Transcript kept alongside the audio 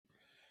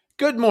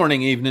Good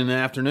morning, evening, and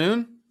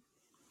afternoon.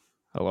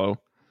 Hello.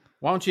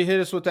 Why don't you hit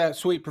us with that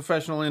sweet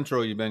professional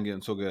intro you've been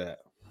getting so good at?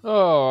 Oh,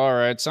 all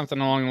right. Something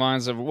along the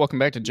lines of welcome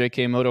back to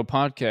JK Moto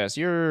Podcast,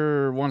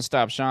 your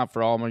one-stop shop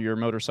for all of your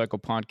motorcycle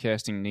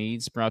podcasting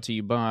needs. Brought to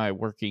you by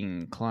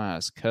Working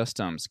Class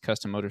Customs,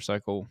 custom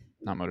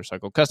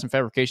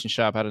fabrication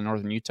shop out of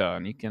Northern Utah.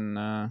 And you can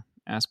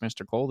ask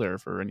Mr. Cole there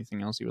for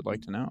anything else you would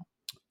like to know.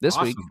 This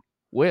week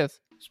with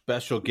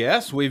special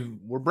guest,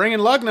 we're bringing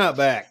Lugnut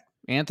back.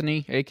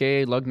 Anthony,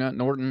 aka Lugnut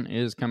Norton,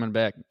 is coming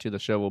back to the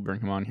show. We'll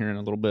bring him on here in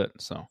a little bit.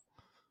 So.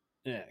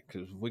 Yeah,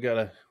 because we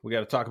gotta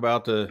talk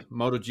about the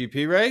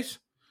MotoGP race.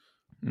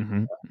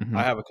 I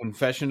have a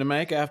confession to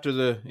make after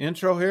the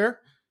intro here,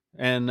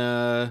 and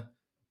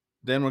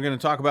then we're going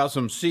to talk about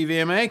some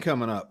CVMA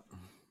coming up.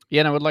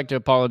 Yeah, and I would like to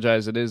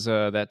apologize. It is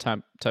that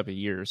type of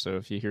year, so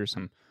if you hear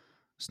some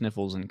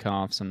sniffles and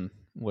coughs and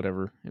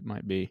whatever it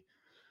might be,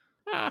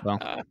 well,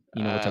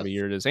 you know what type of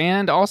year it is.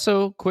 And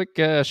also, quick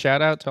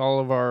shout out to all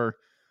of our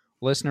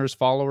listeners,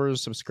 followers,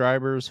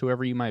 subscribers,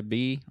 whoever you might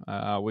be.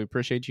 We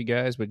appreciate you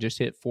guys. We just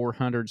hit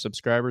 400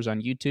 subscribers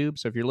on YouTube.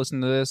 So if you're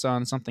listening to this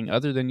on something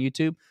other than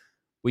YouTube,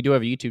 we do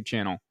have a YouTube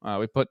channel.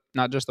 We put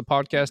not just the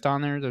podcast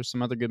on there. There's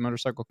some other good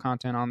motorcycle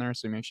content on there.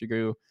 So make sure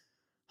you go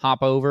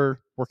hop over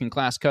Working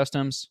Class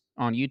Customs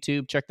on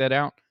YouTube. Check that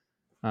out.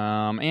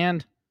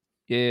 And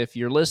if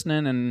you're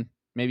listening and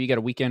maybe you got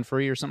a weekend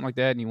free or something like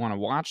that and you want to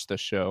watch the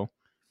show,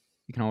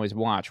 you can always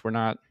watch. We're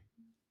not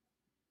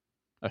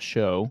a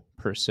show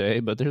per se,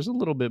 but there's a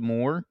little bit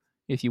more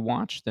if you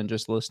watch than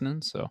just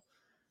listening. So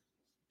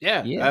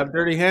yeah. I have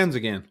dirty hands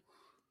again.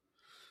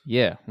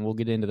 Yeah, we'll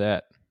get into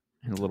that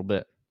in a little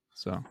bit.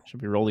 So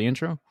should we roll the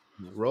intro?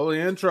 Roll the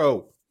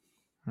intro.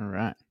 All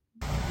right.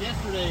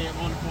 Yesterday at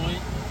one point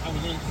I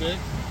was in sick.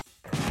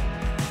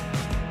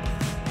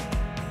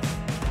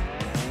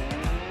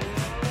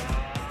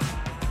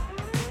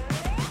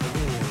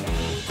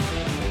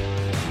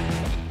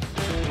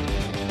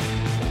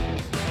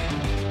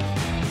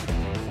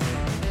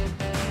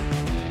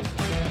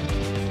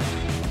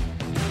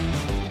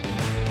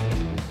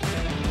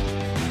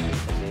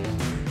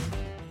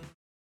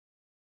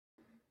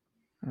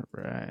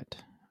 All right.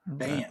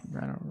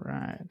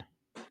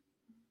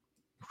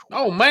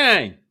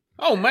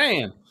 Oh,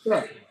 man.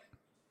 Sure.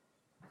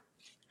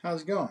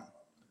 How's it going?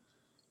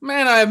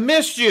 Man, I have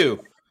missed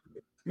you.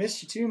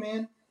 Missed you too,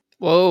 man.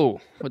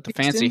 Whoa, with the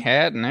fancy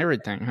hat and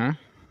everything, huh?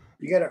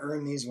 You got to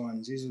earn these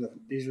ones. These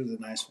are the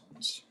nice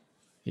ones.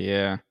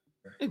 Yeah.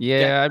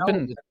 I've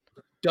been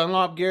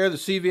Dunlop gear, the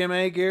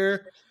CVMA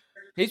gear.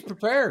 He's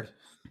prepared.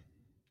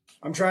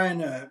 I'm trying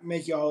to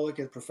make y'all look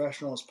as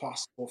professional as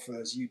possible for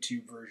this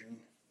YouTube version.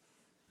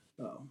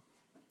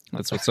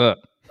 That's what's up.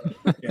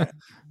 Yeah.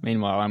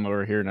 Meanwhile, I'm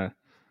over here in a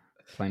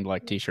plain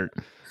black T-shirt.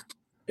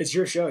 It's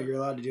your show. You're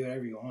allowed to do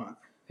whatever you want.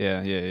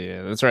 Yeah.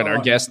 That's right.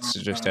 Our guests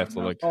just have to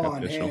look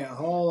official.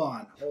 Hold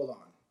on. Do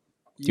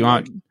you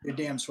want your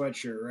damn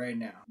sweatshirt right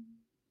now?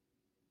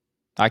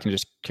 I can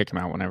just kick him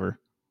out whenever.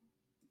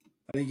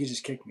 I think you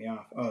just kicked me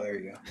off. Oh, there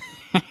you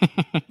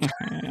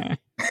go.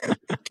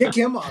 Kick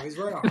him off. He's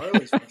wearing a Harley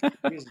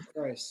sweatshirt. Jesus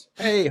Christ.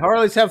 Hey,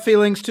 Harleys have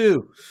feelings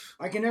too.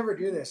 I can never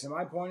do this. Am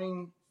I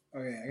pointing?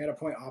 Okay, I got to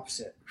point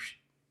opposite.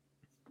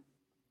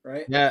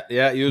 Right?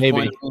 Yeah. You was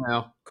pointing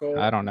now. Cole,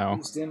 I don't know.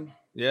 Easton.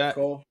 Yeah.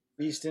 Cole,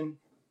 Easton.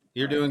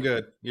 You're doing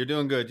good. You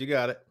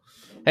got it.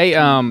 Hey,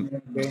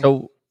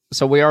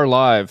 so we are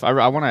live.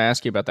 I want to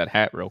ask you about that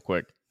hat real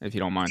quick, if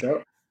you don't mind.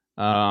 Sure.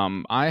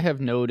 I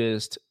have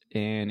noticed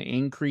an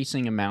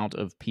increasing amount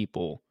of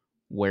people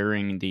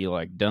wearing the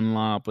like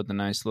Dunlop with the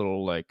nice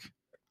little like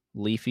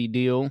leafy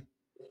deal.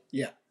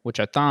 Yeah. Which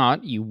I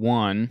thought you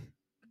won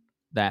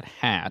that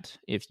hat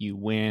if you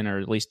win or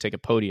at least take a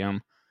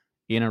podium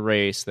in a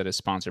race that is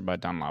sponsored by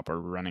Dunlop or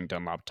running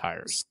Dunlop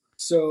tires.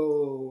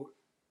 So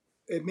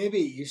maybe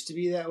it used to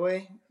be that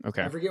way.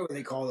 Okay. I forget what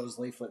they call those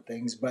leaflet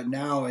things, but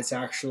now it's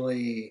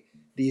actually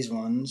these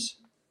ones.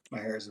 My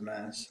hair is a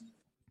mess.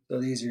 So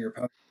these are your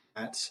podium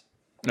hats.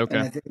 Okay.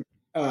 And I think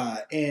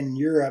in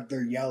Europe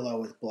they're yellow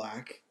with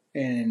black,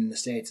 and in the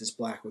States it's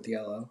black with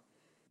yellow.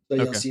 So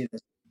you'll see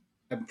this.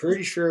 I'm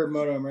pretty sure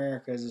Moto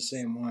America is the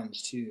same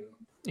ones too.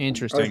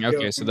 Interesting.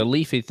 Okay, so the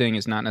leafy thing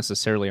is not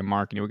necessarily a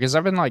marketing, because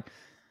I've been like,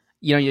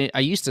 I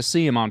used to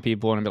see them on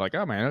people and I'd be like,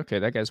 oh man, okay,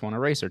 that guy's won a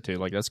race or two.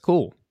 Like, that's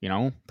cool.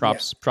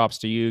 Props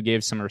to you,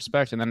 gave some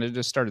respect. And then I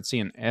just started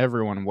seeing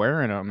everyone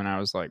wearing them and I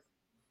was like,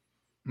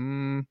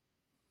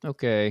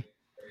 okay.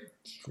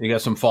 You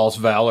got some false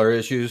valor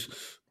issues?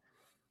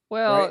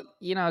 Well, right.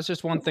 It's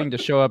just one thing to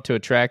show up to a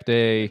track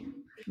day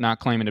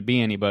not claiming to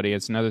be anybody.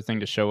 It's another thing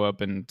to show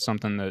up in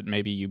something that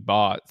maybe you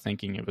bought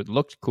thinking it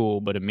looked cool,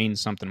 but it means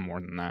something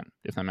more than that,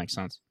 if that makes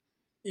sense.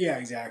 Yeah,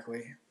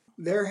 exactly.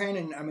 They're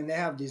they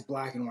have these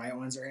black and white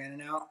ones they're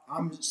handing out.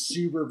 I'm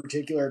super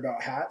particular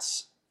about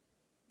hats,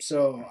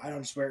 so I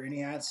don't just wear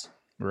any hats.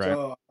 Right.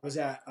 So I was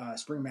at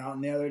Spring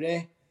Mountain the other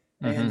day,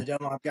 and the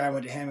Dunlop guy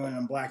went to hand me one of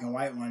them black and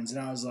white ones, and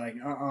I was like,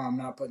 I'm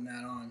not putting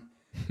that on.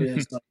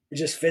 It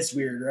just fits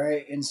weird,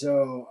 right? And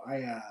so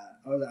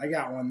I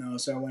got one though,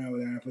 so I went over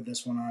there and I put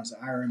this one on. So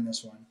I earned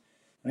this one.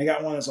 And I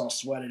got one that's all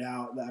sweated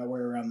out that I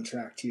wear around the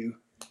track too.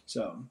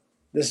 So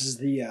this is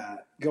the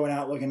going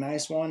out looking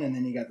nice one, and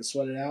then you got the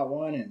sweated out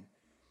one, and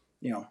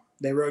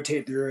they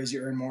rotate through as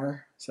you earn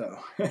more. So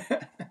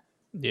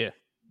yeah,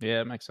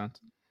 it makes sense.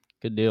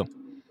 Good deal.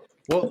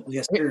 Well,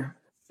 yes, sir.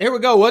 Here we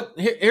go.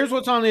 Here's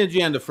what's on the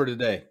agenda for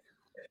today.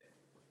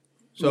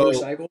 So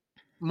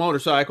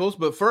motorcycles,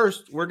 but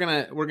first we're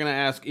gonna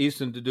ask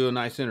Easton to do a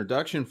nice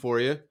introduction for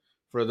you,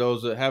 for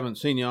those that haven't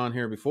seen you on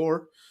here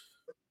before.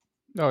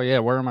 Oh yeah,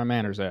 where are my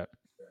manners at?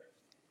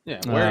 Yeah,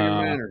 where are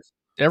your manners?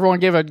 Everyone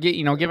give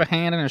a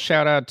hand and a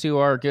shout out to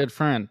our good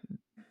friend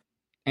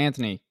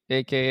Anthony,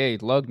 aka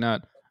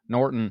Lugnut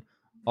Norton,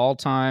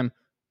 all-time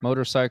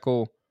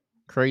motorcycle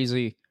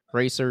crazy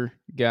racer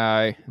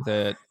guy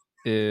that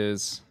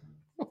is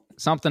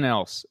something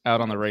else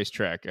out on the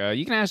racetrack.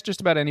 You can ask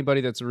just about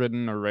anybody that's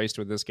ridden or raced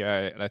with this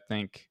guy, and I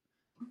think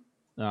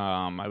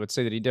I would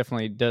say that he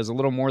definitely does a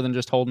little more than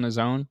just holding his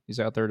own. He's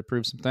out there to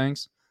prove some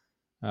things.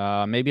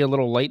 Maybe a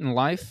little late in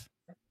life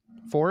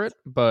for it,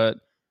 but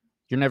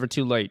you're never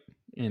too late,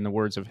 in the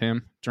words of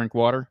him. Drink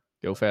water,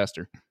 go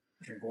faster.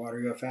 Drink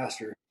water, go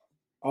faster.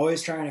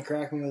 Always trying to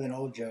crack me with an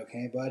old joke,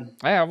 hey, bud?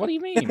 Yeah, what do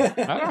you mean?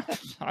 I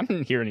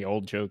didn't hear any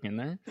old joke in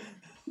there.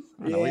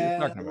 I don't know what you're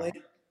talking about.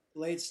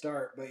 Late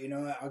start, but you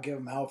know what? I'll give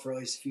him help for at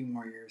least a few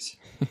more years.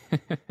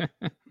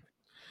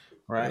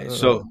 Right.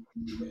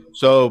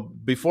 So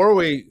before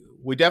we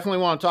definitely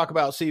want to talk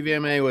about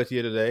CVMA with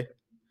you today.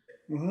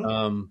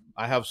 Mm-hmm.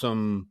 I have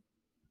some.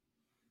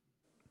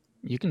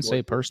 You can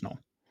say personal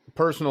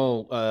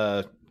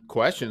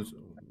questions.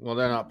 Well,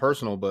 they're not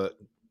personal, but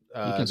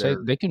you can say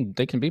they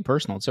can be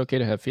personal. It's okay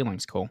to have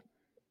feelings, Cole.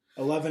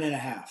 11 and a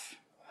half.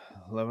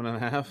 11 and a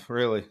half?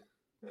 Really?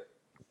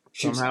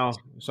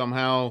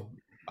 Somehow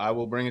I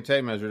will bring a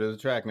tape measure to the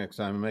track next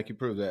time and make you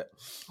prove that.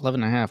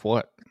 11 and a half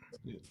what?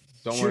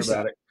 Don't worry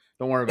about it.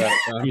 Don't worry about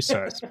it. You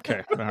size.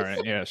 Okay. All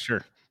right. Yeah,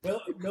 sure.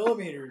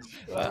 Millimeters.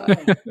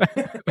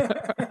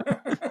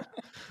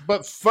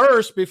 But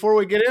first, before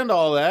we get into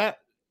all that,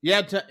 you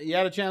had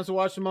a chance to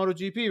watch the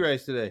MotoGP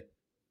race today.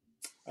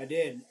 I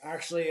did.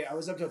 Actually, I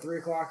was up till 3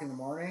 o'clock in the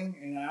morning,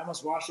 and I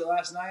almost watched it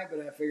last night, but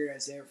I figured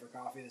I'd save it for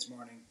coffee this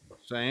morning.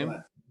 Same.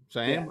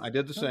 Yeah. I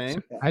did the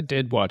same. I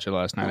did watch it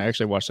last night. I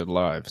actually watched it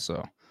live,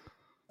 so.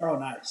 Oh,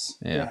 nice.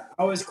 Yeah.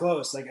 I was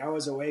close. Like, I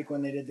was awake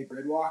when they did the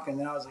grid walk, and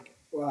then I was like,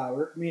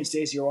 wow, me and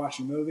Stacy are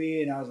watching a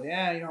movie, and I was like,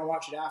 I'll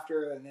watch it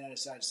after, and then I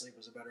decided sleep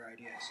was a better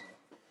idea,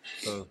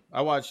 So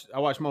I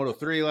watched Moto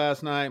 3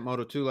 last night,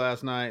 Moto 2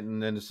 last night,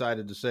 and then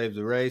decided to save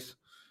the race,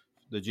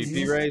 the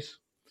GP race.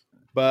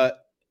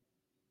 But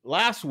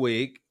last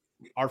week,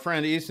 our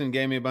friend Easton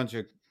gave me a bunch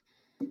of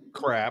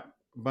crap,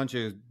 a bunch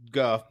of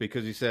guff,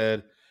 because he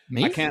said,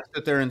 I can't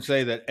sit there and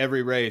say that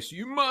every race,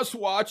 you must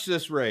watch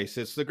this race.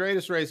 It's the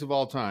greatest race of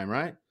all time,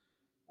 right?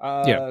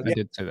 I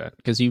did say that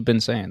because you've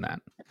been saying that.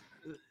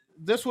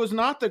 This was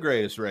not the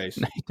greatest race.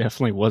 It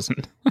definitely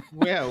wasn't.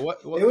 Yeah,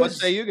 what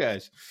say you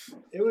guys?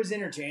 It was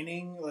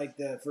entertaining, like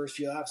the first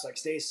few laps. Like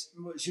Stace,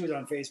 she was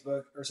on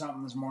Facebook or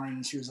something this morning,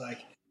 and she was like,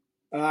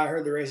 I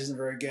heard the race isn't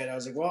very good. I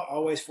was like, well,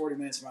 I'll waste 40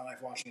 minutes of my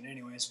life watching it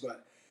anyways.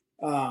 But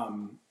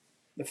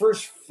the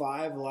first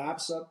 5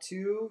 laps up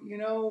to,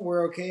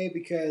 we're okay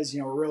because,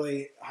 we're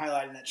really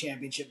highlighting that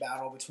championship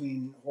battle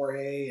between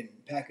Jorge and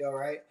Pecco,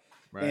 right?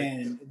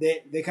 And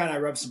they kind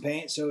of rubbed some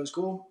paint, so it was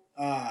cool.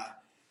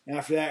 And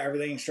after that,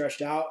 everything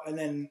stretched out. And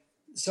then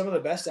some of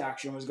the best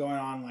action was going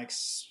on, like,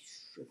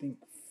 I think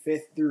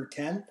 5th through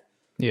 10th.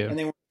 Yeah. And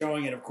they weren't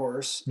showing it, of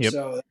course. Yep.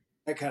 So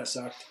that kind of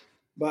sucked.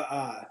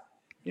 But,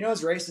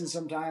 it's racing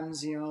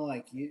sometimes,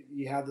 like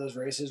you have those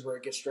races where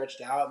it gets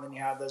stretched out, and then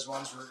you have those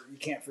ones where you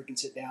can't freaking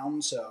sit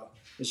down. So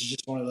this is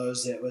just one of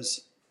those that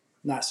was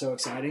not so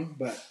exciting.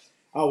 But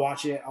I'll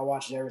watch it. I'll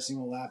watch it every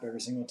single lap,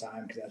 every single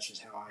time, because that's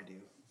just how I do.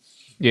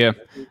 Yeah.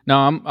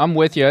 No, I'm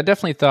with you. I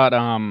definitely thought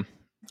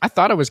I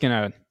thought it was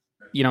going to,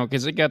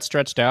 because it got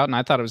stretched out, and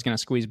I thought it was going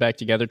to squeeze back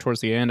together towards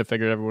the end. I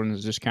figured everyone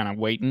was just kind of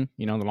waiting,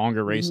 the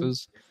longer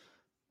races.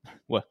 Mm-hmm.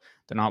 Well,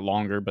 they're not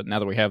longer, but now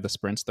that we have the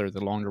sprints, they're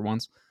the longer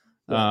ones.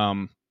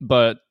 Yeah.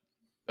 But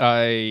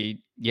it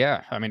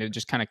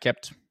just kind of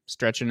kept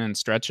stretching,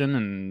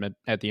 and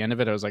at the end of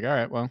it, I was like, all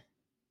right, well,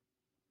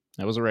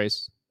 that was a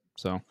race.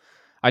 So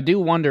I do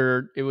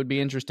wonder, it would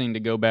be interesting to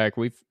go back.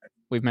 We've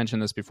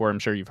mentioned this before, I'm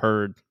sure you've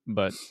heard,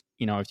 but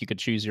if you could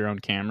choose your own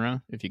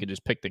camera, if you could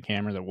just pick the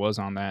camera that was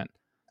on that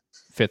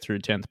 5th through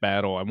 10th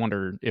battle, I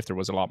wonder if there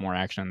was a lot more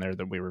action there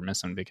that we were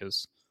missing,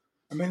 because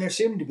there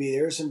seemed to be.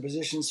 There was some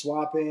position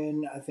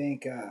swapping. I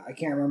think I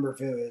can't remember if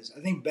it was.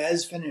 I think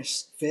Bez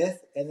finished 5th,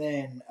 and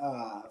then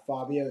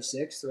Fabio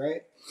 6th,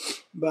 right?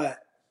 But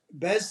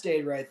Bez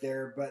stayed right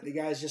there. But the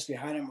guys just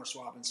behind him were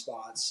swapping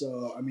spots.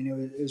 So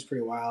it was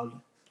pretty wild.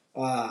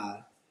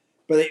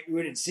 But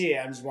we didn't see it.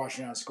 I'm just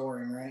watching on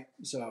scoring, right?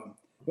 So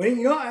what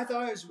I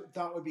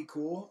thought would be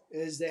cool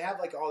is they have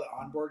like all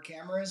the onboard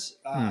cameras,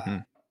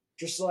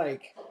 just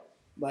like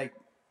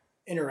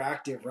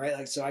interactive, right?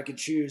 Like, so I could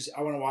choose,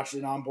 I want to watch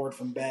an onboard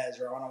from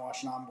Bez, or I want to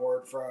watch an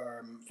onboard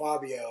from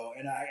Fabio,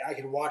 and I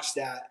could watch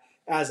that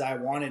as I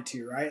wanted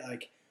to, right?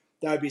 Like,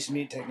 that would be some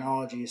neat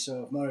technology.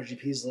 So if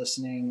MotoGP's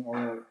listening,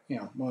 or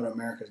Moto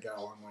America's got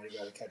a long way to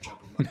go to catch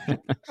up with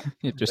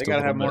MotoGP. Just they got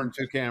to have more than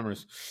 2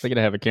 cameras. They got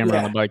to have a camera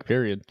on the bike,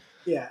 period.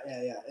 Yeah.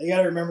 You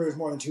got to remember there's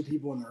more than 2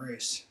 people in the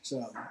race.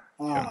 So,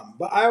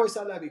 but I always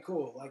thought that'd be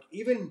cool. Like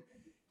even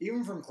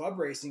from club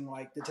racing,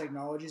 like the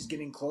technology is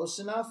getting close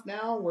enough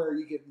now where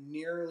you could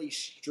nearly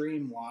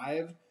stream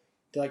live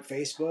to like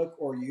Facebook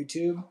or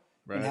YouTube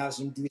and have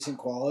some decent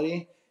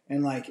quality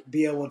and like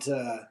be able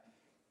to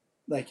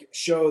like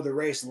show the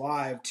race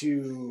live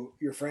to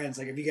your friends.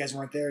 Like if you guys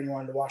weren't there and you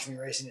wanted to watch me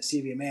racing at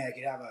CVMA, I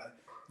could have a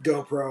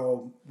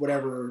GoPro,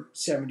 whatever,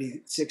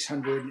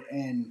 7600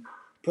 and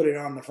put it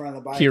on the front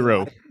of the bike.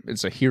 Hero.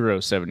 It's a Hero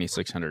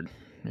 7600.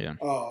 Yeah.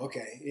 Oh,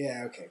 okay.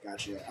 Yeah, okay.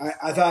 Gotcha.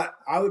 I thought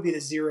I would be the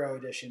 0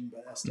 edition,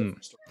 but that's a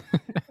different story.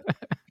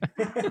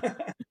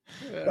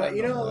 But, like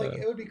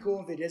it would be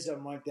cool if they did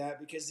something like that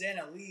because then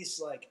at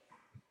least like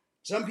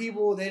some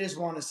people, they just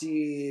want to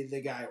see the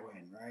guy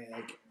win, right?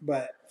 Like,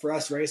 but for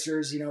us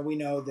racers, we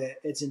know that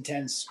it's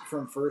intense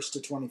from 1st to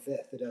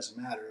 25th. It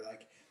doesn't matter.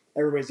 Like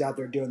everybody's out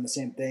there doing the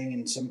same thing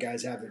and some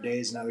guys have their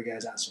days and other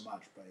guys not so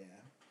much, but yeah.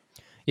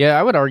 Yeah,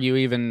 I would argue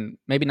even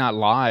maybe not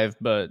live,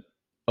 but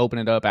open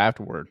it up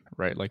afterward,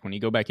 right? Like when you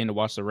go back in to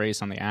watch the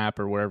race on the app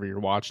or wherever you're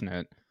watching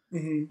it,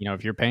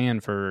 if you're paying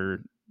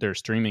for their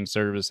streaming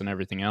service and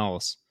everything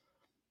else,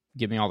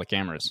 give me all the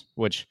cameras,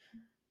 which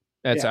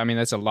that's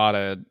a lot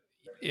of,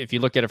 if you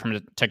look at it from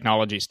a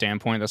technology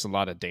standpoint, that's a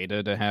lot of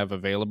data to have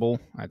available.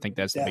 I think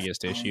that's the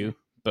biggest issue,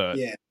 but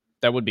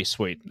that would be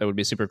sweet. That would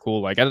be super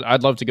cool. Like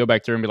I'd love to go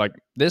back through and be like,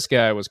 this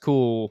guy was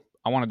cool.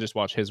 I want to just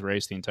watch his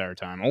race the entire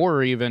time.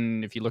 Or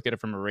even if you look at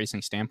it from a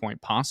racing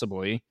standpoint,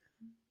 possibly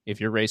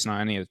if you're racing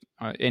on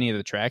any of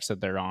the tracks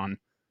that they're on,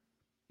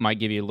 might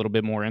give you a little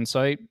bit more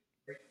insight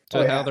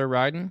to how they're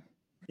riding.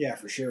 Yeah,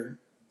 for sure.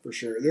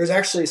 There's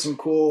actually some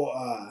cool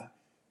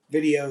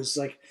videos.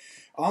 Like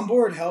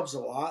onboard helps a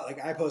lot.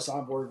 Like I post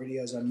onboard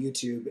videos on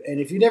YouTube, and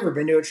if you've never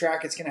been to a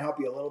track, it's going to help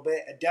you a little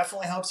bit. It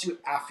definitely helps you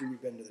after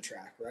you've been to the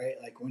track, right?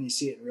 Like when you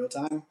see it in real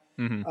time.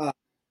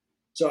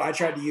 So I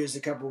tried to use a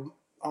couple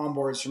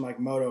onboards from like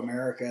Moto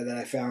America that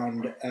I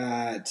found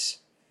at,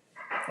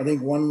 I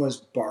think one was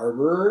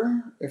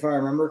Barber, if I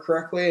remember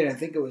correctly, and I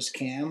think it was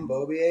Cam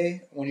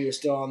Bobier when he was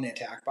still on the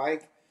attack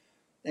bike.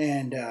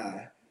 And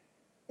then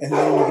you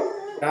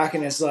get back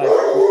and it's like,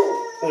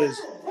 what is?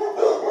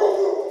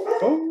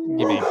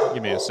 Oh,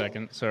 give me a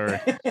second. Sorry.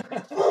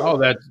 Oh,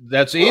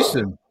 that's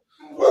Easton.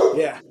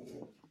 Yeah.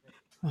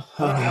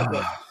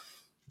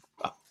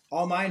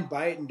 All mine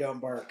bite and don't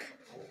bark.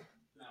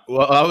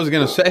 Well, I was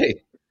gonna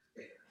say,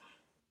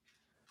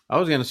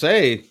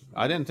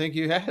 I didn't think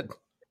you had a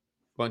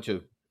bunch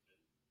of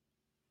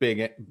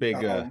big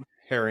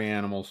hairy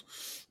animals.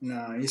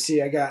 No, you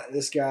see, I got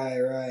this guy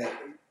right.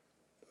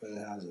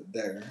 How's it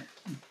there?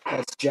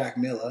 That's Jack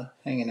Miller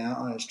hanging out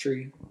on his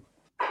tree.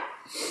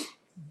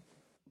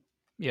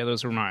 Yeah,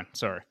 those were mine.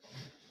 Sorry.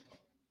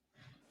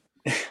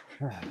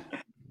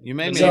 You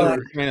made me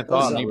lose train of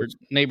thought.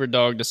 Neighbor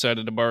dog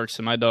decided to bark,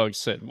 so my dog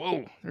said,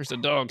 "Whoa, there's a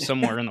dog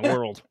somewhere in the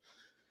world.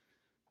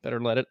 Better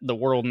let the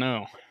world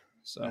know."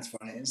 So that's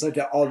funny. It's like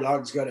the All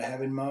Dogs Go to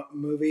Heaven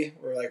movie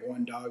where like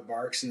one dog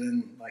barks and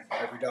then like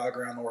every dog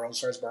around the world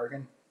starts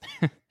barking.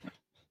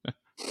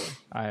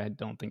 I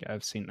don't think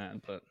I've seen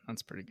that, but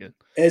that's pretty good.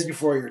 It is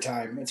before your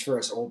time. It's for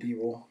us old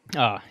people.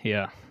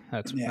 Yeah.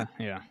 That's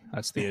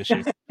the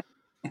issue.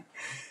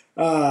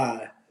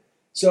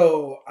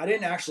 So I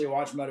didn't actually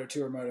watch Moto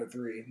 2 or Moto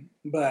 3,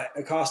 but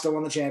Acosta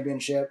won the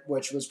championship,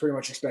 which was pretty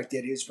much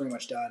expected. He was pretty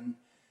much done.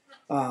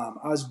 I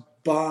was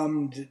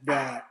bummed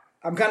that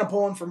I'm kind of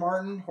pulling for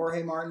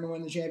Jorge Martin to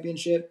win the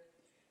championship.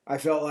 I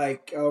felt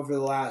like over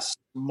the last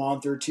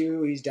month or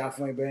two, he's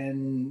definitely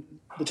been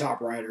the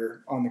top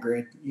rider on the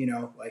grid.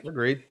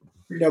 Agreed.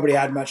 Nobody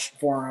had much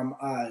for him.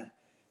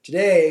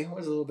 Today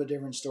was a little bit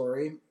different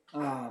story.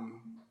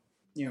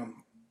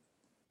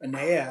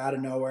 Anea out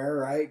of nowhere,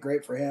 right?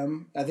 Great for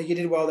him. I think he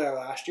did well there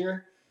last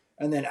year.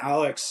 And then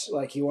Alex,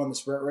 he won the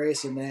sprint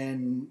race and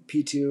then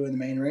P2 in the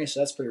main race.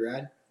 So that's pretty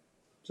rad.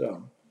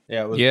 So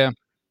it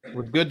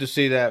was good to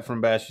see that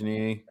from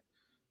Bastianini.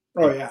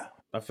 Oh yeah.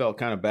 I felt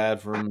kind of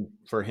bad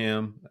for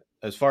him.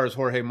 As far as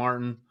Jorge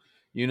Martin,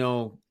 you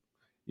know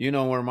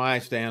where my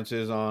stance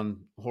is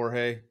on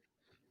Jorge.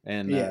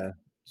 And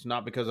it's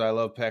not because I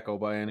love Pecco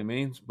by any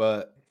means,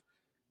 but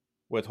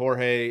with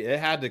Jorge, it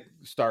had to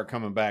start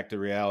coming back to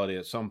reality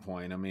at some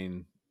point. I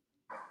mean,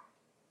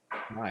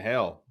 my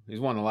hell, he's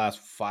won the last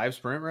 5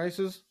 sprint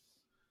races.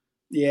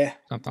 Yeah,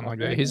 something like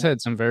that. He's had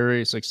some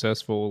very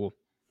successful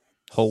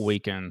whole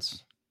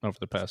weekends over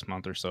the past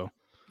month or so.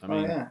 I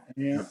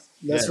mean,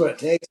 that's what it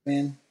takes,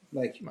 man.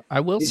 I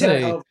will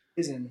say,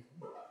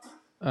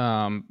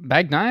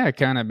 Bagnaia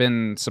kind of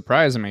been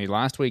surprising me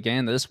last week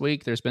and this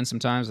week. There's been some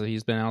times that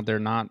he's been out there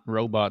not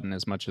roboting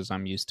as much as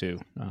I'm used to.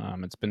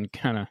 It's been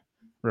kind of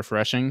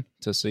refreshing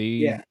to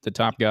see the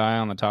top guy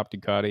on the top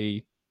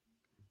Ducati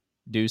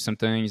do some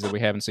things that we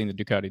haven't seen the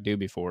Ducati do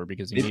before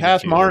because he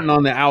passed Martin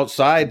on the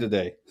outside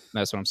today.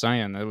 That's what I'm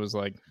saying. It was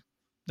like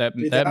that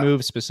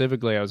move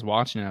specifically. I was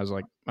watching it. I was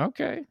like,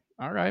 okay,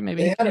 all right,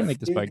 maybe he can make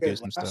this bike do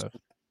some stuff.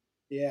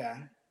 Yeah.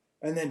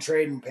 And then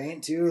trading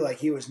paint too. Like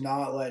he was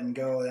not letting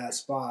go of that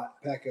spot.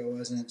 Pecco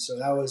wasn't. So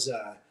that was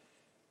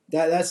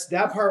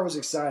that part was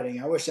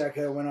exciting. I wish I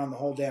could have went on the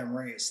whole damn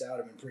race. That would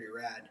have been pretty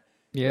rad.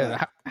 Yeah.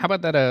 But, how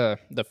about that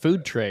the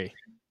food tray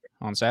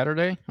on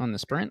Saturday on the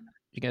sprint?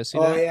 You guys see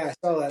that? Oh yeah, I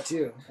saw that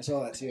too.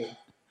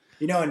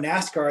 You know, in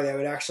NASCAR they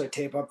would actually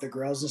tape up the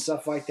grills and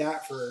stuff like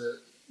that for,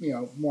 you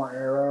know, more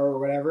aero or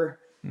whatever.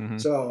 Mm-hmm.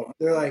 So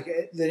they're like,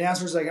 the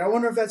announcer's like, I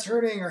wonder if that's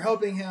hurting or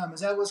helping him.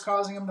 Is that what's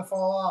causing him to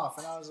fall off?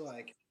 And I was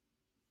like,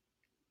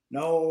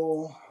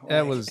 no.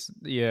 That was,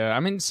 yeah. I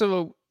mean,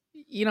 so,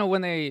 you know,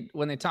 when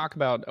they talk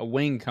about a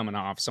wing coming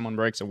off, someone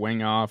breaks a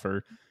wing off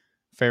or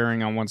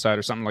fairing on one side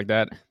or something like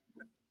that,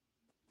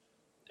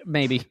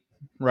 maybe,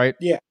 right?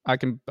 Yeah. I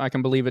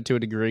can believe it to a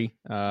degree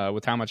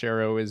with how much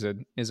aero is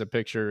a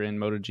picture in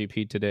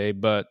MotoGP today,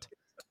 but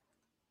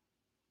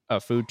a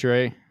food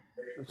tray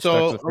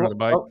stuck to the front of the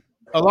bike.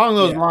 Along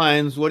those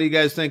lines, what do you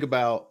guys think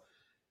about?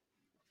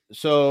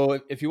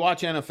 So if you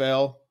watch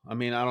NFL, I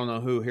mean, I don't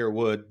know who here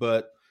would,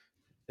 but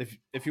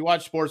if you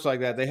watch sports like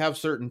that, they have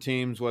certain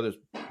teams, whether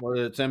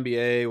it's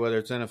NBA, whether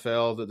it's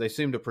NFL, that they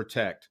seem to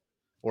protect,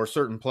 or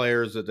certain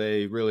players that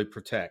they really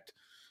protect.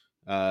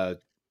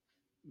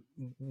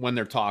 When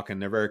they're talking,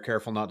 they're very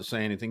careful not to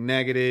say anything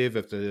negative.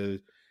 If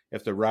the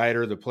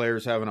rider, the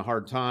player's having a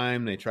hard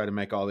time, they try to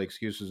make all the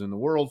excuses in the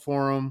world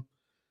for them.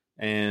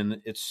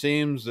 And it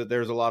seems that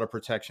there's a lot of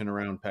protection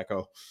around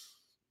Pecco.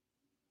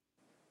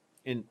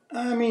 He's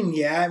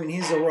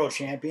a world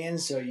champion,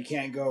 so you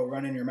can't go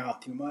running your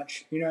mouth too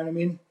much. You know what I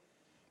mean?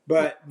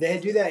 But they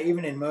do that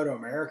even in Moto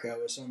America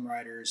with some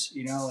riders,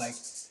 you know, like,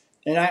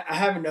 and I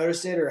haven't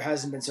noticed it, or it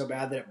hasn't been so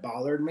bad that it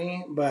bothered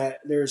me, but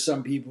there's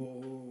some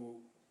people who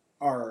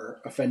are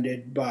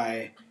offended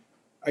by,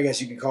 I guess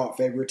you could call it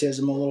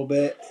favoritism a little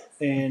bit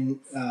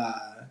in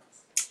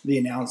the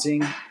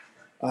announcing.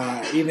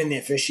 Even the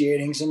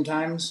officiating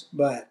sometimes,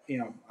 but you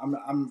know,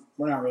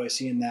 we're not really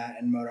seeing that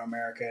in Moto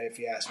America, if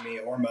you ask me,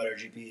 or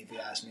MotoGP, if you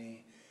ask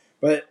me.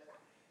 But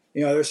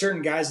you know, there's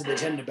certain guys that they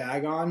tend to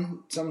bag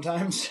on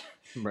sometimes.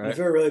 Right. I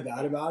feel really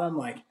bad about them.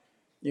 Like,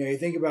 you know, you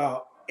think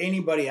about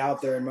anybody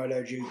out there in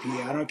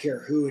MotoGP, I don't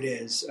care who it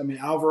is. I mean,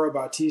 Alvaro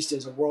Bautista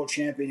is a world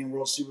champion in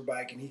World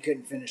Superbike, and he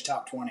couldn't finish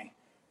top 20,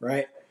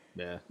 right?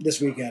 Yeah.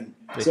 This weekend.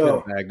 They could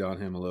have bagged on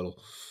him a little.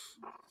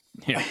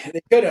 Yeah.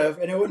 They could have,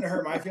 and it wouldn't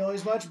hurt my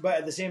feelings much. But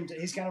at the same time,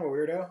 he's kind of a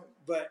weirdo.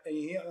 But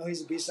you know,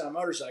 he's a beast on a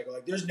motorcycle.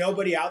 Like, there's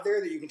nobody out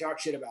there that you can talk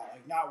shit about.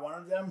 Like, not one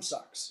of them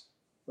sucks,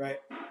 right?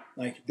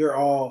 Like, they're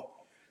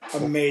all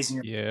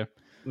amazing. Yeah.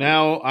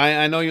 Now,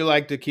 I know you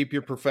like to keep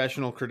your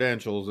professional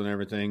credentials and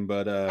everything,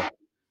 but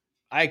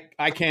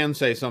I can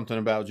say something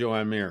about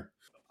Joan Mir.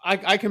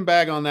 I can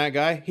bag on that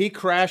guy. He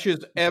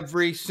crashes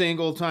every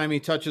single time he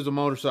touches a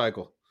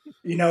motorcycle.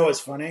 You know what's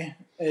funny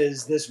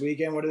is this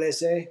weekend, what do they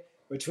say?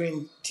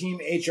 Between Team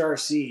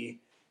HRC,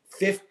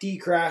 50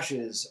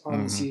 crashes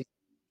on the season.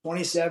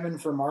 27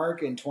 for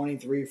Mark and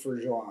 23 for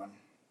Joan.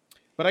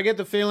 But I get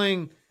the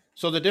feeling,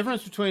 so the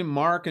difference between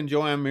Mark and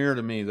Joan Mir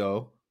to me,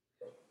 though,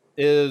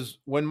 is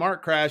when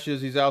Mark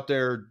crashes, he's out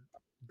there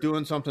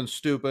doing something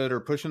stupid or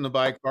pushing the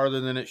bike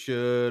farther than it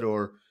should,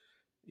 or,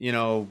 you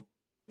know,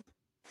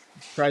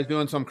 tries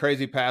doing some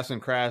crazy pass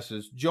and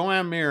crashes.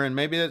 Joan Mir, and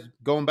maybe that's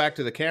going back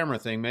to the camera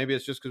thing, maybe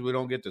it's just because we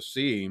don't get to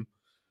see him.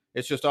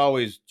 It's just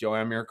always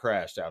Joan Mir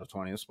crashed out of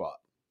 20th spot.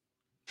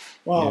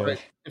 Well, yeah.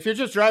 If you're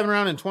just driving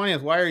around in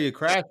 20th, why are you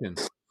crashing?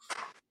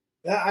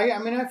 I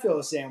mean, I feel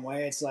the same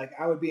way. It's like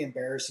I would be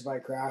embarrassed if I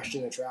crashed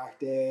at a track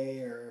day,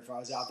 or if I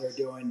was out there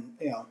doing,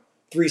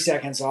 3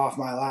 seconds off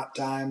my lap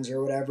times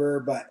or whatever.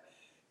 But,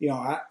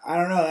 I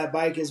don't know. That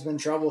bike has been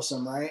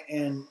troublesome, right?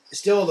 And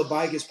still the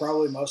bike is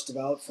probably most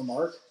developed for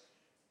Mark.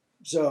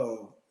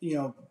 So,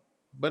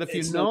 But if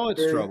it's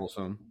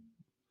troublesome,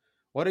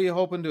 what are you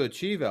hoping to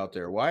achieve out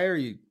there? Why are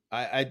you...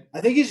 I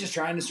think he's just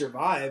trying to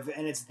survive,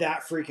 and it's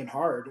that freaking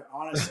hard,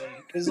 honestly.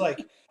 Because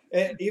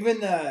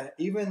even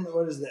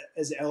what is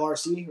it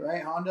LRC,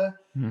 right? Honda,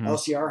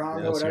 LCR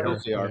Honda, whatever.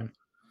 LCR.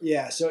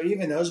 Yeah. So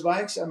even those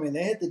bikes, I mean,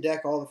 they hit the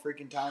deck all the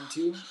freaking time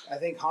too. I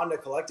think Honda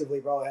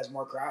collectively probably has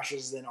more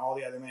crashes than all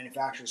the other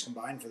manufacturers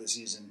combined for the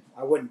season.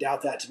 I wouldn't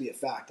doubt that to be a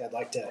fact. I'd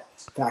like to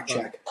fact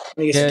check.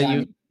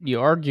 Yeah,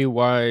 you argue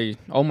why.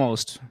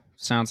 Almost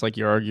sounds like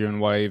you're arguing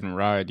why even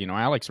ride.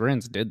 Alex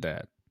Rins did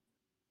that.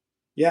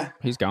 Yeah,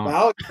 he's gone.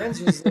 Well, Alex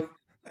Rins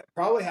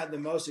probably had the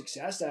most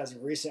success as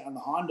of recent on the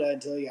Honda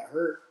until he got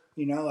hurt.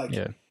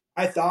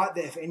 I thought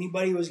that if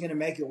anybody was going to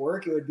make it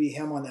work, it would be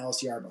him on the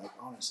LCR bike,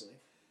 honestly.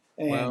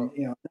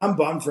 And I'm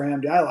bummed for him.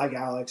 Dude, I like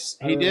Alex.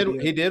 He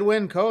did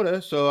win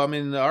COTA, so I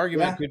mean the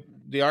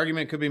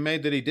argument could be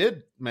made that he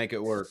did make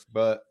it work.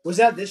 But was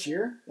that this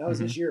year? That was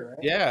this year, right?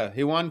 Yeah,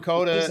 he won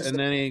COTA, and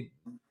then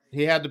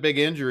he had the big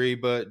injury,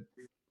 but.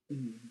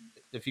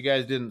 If you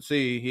guys didn't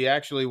see, he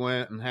actually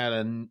went and had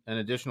an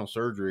additional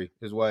surgery.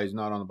 Is why he's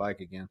not on the bike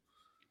again.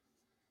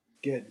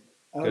 Good.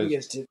 I hope he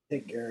gets to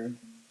take care of him.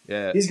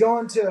 Yeah. He's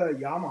going to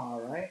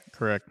Yamaha, right?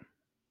 Correct.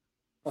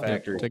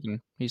 Factory.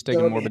 He's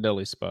taking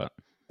Morbidelli's spot.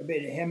 A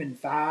bit of him and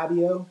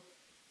Fabio.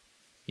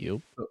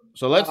 Yep.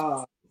 So let's.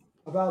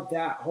 About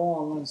that, hold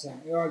on one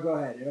second. Go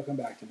ahead. It'll come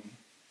back to me.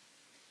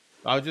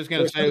 I was just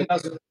going to say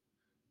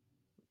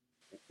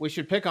we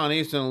should pick on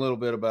Easton a little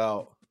bit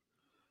about.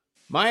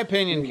 My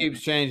opinion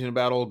keeps changing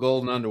about old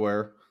Golden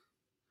Underwear,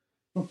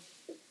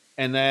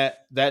 and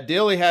that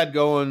deal he had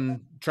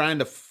going, trying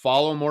to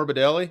follow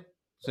Morbidelli.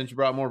 Since you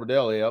brought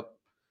Morbidelli up,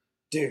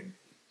 dude,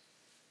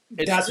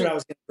 that's what I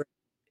was going to.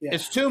 Yeah,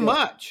 it's too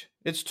much.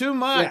 It's too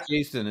much,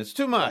 Easton. It's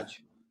too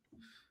much.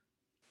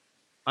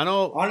 I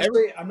know.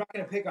 Honestly, I'm not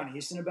going to pick on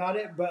Houston about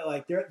it, but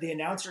like the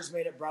announcers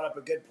brought up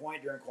a good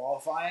point during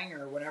qualifying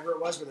or whenever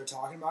it was where they're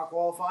talking about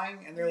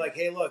qualifying, and they're like,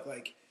 "Hey, look,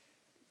 like,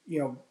 you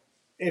know,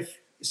 if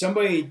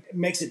somebody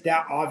makes it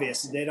that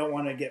obvious that they don't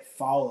want to get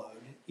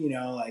followed, you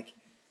know, like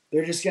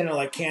they're just going to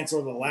like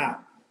cancel the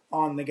lap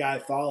on the guy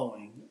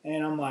following."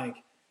 And I'm like,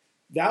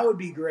 that would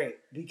be great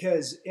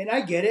because, and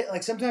I get it.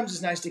 Like sometimes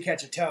it's nice to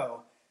catch a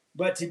toe,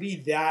 but to be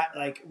that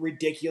like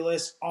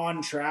ridiculous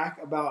on track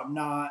about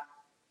not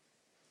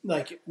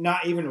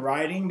even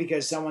riding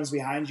because someone's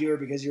behind you or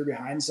because you're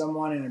behind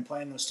someone and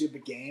playing those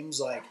stupid games,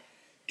 like,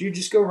 dude,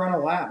 just go run a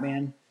lap,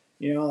 man.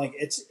 You know, like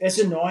it's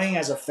annoying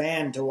as a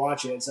fan to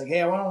watch it. It's like,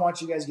 hey, I want to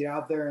watch you guys get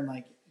out there and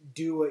like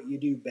do what you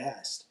do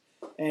best.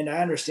 And I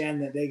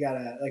understand that they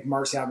gotta, like,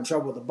 Mark's having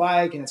trouble with the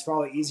bike and it's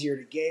probably easier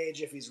to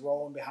gauge if he's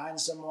rolling behind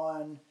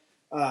someone.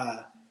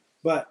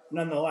 But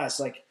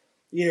nonetheless, like,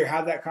 either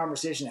have that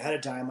conversation ahead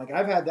of time. Like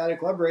I've had that at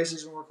club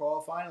races when we're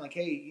qualifying. Like,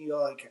 hey, you know,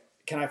 like,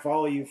 can I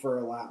follow you for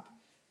a lap?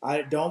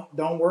 I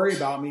don't worry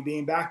about me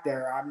being back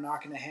there. I'm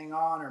not going to hang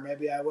on, or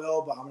maybe I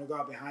will, but I'm going to go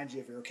out behind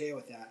you if you're okay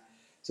with that.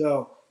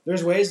 So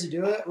there's ways to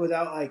do it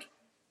without like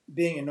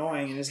being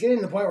annoying, and it's getting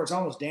to the point where it's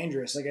almost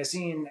dangerous. Like I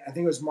think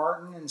it was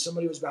Martin, and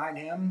somebody was behind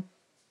him,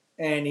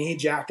 and he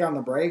jacked on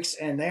the brakes,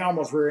 and they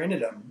almost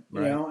rear-ended him. You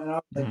know, and I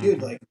was like,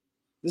 dude, like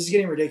this is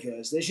getting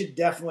ridiculous. They should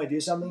definitely do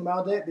something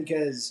about it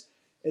because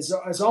it's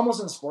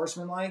almost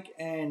unsportsmanlike,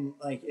 and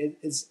like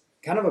it's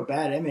kind of a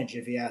bad image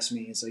if you ask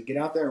me. It's like get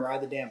out there and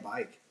ride the damn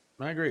bike.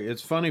 I agree.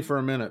 It's funny for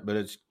a minute, but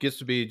it gets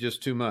to be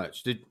just too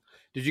much. Did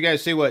you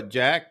guys see what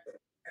Jack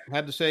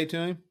had to say to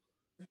him?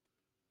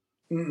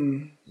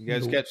 Mm-mm. You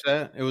guys catch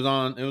that? It was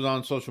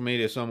on social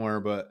media somewhere,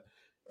 but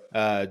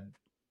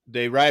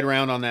they ride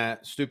around on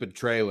that stupid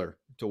trailer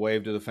to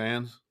wave to the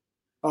fans.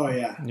 Oh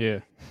yeah. Yeah.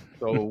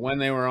 So when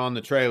they were on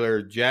the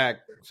trailer, Jack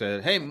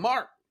said, "Hey,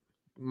 Mark."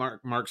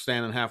 Mark's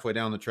standing halfway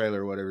down the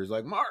trailer or whatever. He's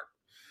like, "Mark."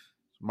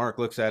 Mark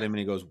looks at him and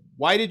he goes,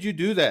 "Why did you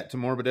do that to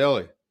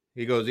Morbidelli?"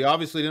 He goes, "He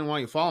obviously didn't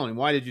want you following him.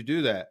 Why did you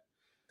do that?"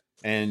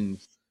 And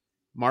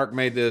Mark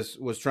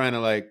was trying to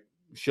like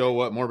show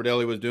what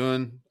Morbidelli was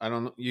doing. I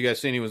don't know. You guys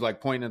seen he was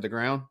like pointing at the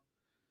ground?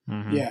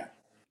 Mm-hmm. Yeah.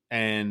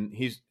 And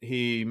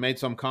he made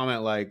some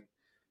comment like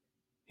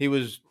he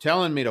was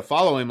telling me to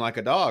follow him like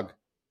a dog.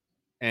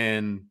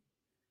 And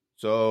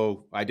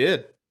so I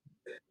did,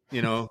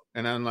 you know,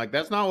 and I'm like,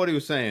 that's not what he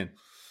was saying.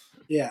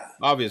 Yeah.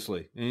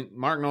 Obviously. And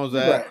Mark knows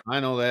that. Right. I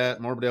know that.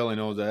 Morbidelli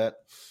knows that.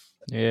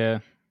 Yeah.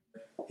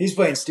 He's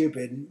playing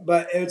stupid,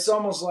 but it's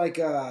almost like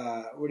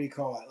what do you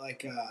call it?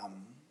 Like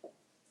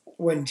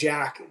when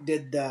Jack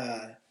did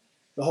the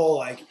whole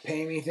like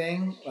pay me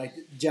thing, like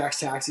Jack's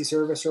taxi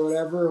service or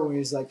whatever, when he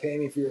was like pay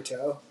me for your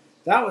tow.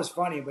 That was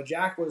funny, but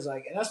Jack was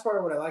like, and that's part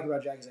of what I like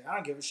about Jack. He's like, I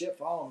don't give a shit,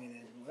 follow me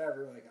then,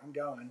 whatever. Like I'm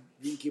going,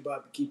 you can keep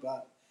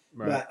up.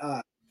 Right.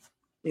 But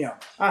you know,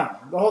 I don't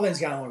know. The whole thing's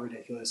gotten a little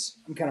ridiculous.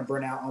 I'm kind of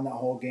burnt out on that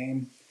whole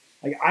game.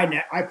 Like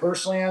I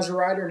personally, as a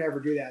rider, never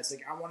do that. It's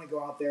like I want to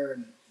go out there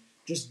and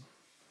just.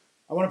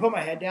 I want to put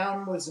my head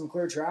down with some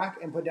clear track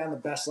and put down the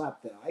best lap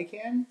that I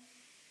can.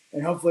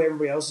 And hopefully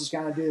everybody else is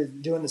kind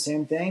of doing the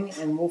same thing.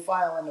 And we'll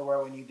file into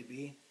where we need to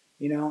be,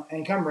 you know.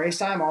 And come race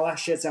time, all that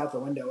shit's out the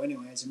window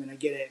anyways. I mean, I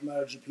get it.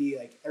 MotoGP,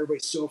 like,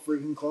 everybody's so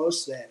freaking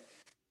close that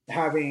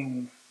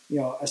having, you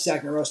know, a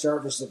second row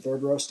start versus a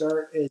third row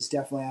start is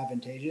definitely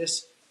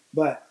advantageous.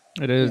 But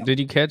it is. You know. Did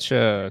you catch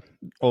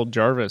old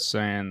Jarvis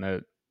saying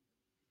that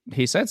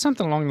he said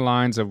something along the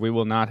lines of, "We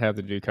will not have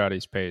the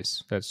Ducati's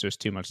pace. That's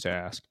just too much to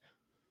ask."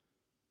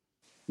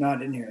 No, I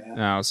didn't hear that.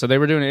 No, so they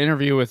were doing an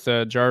interview with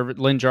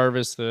Lynn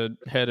Jarvis, the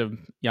head of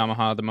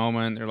Yamaha at the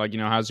moment. They're like, you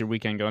know, how's your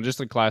weekend going?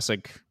 Just a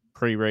classic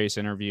pre-race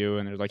interview.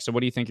 And they're like, so what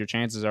do you think your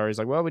chances are? He's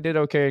like, well, we did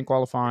okay in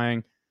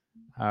qualifying.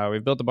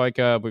 We've built the bike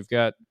up. We've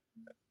got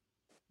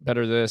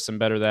better this and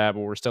better that,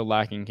 but we're still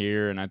lacking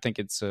here. And I think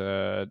it's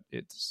I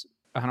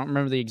don't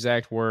remember the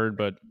exact word,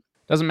 but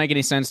it doesn't make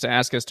any sense to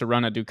ask us to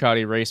run a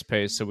Ducati race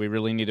pace. So we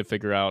really need to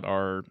figure out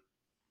our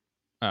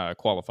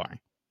qualifying.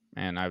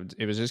 And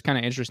it was just kind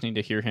of interesting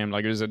to hear him.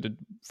 Like, it was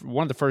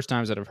one of the first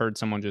times that I've heard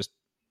someone just,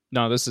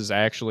 no, this is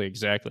actually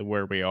exactly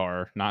where we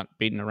are, not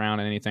beating around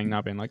anything,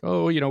 not being like,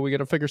 oh, you know, we got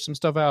to figure some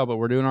stuff out, but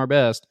we're doing our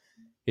best.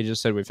 He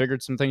just said, we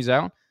figured some things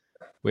out.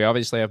 We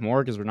obviously have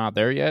more because we're not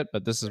there yet,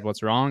 but this is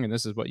what's wrong, and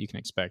this is what you can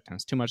expect. And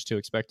it's too much to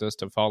expect us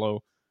to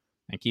follow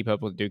and keep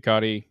up with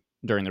Ducati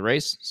during the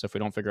race. So if we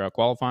don't figure out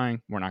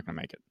qualifying, we're not going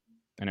to make it.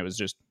 And it was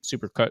just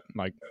super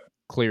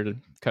clear to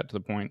cut to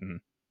the point. And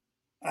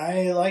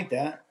I like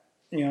that.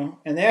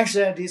 And they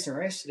actually had a decent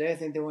race today. I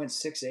think they went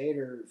 6.8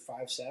 or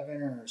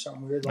 5.7 or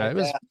something weird like it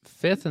was that.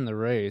 5th in the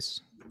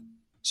race.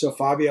 So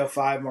Fabio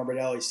 5,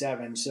 Morbidelli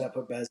 7. So that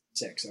put Bez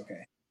 6.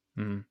 Okay.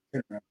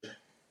 Mm-hmm.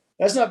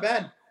 That's not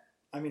bad.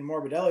 I mean,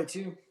 Morbidelli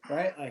too,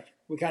 right? Like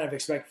we kind of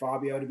expect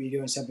Fabio to be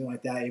doing something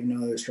like that, even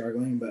though they're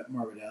struggling. But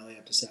Morbidelli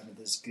up to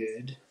 7th is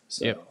good.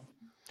 So. Yep.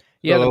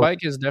 Yeah, the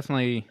bike is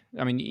definitely.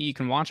 I mean, you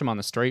can watch them on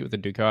the straight with the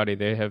Ducati.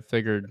 They have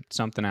figured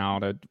something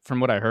out.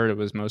 From what I heard, it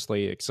was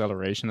mostly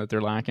acceleration that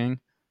they're lacking.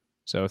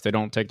 So if they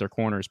don't take their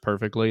corners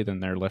perfectly, then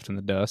they're left in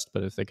the dust.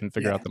 But if they can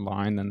figure out the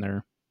line, then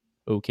they're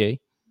okay.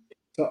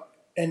 So,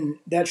 and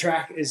that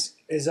track is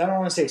I don't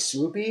want to say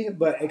swoopy,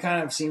 but it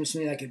kind of seems to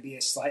me like it'd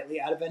be slightly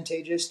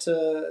advantageous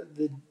to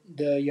the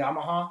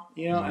Yamaha.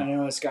 I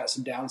know it's got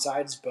some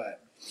downsides,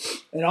 but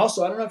and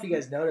also I don't know if you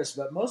guys noticed,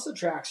 but most of the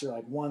tracks are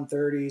like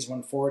 130s,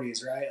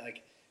 140s, right?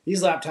 Like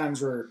these lap times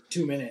were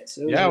 2 minutes.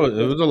 It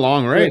was a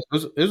long race.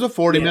 It was a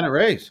 40-minute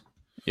race.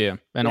 Yeah,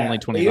 and only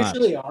 20 they laps.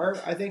 usually are.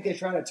 I think they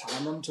try to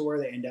time them to where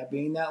they end up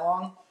being that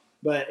long.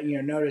 But,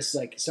 notice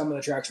like some of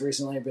the tracks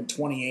recently have been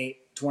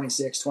 28,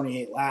 26,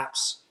 28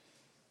 laps.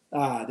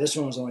 This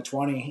one was only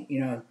 20,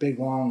 big,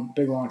 long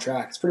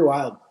track. It's pretty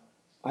wild.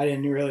 I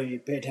didn't really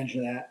pay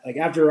attention to that. Like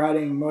after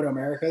riding Moto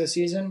America this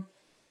season,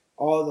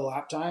 all the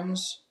lap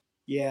times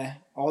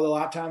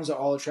of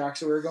all the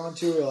tracks that we were going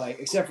to were like,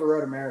 except for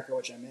Road America,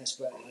 which I missed,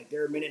 but like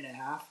they're a minute and a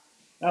half.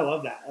 I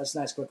love that. That's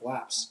nice quick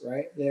laps,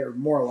 right? There are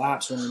more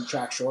laps when the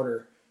track's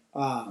shorter.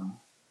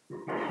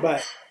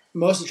 But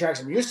most of the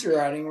tracks I'm used to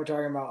riding, we're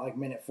talking about like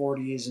minute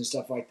 40s and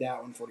stuff like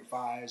that,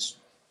 145s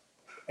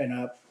and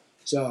up.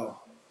 So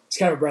it's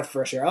kind of a breath of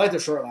fresh air. I like the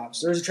short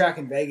laps. There's a track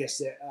in Vegas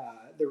that,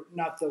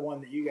 not the one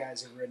that you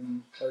guys have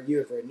ridden or you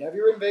have ridden. Have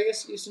you ridden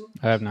Vegas, Houston?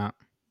 I have not.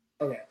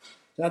 Okay.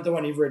 It's not the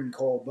one you've ridden,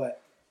 Cole,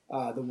 but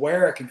the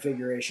Wera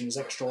configuration is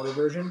like a shorter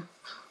version.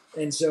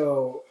 And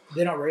so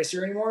they don't race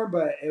here anymore,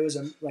 but it was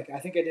I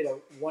think I did a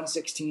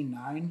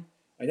 1:16.9.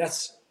 Like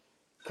that's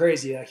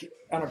crazy. Like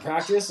on a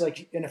practice,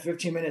 like in a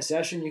 15-minute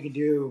session, you can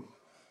do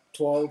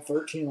 12,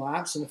 13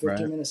 laps in a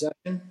 15-minute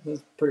session.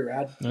 That's pretty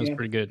rad. That's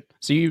pretty good.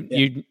 So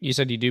you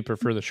said you do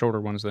prefer the shorter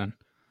ones then?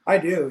 I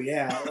do,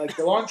 yeah. Like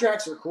the long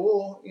tracks are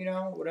cool,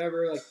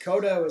 whatever. Like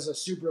Coda was a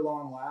super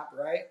long lap,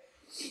 right?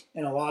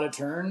 And a lot of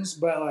turns,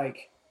 but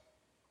like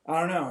I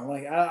don't know.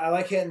 Like I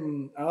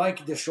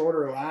like the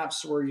shorter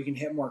laps where you can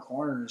hit more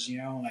corners.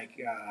 You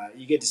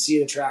get to see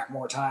the track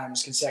more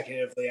times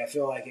consecutively. I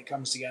feel like it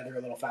comes together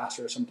a little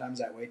faster sometimes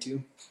that way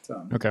too.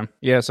 So. Okay,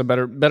 yeah. So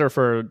better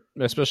for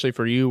especially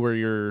for you where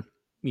you're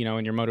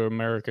in your Moto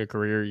America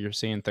career, you're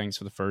seeing things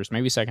for the first,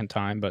 maybe second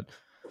time, but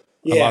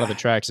a lot of the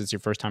tracks it's your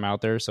first time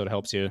out there, so it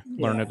helps you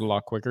learn it a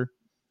lot quicker.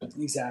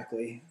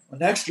 Exactly. Well,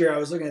 next year I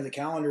was looking at the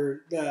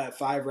calendar,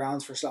 5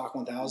 rounds for Stock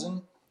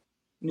 1000.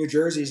 New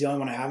Jersey is the only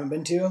one I haven't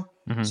been to.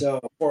 Mm-hmm.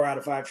 So 4 out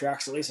of 5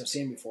 tracks at least I've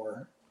seen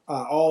before.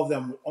 All of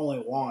them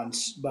only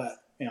once,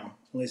 but at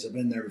least I've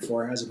been there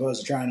before, as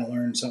opposed to trying to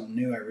learn something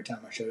new every time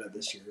I showed up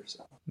this year.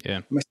 So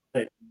yeah, I'm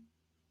excited.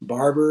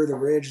 Barber, the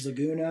Ridge,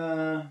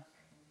 Laguna,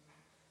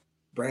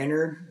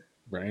 Brainerd,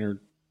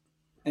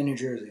 and New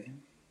Jersey.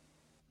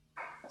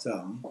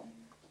 So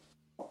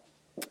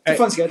it's a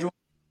fun schedule.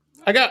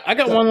 I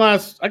got one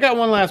last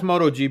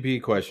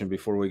MotoGP question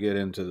before we get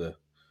into the.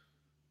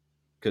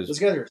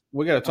 Because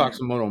we got to talk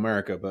some Moto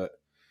America,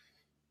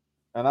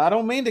 and I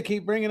don't mean to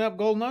keep bringing up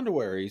golden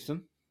underwear,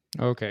 Easton.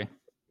 Okay,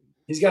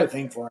 he's got a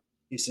thing for it,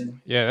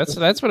 Easton. Yeah,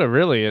 that's what it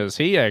really is.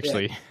 He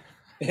actually.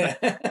 Yeah.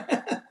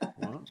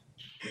 Well,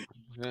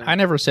 yeah. I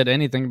never said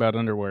anything about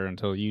underwear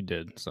until you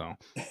did. So.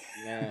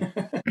 Yeah.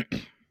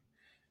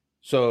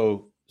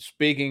 So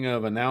speaking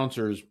of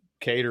announcers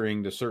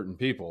catering to certain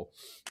people.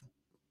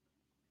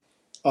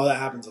 Oh, that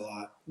happens a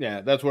lot.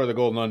 Yeah, that's where the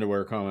golden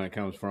underwear comment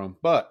comes from.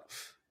 But.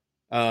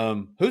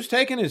 Who's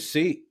taking his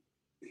seat?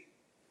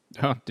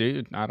 Oh,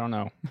 dude, I don't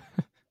know.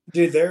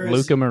 Dude,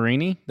 Luca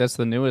Marini. That's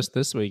the newest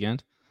this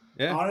weekend.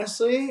 Yeah.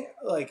 Honestly,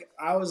 like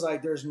I was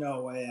like, "There's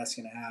no way that's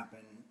gonna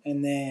happen,"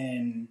 and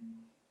then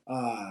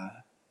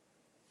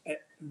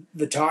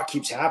the talk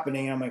keeps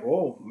happening. And I'm like,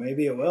 "Whoa,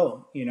 maybe it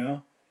will,"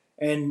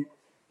 And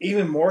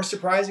even more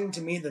surprising to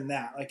me than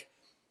that, like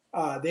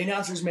the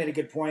announcers made a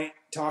good point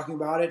talking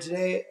about it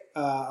today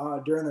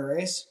during the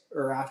race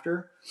or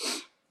after.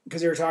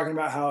 Because they were talking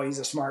about how he's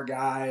a smart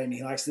guy and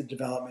he likes the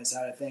development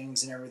side of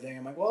things and everything.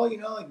 I'm like, well,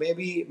 like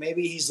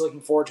maybe he's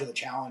looking forward to the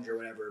challenge or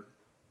whatever.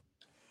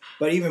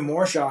 But even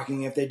more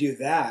shocking, if they do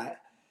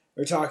that,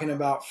 they're talking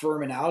about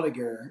Furman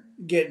Aldeguer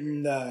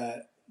getting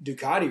the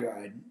Ducati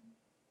ride.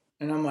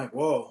 And I'm like,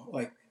 whoa,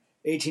 like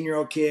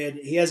 18-year-old kid.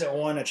 He hasn't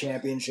won a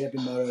championship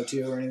in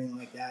Moto2 or anything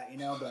like that,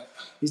 but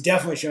he's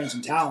definitely showing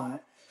some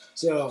talent.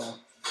 So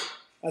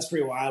that's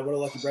pretty wild. What a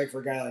lucky break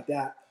for a guy like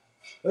that.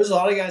 There's a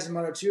lot of guys in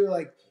Moto2,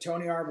 like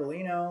Tony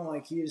Arbolino,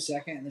 like he was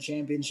second in the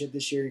championship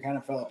this year. He kind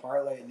of fell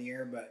apart late in the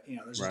year, but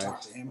there's no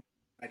talk to him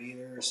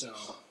either. So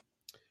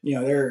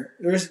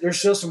there's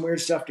still some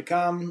weird stuff to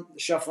come.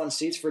 Shuffling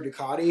seats for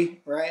Ducati,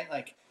 right?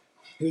 Like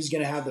who's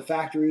going to have the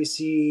factory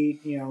seat?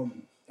 Now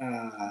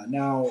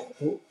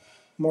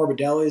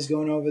Morbidelli is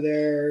going over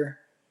there.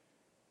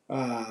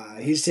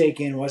 He's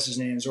taking what's his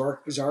name,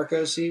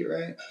 Zarco's seat,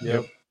 right?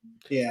 Yep.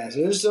 Yeah,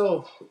 so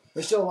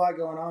there's still a lot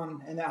going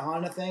on in that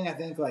Honda thing. I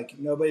think like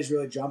nobody's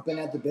really jumping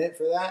at the bit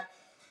for that.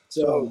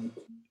 So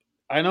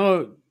I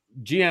know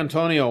G.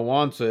 Antonio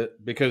wants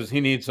it because he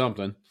needs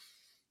something.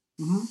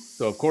 Mm-hmm.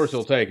 So of course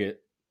he'll take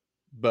it.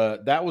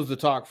 But that was the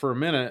talk for a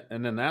minute,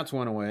 and then that's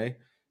went away.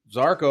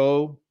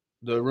 Zarco,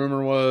 the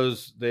rumor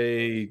was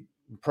they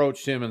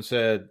approached him and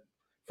said,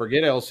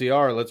 forget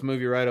LCR, let's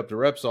move you right up to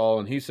Repsol.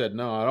 And he said,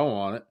 no, I don't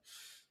want it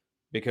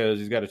because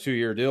he's got a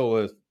 2-year deal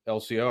with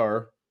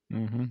LCR.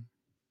 Mm-hmm.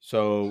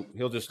 So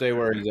he'll just stay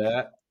where he's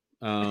at.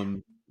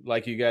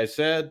 Like you guys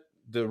said,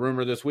 the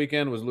rumor this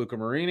weekend was Luca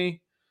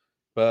Marini.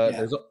 But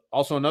there's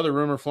also another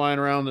rumor flying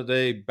around that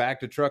they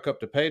backed a truck up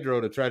to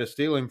Pedro to try to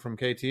steal him from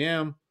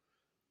KTM.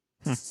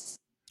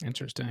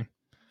 Interesting.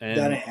 And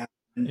that ain't happening.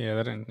 Yeah,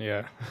 that didn't.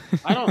 Yeah,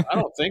 I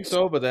don't think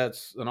so, but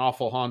that's an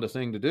awful Honda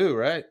thing to do,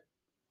 right?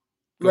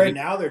 Right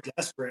now they're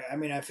desperate. I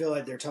mean, I feel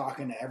like they're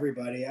talking to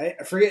everybody.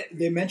 I forget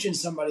they mentioned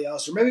somebody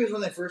else, or maybe it was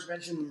when they first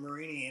mentioned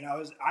Marini, and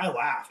I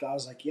laughed. I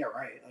was like, yeah,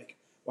 right. Like,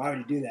 why would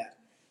you do that?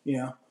 You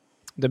know,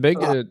 the big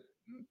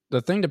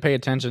the thing to pay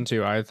attention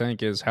to, I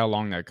think, is how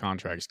long that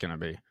contract's going to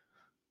be.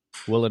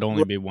 Will it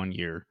only be 1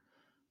 year?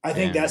 I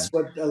think that's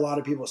what a lot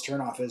of people's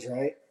turnoff is,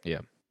 right?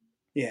 Yeah.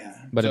 Yeah.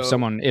 But if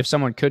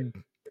someone could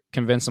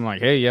convince them,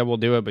 like, hey, yeah, we'll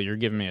do it, but you're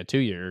giving me a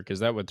 2-year, because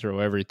that would throw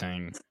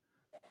everything.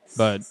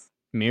 But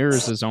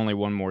Mears is only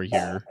 1 more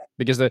year,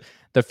 because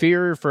the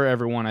fear for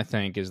everyone, I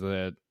think, is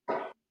that,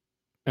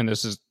 and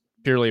this is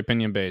purely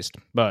opinion based,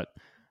 but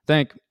I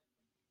think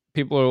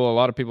a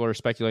lot of people are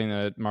speculating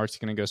that Mark's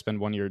going to go spend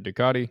 1 year at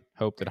Ducati,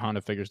 hope that Honda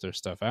figures their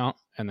stuff out,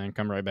 and then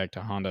come right back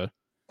to Honda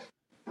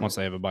once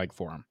they have a bike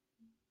for him.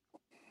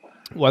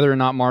 Whether or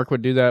not Mark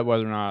would do that,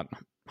 whether or not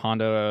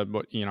Honda,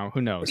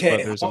 who knows? Okay,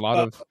 but there's a lot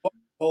of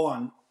hold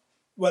on.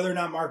 Whether or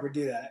not Mark would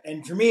do that,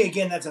 and for me,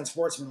 again, that's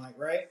unsportsmanlike,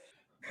 right?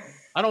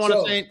 I don't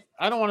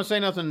want to say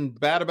nothing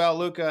bad about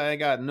Luca. I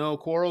got no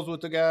quarrels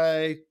with the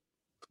guy,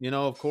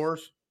 of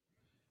course.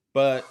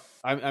 But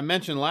I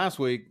mentioned last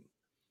week,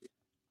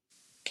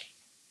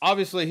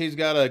 obviously he's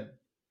got a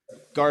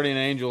guardian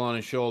angel on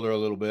his shoulder a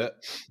little bit.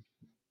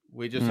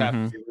 We just have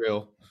to be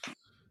real.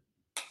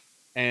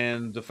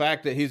 And the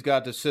fact that he's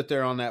got to sit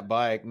there on that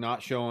bike,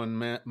 not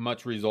showing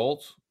much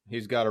results,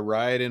 he's got to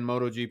ride in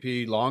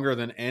MotoGP longer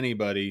than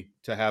anybody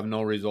to have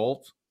no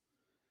results.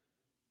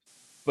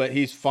 But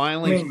he's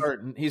finally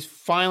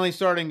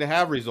starting to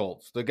have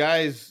results. The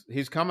guy's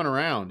he's coming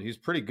around. He's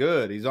pretty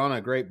good. He's on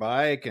a great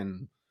bike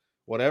and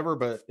whatever.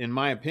 But in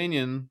my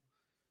opinion,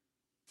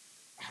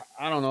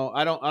 I don't know.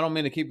 I don't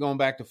mean to keep going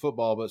back to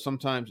football, but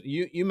sometimes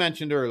you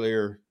mentioned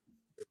earlier,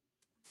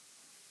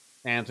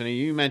 Anthony.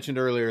 You mentioned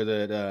earlier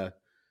that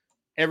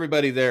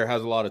everybody there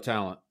has a lot of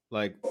talent.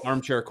 Like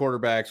armchair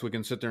quarterbacks, we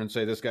can sit there and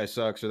say this guy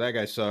sucks or that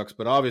guy sucks,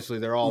 but obviously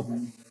they're all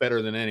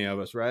better than any of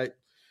us, right?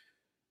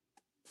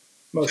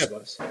 Most of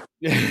us.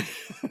 Yeah.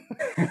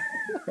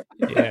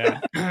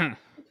 Yeah.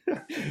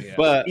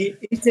 But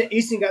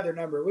Easton got their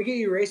number. We get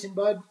you racing,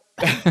 bud.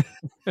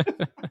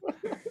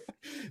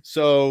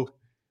 So,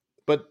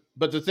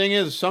 but the thing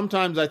is,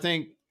 sometimes I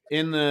think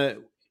in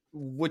the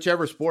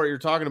whichever sport you're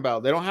talking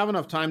about, they don't have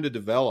enough time to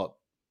develop.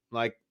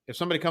 Like if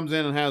somebody comes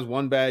in and has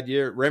one bad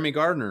year, Remy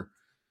Gardner,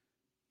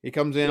 he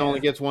comes in,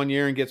 only gets 1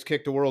 year and gets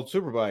kicked to World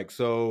Superbike.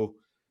 So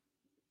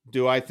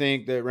do I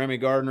think that Remy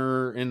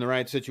Gardner in the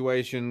right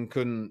situation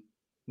couldn't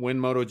win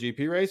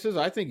MotoGP races?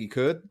 I think he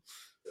could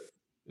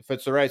if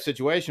it's the right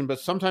situation, but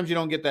sometimes you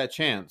don't get that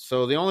chance.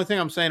 So the only thing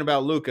I'm saying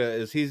about Luca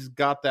is he's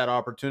got that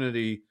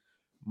opportunity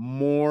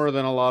more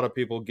than a lot of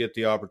people get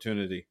the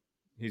opportunity.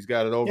 He's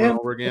got it over and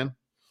over again.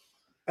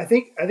 I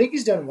think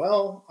he's done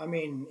well. I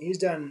mean, he's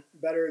done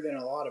better than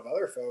a lot of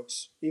other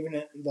folks, even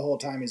the whole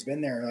time he's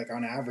been there, like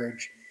on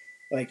average.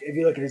 Like if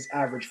you look at his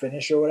average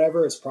finish or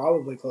whatever, it's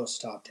probably close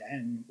to top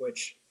 10,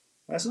 which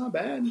that's not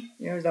bad.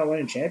 He's not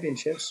winning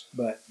championships,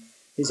 but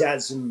he's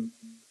had some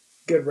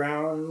good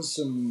rounds,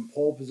 some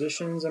pole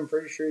positions. I'm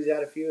pretty sure he's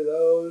had a few of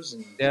those.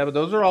 And but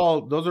those are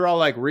all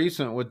like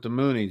recent with the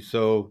Moonies.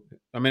 So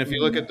I mean, if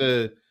you look at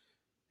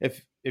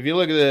if you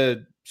look at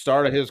the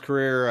start of his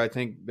career, I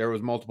think there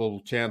was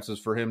multiple chances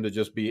for him to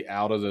just be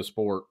out of the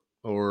sport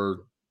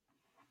or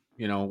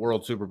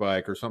World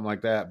Superbike or something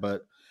like that.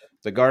 But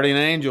the Guardian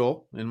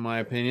Angel, in my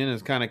opinion,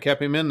 has kind of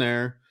kept him in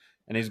there,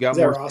 and he's got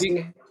more.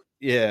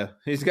 Yeah,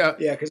 he's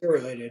got. Yeah, because they're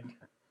related.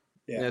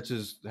 Yeah, that's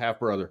his half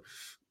brother.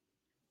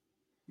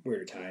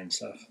 Weird Italian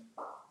stuff.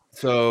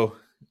 So,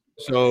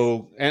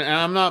 and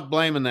I'm not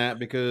blaming that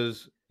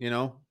because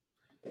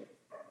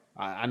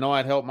I know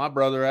I'd help my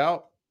brother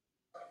out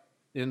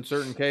in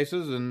certain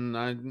cases, and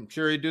I'm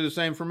sure he'd do the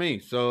same for me.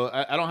 So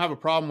I don't have a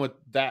problem with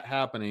that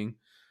happening,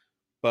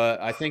 but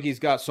I think he's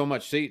got so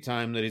much seat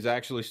time that he's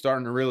actually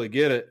starting to really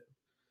get it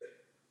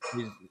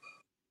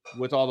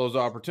with all those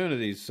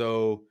opportunities.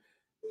 So,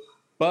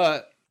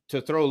 but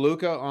to throw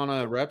Luca on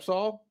a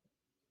Repsol,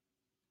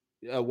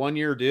 a 1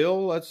 year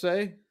deal, let's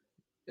say,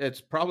 it's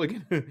probably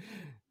going to,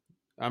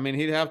 I mean,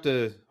 he'd have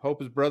to hope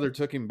his brother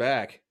took him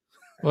back.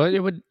 Well,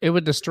 it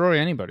would destroy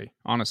anybody,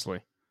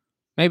 honestly.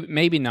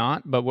 Maybe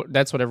not, but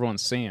that's what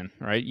everyone's seeing,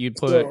 right? You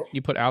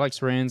put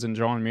Alex Rins and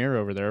John Muir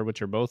over there,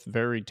 which are both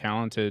very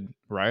talented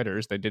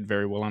riders. They did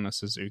very well on a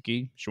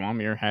Suzuki. Joan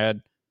Muir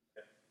had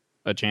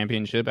a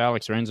championship.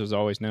 Alex Rins was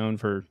always known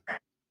for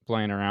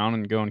playing around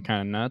and going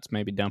kind of nuts,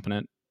 maybe dumping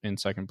it in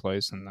second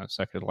place in the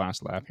second to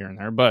last lap here and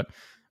there. But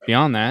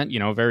beyond that,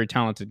 very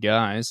talented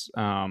guys.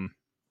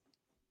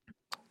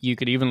 You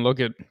could even look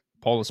at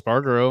Paul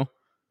Espargaro.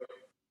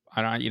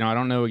 I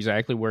don't know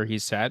exactly where he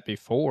sat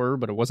before,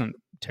 but it wasn't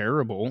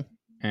terrible.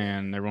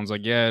 And everyone's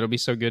like, yeah, it'll be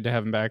so good to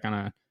have him back on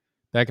a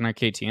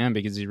KTM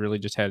because he really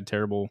just had a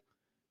terrible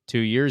 2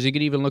 years. You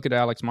could even look at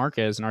Alex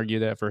Marquez and argue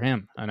that for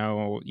him. I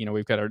know,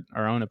 we've got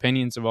our own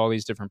opinions of all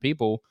these different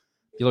people.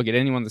 If you look at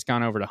anyone that's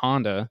gone over to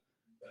Honda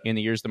in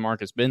the years the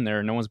Mark has been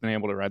there, no one's been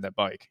able to ride that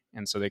bike.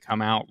 And so they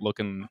come out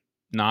looking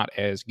not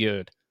as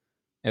good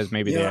as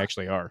maybe they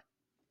actually are.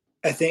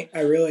 I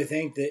really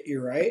think that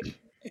you're right.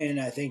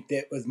 And I think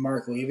that with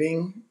Mark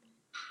leaving,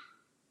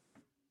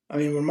 I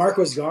mean, when Mark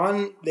was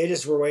gone, they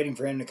just were waiting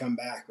for him to come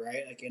back,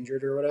 right? Like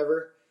injured or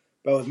whatever.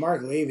 But with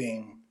Mark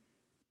leaving,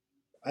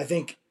 I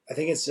think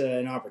it's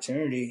an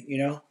opportunity,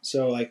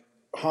 So like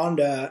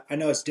Honda, I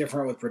know it's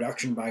different with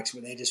production bikes,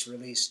 but they just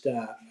released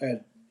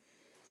an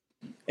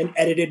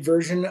edited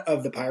version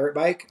of the Pirate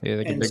bike. Yeah,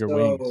 they get bigger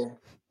wings.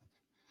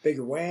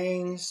 Bigger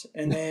wings,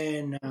 and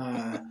then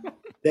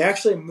they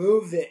actually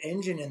moved the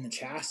engine in the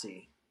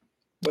chassis.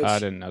 I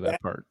didn't know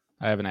that part.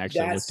 I haven't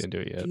actually looked into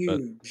it yet.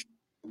 Huge.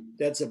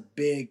 That's a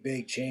big,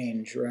 big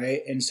change,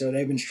 right? And so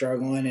they've been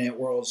struggling at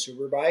World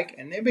Superbike,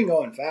 and they've been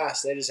going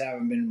fast. They just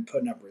haven't been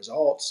putting up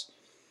results.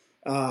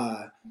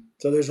 So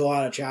there's a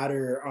lot of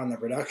chatter on the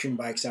production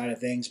bike side of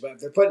things. But if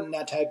they're putting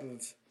that type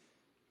of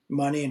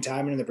money and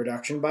time into the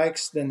production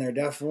bikes, then they're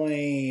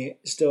definitely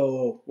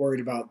still worried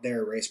about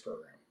their race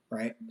program,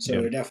 right? So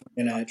they're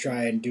definitely going to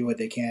try and do what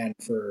they can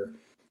for,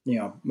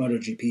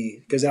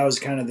 MotoGP, because that was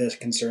kind of the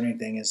concerning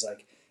thing is like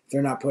if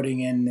they're not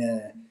putting in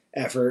the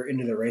effort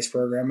into the race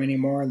program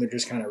anymore and they're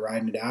just kind of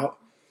riding it out,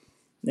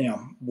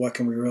 what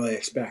can we really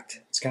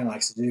expect? It's kind of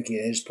like Suzuki.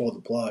 They just pulled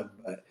the plug,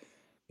 but,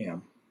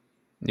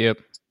 Yep.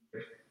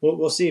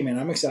 We'll see, man.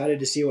 I'm excited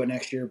to see what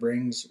next year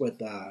brings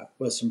with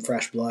some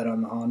fresh blood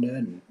on the Honda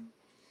and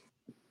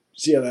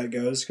see how that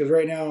goes. Because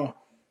right now,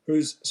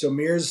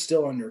 Mir's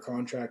still under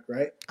contract,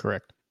 right?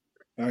 Correct.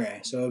 Okay,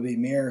 so it'll be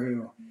Mir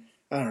who,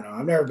 I don't know.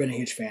 I've never been a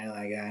huge fan of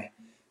that guy.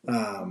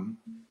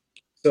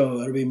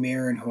 So it'll be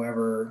Mir and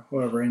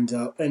whoever ends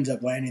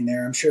up landing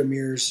there. I'm sure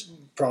Mir's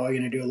probably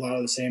going to do a lot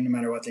of the same no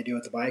matter what they do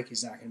with the bike.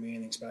 He's not going to be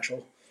anything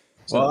special.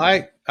 So,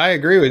 well, I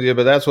agree with you,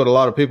 but that's what a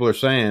lot of people are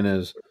saying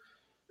is,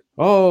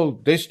 oh,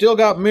 they still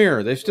got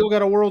Mir. They still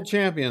got a world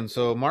champion.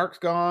 So Mark's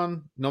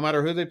gone. No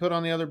matter who they put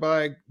on the other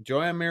bike,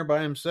 Joan Mir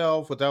by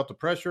himself without the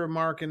pressure of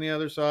Mark in the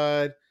other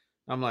side.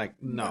 I'm like,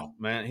 no,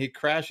 man. He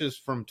crashes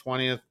from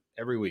 20th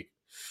every week.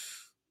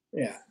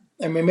 Yeah.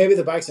 I mean, maybe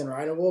the bike's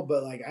unrideable,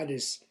 but like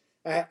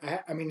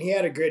I mean, he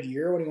had a good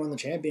year when he won the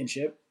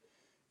championship,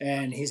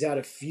 and he's had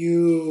a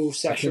few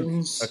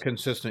sessions. A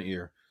consistent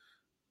year.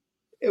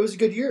 It was a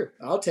good year.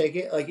 I'll take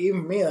it. Like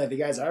even me, like the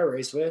guys I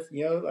race with,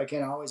 I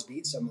can't always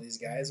beat some of these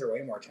guys. They're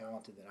way more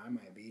talented than I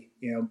might be,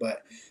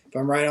 but if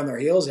I'm right on their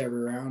heels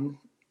every round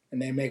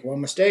and they make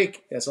one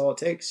mistake, that's all it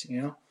takes,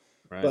 Right.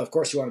 But of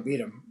course you want to beat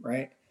them,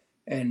 right?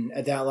 And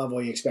at that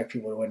level, you expect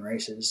people to win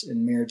races,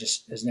 and Mir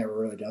just has never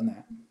really done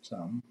that.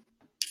 So,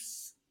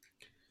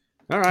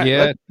 all right,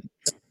 yeah.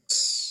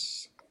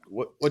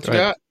 What you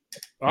got?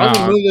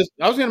 I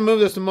was going to move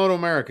this to Moto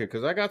America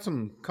because I got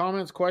some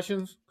comments,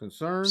 questions,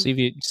 concerns.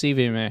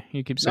 CVMA.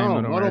 You keep saying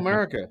Moto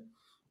America.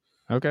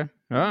 Okay.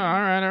 Oh, all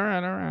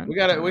right. We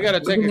got to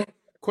take a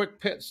quick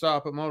pit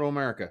stop at Moto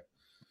America.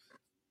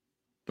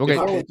 Okay.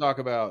 Before we talk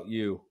about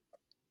you,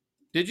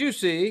 did you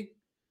see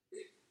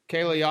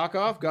Kayla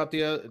Yakov got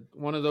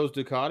one of those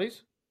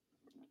Ducatis?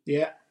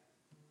 Yeah.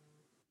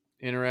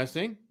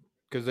 Interesting,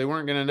 because they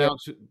weren't going to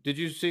announce. Yeah. Did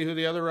you see who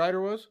the other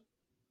rider was?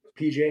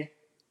 PJ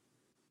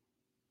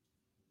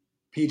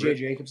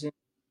Jacobsen.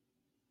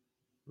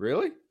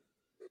 Really?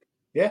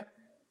 Yeah.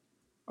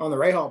 On the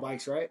Rahal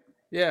bikes, right?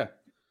 Yeah.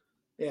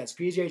 Yeah, it's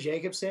PJ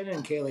Jacobsen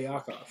and Kayla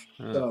Yakov.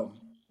 So,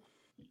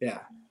 yeah.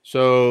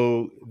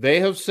 So they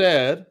have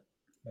said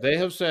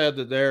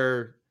that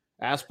their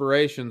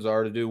aspirations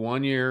are to do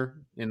 1 year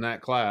in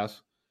that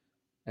class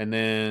and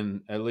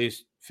then at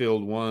least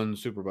field one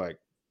superbike.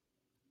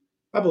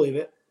 I believe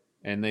it.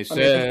 And they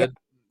said,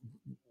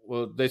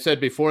 they said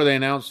before they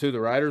announced who the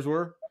riders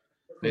were,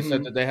 they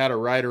said that they had a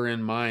rider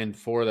in mind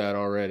for that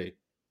already.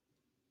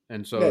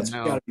 And so that's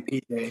now got to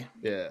be PJ.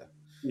 Yeah.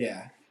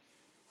 Yeah.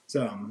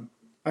 So,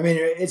 I mean,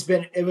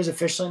 it was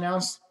officially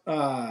announced.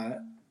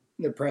 The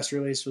press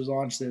release was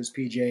launched. There was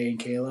PJ and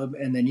Caleb.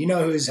 And then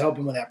who's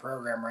helping with that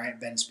program, right?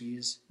 Ben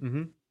Spies.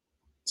 Mm-hmm.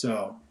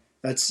 So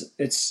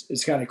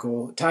it's kind of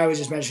cool. Ty was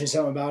just mentioning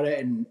something about it.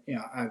 And,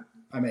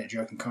 I made a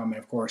joking comment,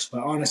 of course.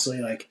 But honestly,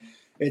 like,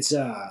 it's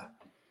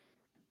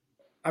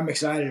I'm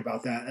excited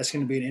about that. That's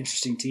going to be an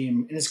interesting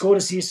team. And it's cool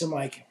to see some,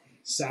 like,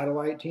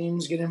 satellite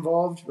teams get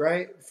involved,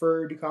 right,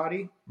 for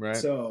Ducati. Right.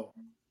 So,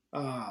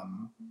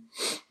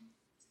 that's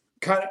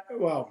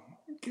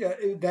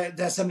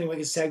something we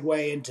can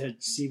segue into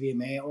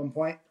CVMA at one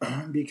point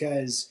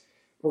because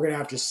we're gonna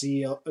have to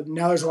see.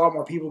 Now there's a lot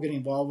more people getting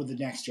involved with the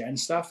next gen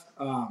stuff.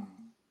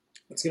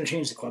 It's gonna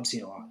change the club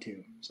scene a lot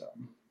too. So,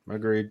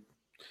 agreed.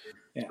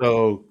 Yeah.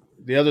 So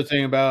the other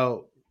thing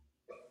about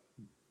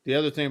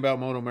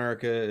Moto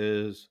America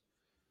is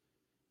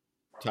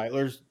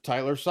Tyler's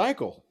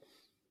cycle.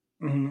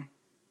 Mm-hmm.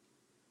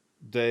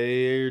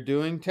 They're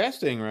doing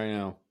testing right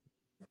now.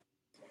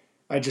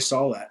 I just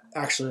saw that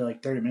actually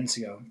like 30 minutes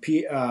ago.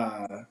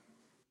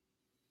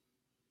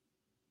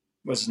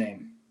 What's his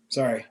name?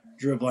 Sorry,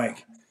 drew a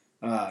blank.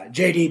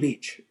 JD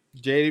Beach.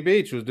 JD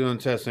Beach was doing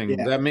testing.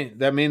 Yeah.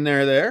 That mean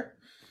they're there?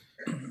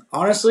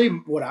 Honestly,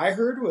 what I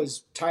heard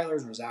was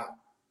Tyler's was out.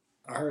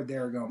 I heard they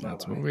were going.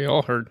 That's bye-bye. what we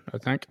all heard, I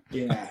think.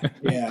 Yeah.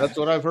 That's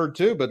what I've heard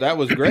too. But that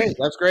was great.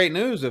 That's great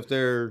news if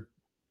they're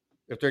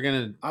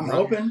gonna. I'm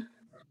hoping.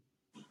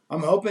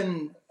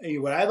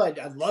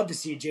 I'd love to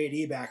see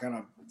JD back on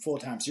a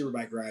full-time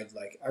superbike ride.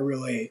 Like I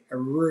really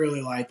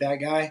like that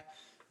guy.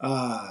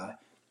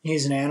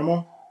 He's an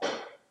animal,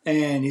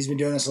 and he's been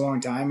doing this a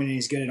long time, and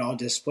he's good at all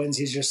disciplines.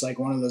 He's just like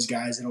one of those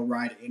guys that'll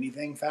ride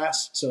anything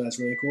fast. So that's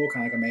really cool,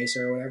 kind of like a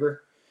Mesa or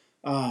whatever.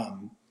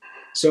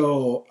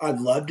 So I'd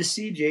love to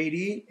see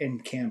JD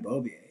and Cam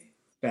Bobier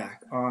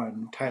back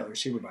on Tyler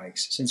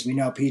Superbikes since we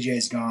know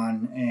PJ's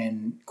gone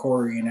and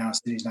Corey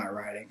announced that he's not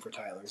riding for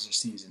Tyler's this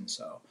season.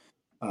 So,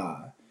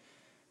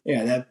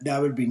 that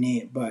would be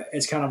neat, but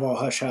it's kind of all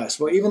hush hush.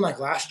 Well, even like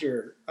last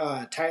year,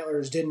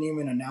 Tyler's didn't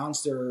even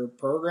announce their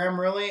program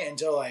really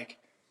until like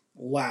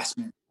last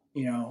minute.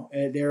 You know,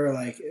 they were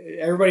like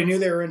everybody knew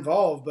they were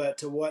involved, but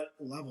to what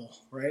level,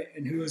 right?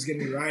 And who was going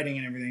to be riding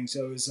and everything.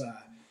 So it was.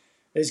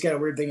 It's got a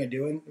weird way of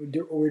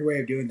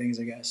doing things,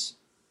 I guess.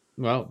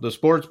 Well,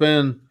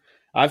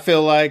 I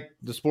feel like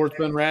the sport's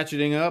been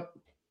ratcheting up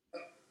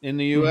in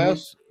the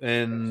U.S.,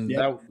 and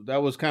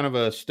that was kind of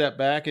a step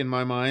back in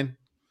my mind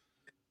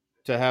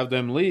to have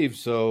them leave.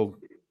 So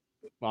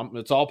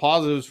it's all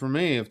positives for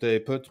me if they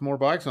put more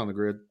bikes on the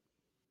grid.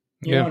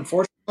 You know,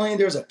 unfortunately,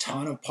 there's a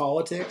ton of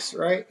politics,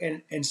 right?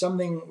 And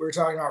something we're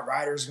talking about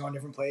riders going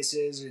different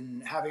places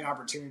and having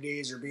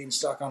opportunities or being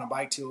stuck on a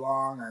bike too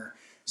long or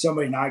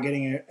somebody not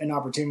getting an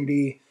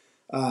opportunity.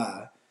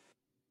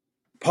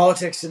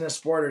 Politics in this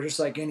sport are just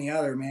like any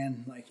other,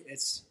 man. Like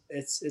it's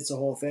a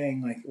whole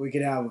thing. Like we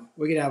could have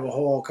a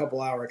whole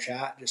couple hour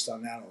chat just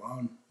on that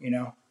alone, you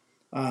know?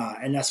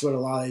 And that's what a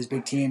lot of these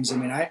big teams, I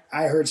mean, I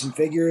heard some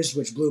figures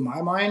which blew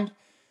my mind.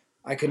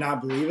 I could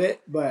not believe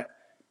it, but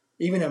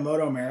even a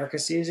Moto America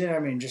season, I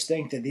mean, just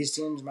think that these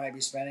teams might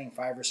be spending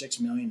 $5 or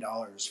 $6 million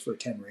for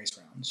 10 race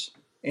rounds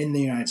in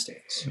the United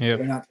States. Yep.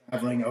 They're not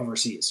traveling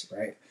overseas,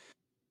 right?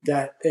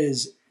 That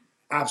is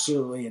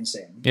absolutely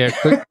insane. Yeah,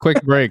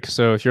 quick break.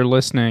 So if you're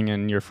listening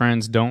and your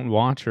friends don't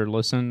watch or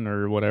listen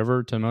or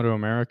whatever to Moto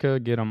America,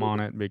 get them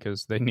on it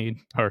because they need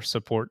our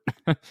support.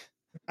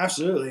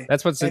 Absolutely.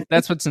 That's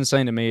what's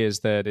insane to me is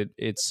that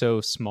it's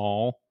so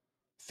small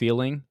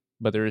feeling,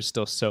 but there is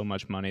still so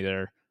much money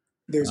there.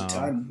 There's a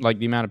ton. Like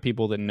the amount of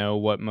people that know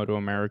what Moto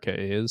America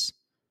is.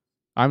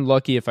 I'm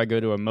lucky if I go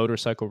to a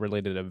motorcycle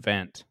related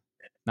event.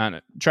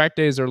 Not track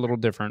days are a little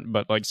different,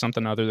 but like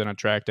something other than a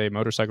track day,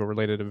 motorcycle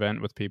related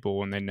event with people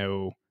when they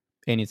know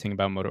anything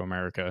about Moto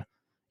America.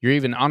 You're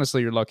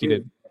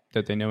lucky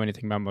that they know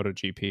anything about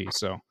MotoGP.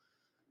 So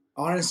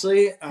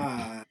honestly,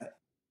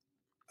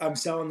 I'm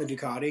selling the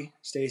Ducati.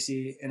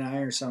 Stacy and I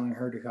are selling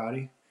her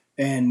Ducati,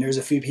 and there's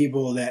a few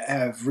people that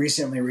have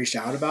recently reached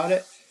out about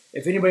it.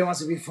 If anybody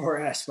wants to be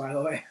 4S, by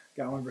the way,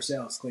 got one for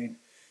sale. It's clean.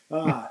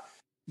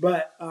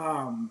 But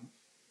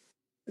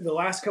the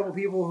last couple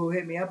people who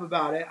hit me up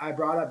about it, I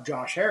brought up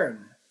Josh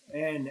Herron,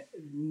 and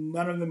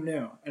none of them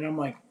knew. And I'm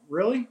like,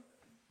 really?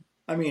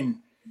 I mean,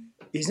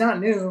 he's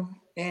not new.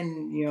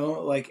 And, you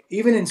know, like,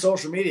 even in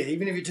social media,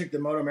 even if you took the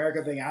Moto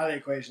America thing out of the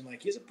equation,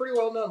 like, he's a pretty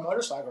well-known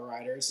motorcycle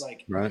rider. It's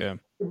like, right. A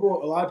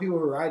lot of people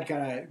who ride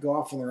kind of go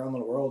off in their own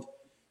little world.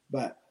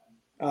 But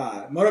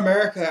Moto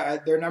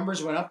America, their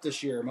numbers went up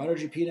this year.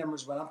 MotoGP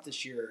numbers went up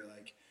this year.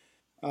 Like,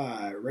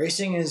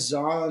 racing is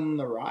on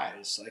the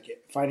rise, like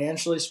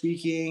financially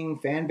speaking,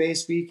 fan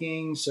base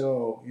speaking.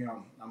 So, you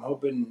know, I'm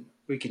hoping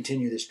we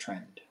continue this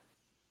trend.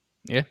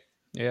 Yeah,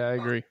 I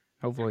agree.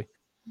 Hopefully.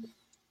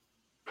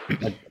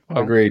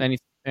 Agreed.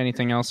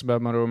 Anything else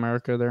about Moto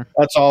America there?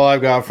 That's all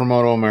I've got for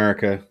Moto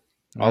America.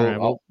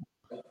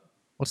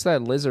 What's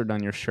that lizard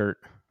on your shirt?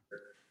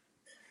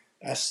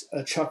 That's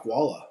a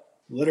Chuckwalla.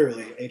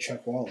 Literally a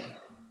Chuckwalla.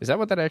 Is that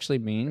what that actually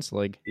means?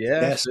 Like,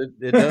 yes.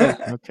 It does.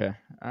 Okay,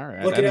 all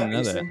right. Look I didn't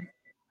know Easton.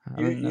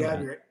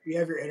 that. You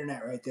have your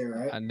internet right there,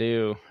 right? I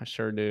do. I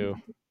sure do.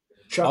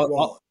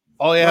 Chuckwalla.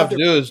 All you have to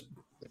do is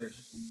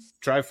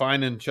try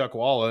finding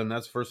Chuckwalla, and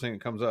that's the first thing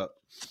that comes up.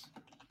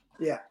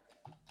 Yeah.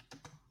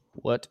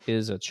 What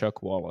is a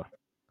Chuckwalla?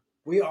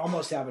 We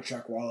almost have a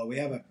Chuckwalla. We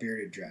have a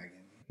bearded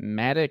dragon.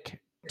 Matic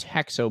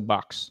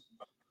Taxobox.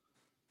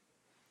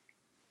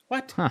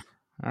 What? Huh.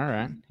 All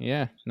right.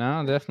 Yeah.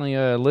 No, definitely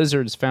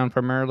lizards found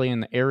primarily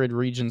in the arid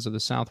regions of the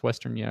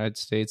southwestern United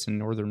States and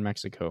northern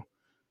Mexico.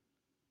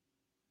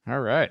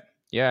 All right.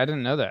 Yeah, I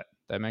didn't know that.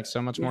 That makes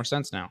so much more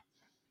sense now.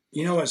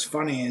 You know what's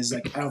funny is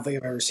like I don't think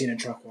I've ever seen a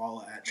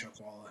Chuckwalla at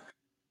Chuckwalla.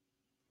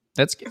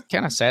 That's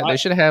kind of sad. They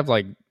should have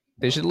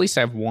they should at least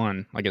have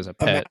one as a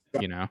pet,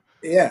 you know.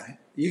 Yeah,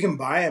 you can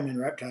buy them in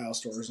reptile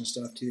stores and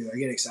stuff too. I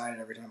get excited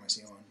every time I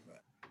see one.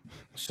 But.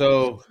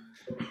 So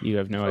you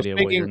have no idea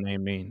what your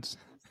name means.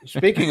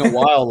 Speaking of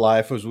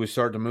wildlife, as we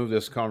start to move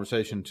this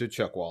conversation to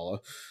Chuckwalla,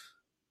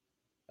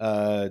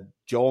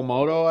 Joel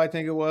Moto, I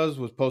think it was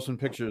posting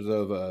pictures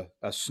of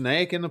a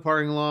snake in the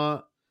parking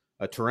lot,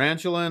 a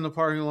tarantula in the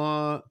parking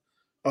lot.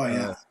 Oh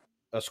yeah,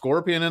 a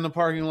scorpion in the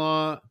parking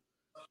lot.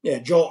 Yeah,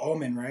 Joel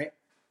Omen, right?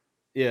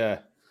 Yeah.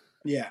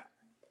 Yeah.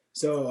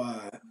 So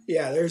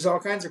there's all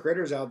kinds of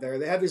critters out there.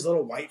 They have these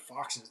little white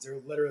foxes. They're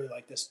literally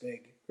like this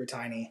big. They're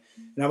tiny,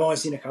 and I've only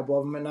seen a couple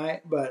of them at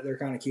night, but they're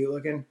kind of cute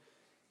looking.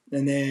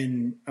 And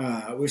then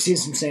we've seen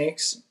some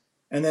snakes,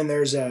 and then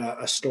there's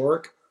a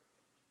stork,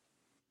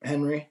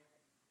 Henry.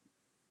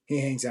 He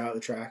hangs out at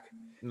the track.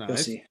 Nice. You'll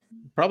see.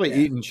 Probably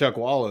eating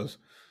Chuckwallas.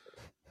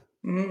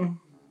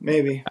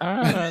 Maybe.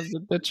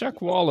 The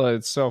Chuckwalla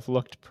itself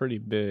looked pretty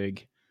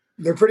big.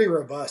 They're pretty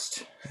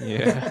robust.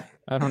 Yeah.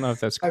 I don't know if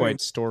that's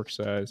quite stork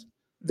size.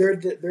 They're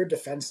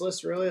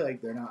defenseless, really.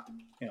 Like they're not,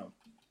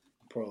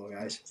 poor little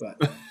guys.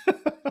 But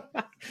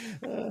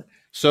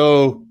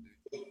so,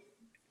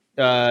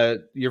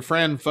 your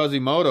friend Fuzzy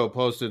Moto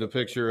posted a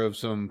picture of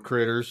some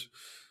critters.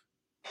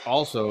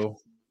 Also,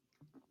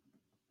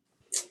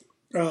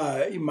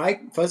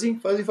 Mike Fuzzy.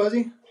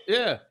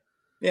 Yeah.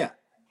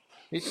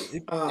 He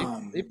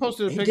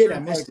posted a picture. He did. I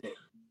missed it.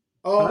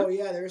 Oh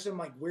yeah, there's some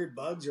like weird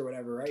bugs or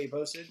whatever, right? He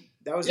posted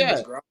that was in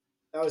his garage.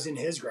 That was in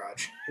his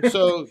garage.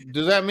 So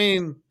does that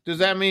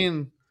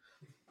mean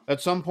at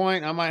some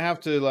point I might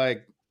have to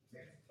like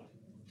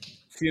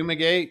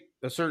fumigate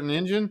a certain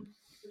engine?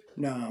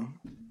 No,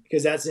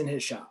 because that's in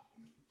his shop.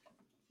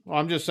 Well,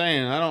 I'm just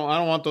saying I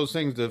don't want those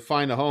things to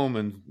find a home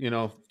and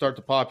start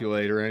to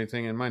populate or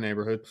anything in my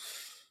neighborhood.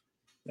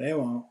 They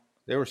won't.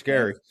 They were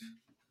scary.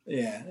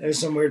 Yeah, there's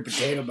some weird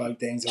potato bug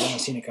things. I've only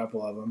seen a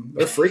couple of them.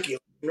 They're freaky.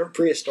 They're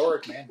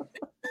prehistoric, man.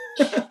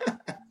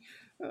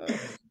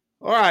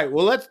 All right.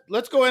 Well,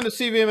 let's go into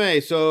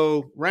CVMA.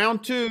 So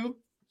round 2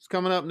 is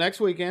coming up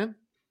next weekend.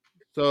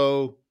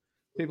 So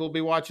people will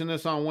be watching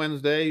this on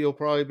Wednesday. You'll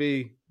probably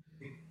be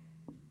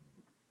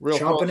real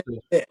chomping at the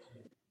bit.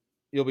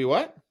 You'll be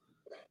what?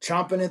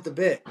 Chomping at the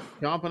bit.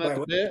 Chomping at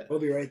the bit. We'll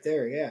be right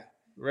there. Yeah.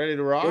 Ready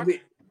to rock.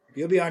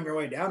 You'll be on your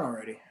way down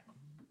already.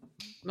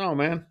 No,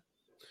 man.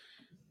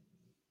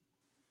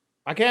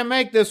 I can't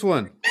make this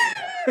one.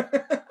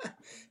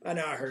 I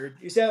know. I heard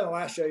you said on the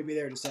last show you'd be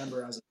there in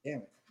December. I was like,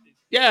 damn it.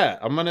 Yeah,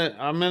 I'm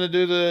gonna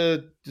do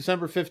the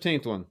December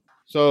 15th one.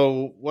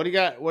 So what do you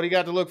got? What do you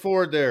got to look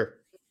forward there?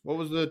 What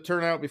was the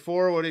turnout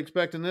before? What are you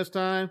expecting this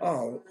time?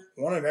 Oh,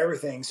 one of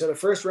everything. So the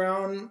first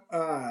round,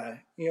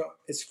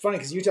 it's funny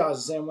because Utah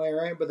is the same way,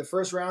 right? But the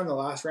first round, the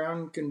last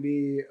round can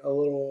be a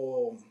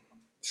little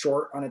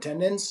short on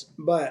attendance.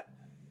 But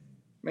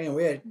man,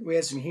 we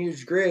had some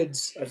huge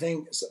grids. I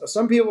think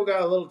some people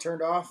got a little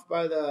turned off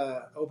by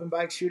the open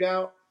bike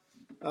shootout.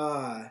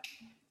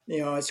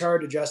 It's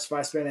hard to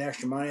justify spending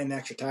extra money and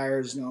extra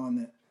tires, knowing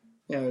that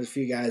there's a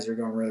few guys that are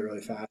going really,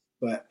 really fast.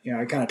 But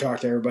I kind of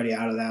talked to everybody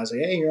out of that. I was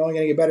like, hey, you're only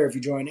going to get better if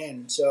you join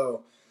in.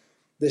 So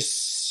the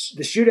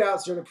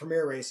shootouts are the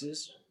premier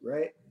races,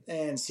 right?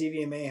 And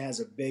CVMA has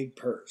a big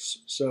purse.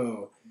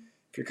 So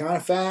if you're kind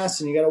of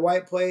fast and you got a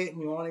white plate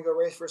and you want to go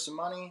race for some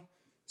money,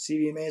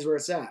 CVMA is where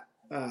it's at.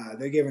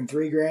 They're giving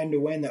 $3,000 to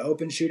win the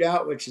open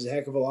shootout, which is a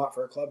heck of a lot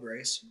for a club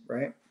race,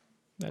 right?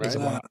 That is a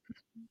lot.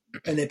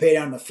 And they pay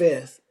down the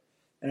fifth.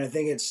 And I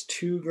think it's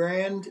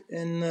 $2,000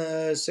 in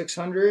the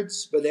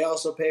 600s, but they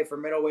also pay for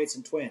middleweights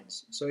and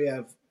twins. So you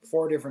have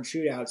 4 different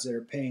shootouts that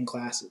are paying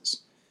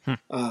classes.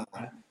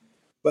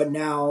 But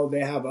now they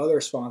have other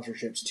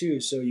sponsorships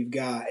too. So you've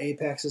got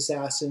Apex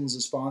Assassins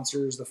that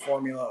sponsors the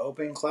Formula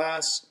Open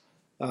class,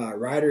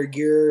 Rider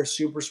Gear,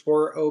 Super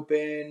Sport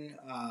Open,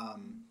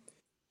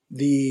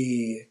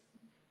 the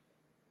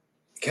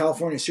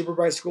California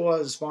Superbike School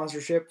has a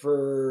sponsorship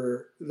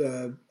for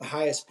the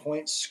highest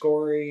points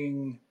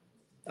scoring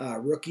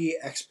rookie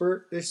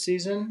expert this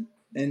season.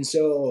 And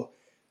so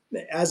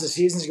as the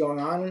season's going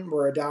on,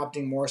 we're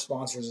adopting more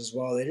sponsors as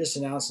well. They just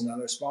announced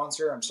another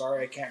sponsor. I'm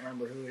sorry, I can't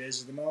remember who it is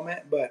at the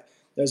moment, but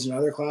there's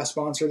another class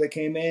sponsor that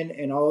came in,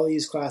 and all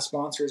these class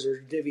sponsors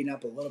are divvying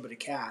up a little bit of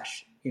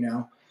cash,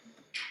 and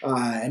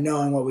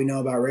knowing what we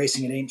know about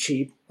racing, it ain't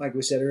cheap. Like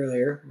we said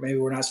earlier, maybe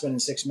we're not spending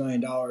 $6 million,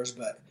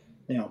 but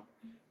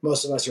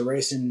most of us are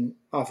racing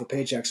off of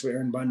paychecks we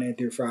earn Monday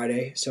through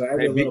Friday. So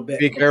every little bit.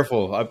 Be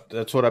careful.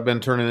 That's what I've been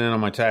turning in on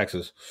my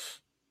taxes.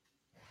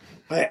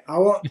 I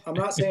won't. I'm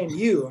not saying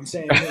you. I'm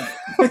saying me.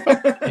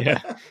 Yeah,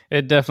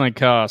 it definitely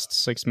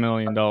costs $6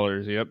 million.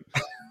 Yep.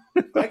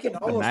 I can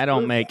almost. And I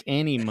don't make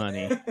any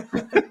money.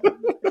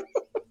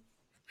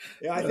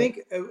 Yeah, I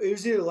think it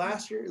was either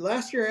last year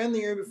and the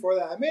year before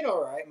that. I made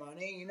all right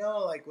money,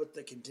 like with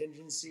the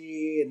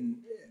contingency and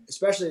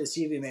especially the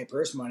CVMA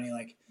purse money.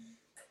 Like,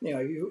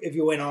 if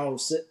you win all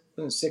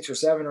 6 or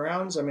 7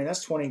 rounds, I mean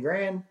that's 20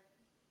 grand.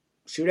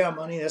 Shootout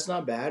money, that's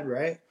not bad,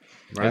 right?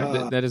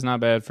 Right. That is not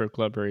bad for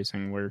club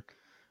racing. Where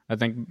I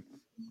think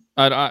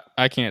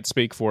I can't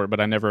speak for it,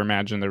 but I never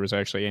imagined there was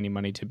actually any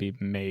money to be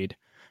made.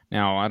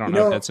 Now I don't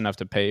know if that's enough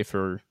to pay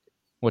for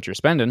what you're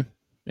spending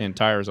in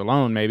tires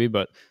alone, maybe,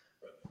 but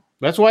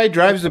that's why he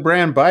drives the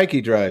brand bike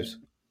he drives.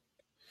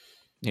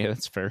 Yeah,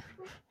 that's fair.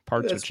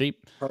 Parts are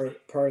cheap.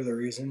 Part of the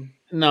reason.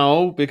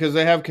 No, because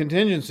they have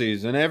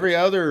contingencies, and every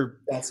other.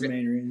 That's the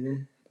main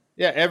reason.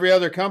 Yeah, every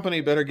other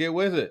company better get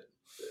with it.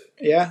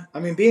 Yeah, I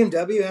mean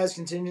BMW has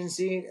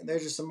contingency.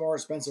 There's just a more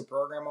expensive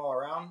program all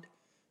around,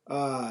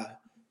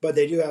 but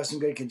they do have some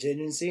good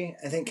contingency.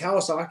 I think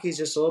Kawasaki is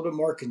just a little bit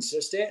more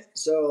consistent.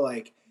 So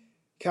like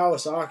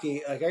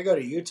Kawasaki, like I go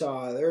to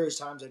Utah, there's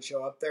times I'd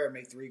show up there and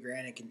make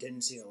 $3,000 in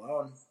contingency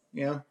alone.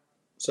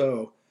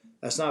 So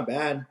that's not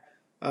bad.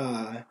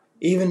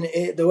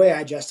 The way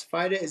I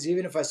justified it is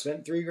even if I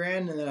spent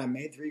 $3,000 and then I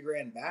made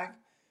 $3,000 back,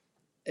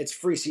 it's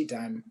free seat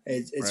time.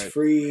 It's right.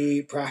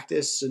 Free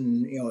practice,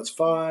 and it's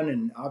fun,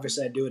 and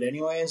obviously I do it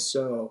anyways.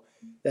 So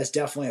that's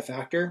definitely a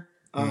factor.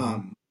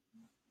 Mm-hmm.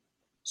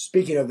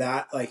 Speaking of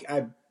that, like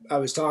I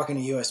was talking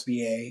to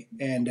USBA,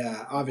 and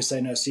obviously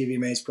I know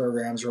CVMA's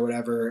programs or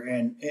whatever,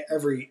 and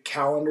every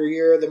calendar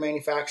year the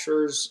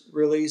manufacturers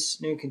release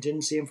new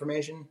contingency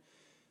information.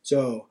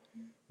 So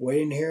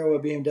waiting to hear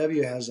what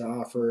BMW has to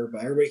offer,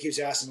 but everybody keeps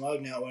asking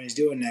Lugnout what he's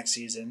doing next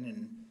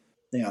season,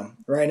 and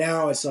right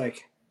now it's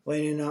like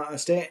leaning on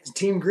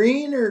Team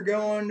Green or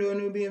going to a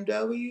new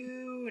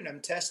BMW, and I'm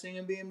testing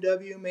a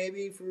BMW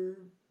maybe for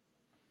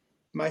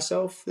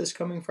myself this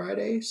coming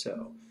Friday,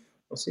 so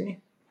we'll see.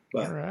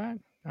 But, all right.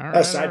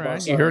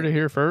 You heard it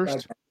here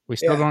first. We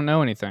still don't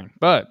know anything,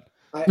 but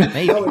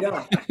maybe. No, we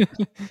don't.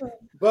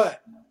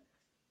 But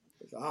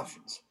there's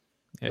options.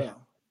 Yeah. So,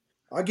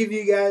 I'll give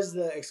you guys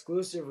the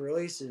exclusive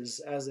releases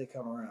as they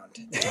come around.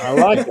 I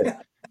like it.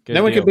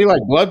 Then we could be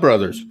like blood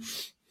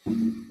brothers.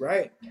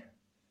 Right.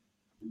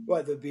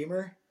 What, the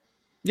Beamer?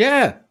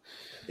 Yeah.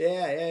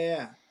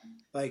 Yeah.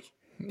 Like.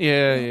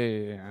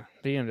 Yeah.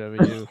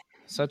 BMW.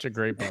 Such a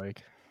great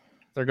bike.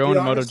 They're going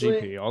to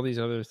MotoGP, all these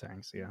other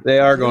things. Yeah. They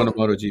are going to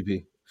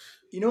MotoGP.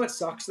 You know what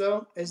sucks,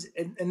 though?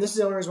 And this is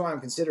the only reason why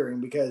I'm considering,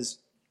 because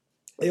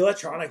the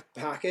electronic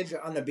package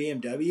on the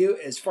BMW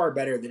is far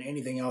better than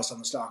anything else on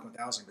the stock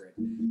 1000 grid.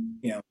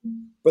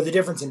 But the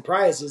difference in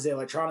price is the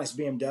electronics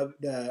BMW,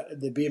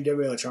 the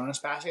BMW electronics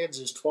package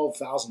is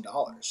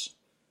 $12,000,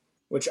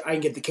 which I can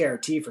get the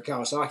KRT for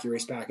Kawasaki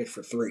race package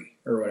for $3,000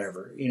 or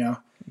whatever. Yeah,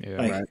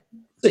 right.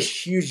 It's a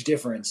huge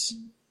difference,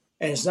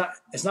 and it's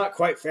not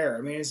quite fair.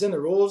 I mean, it's in the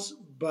rules,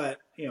 but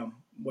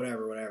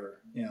whatever.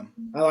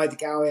 I like the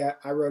Cowie.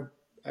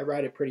 I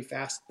ride it pretty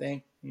fast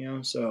thing,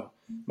 so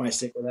might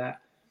stick with that.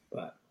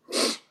 But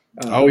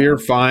you're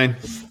fine.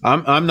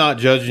 I'm not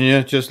judging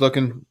you. Just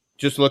looking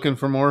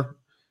for more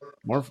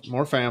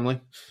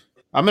family.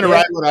 I'm gonna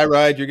ride what I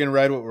ride. You're gonna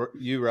ride what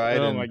you ride.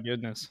 Oh my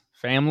goodness,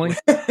 family!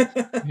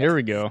 Here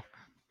we go.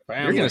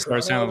 Family. You're gonna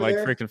start sounding like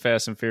freaking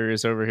Fast and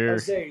Furious over here. I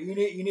was saying, you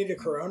need a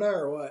Corona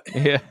or what?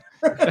 Yeah.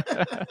 You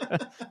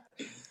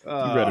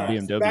read a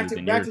BMW.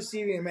 Back to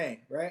CVMA,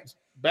 right?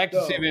 Back to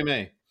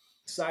CVMA.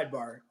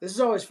 Sidebar. This is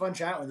always fun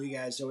chatting with you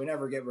guys, so we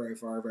never get very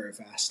far very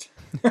fast.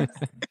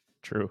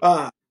 True.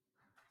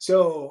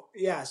 So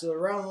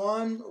round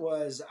one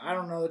was, I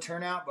don't know the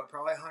turnout, but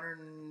probably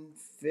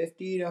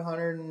 150 to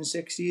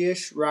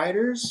 160-ish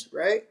riders,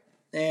 right?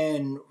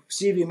 And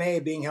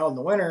CVMA being held in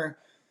the winter,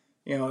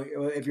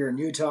 if you're in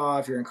Utah,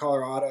 if you're in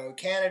Colorado,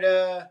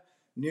 Canada,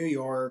 New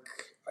York,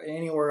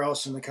 anywhere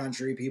else in the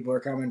country people are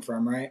coming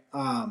from, right?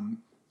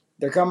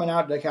 They're coming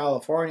out to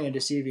California to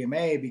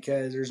CVMA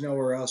because there's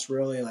nowhere else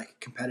really like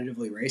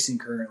competitively racing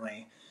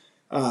currently.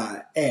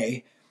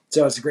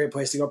 So it's a great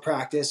place to go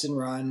practice and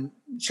run.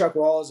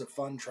 Chuckwalla is a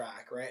fun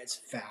track, right? It's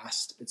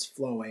fast. It's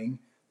flowing.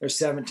 There's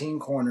 17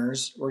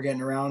 corners. We're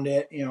getting around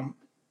it.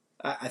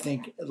 I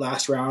think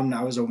last round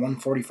I was a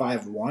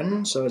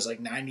 145.1, so it's like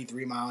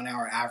 93 mile an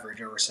hour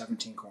average over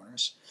 17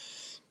 corners.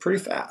 Pretty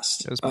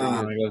fast. That's pretty good.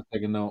 I got to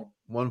take a note.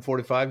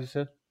 145, you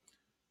said?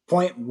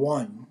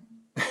 0.1.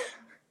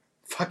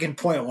 Fucking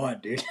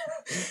 0.1, dude.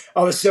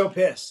 I was so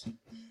pissed.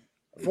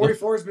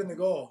 44 has been the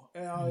goal,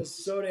 and I was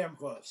so damn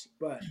close,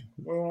 but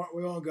we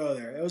won't go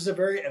there. It was a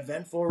very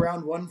eventful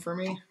round one for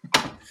me,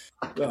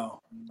 so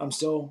I'm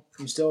still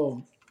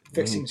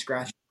fixing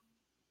scratch.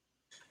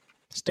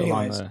 Still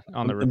anyways,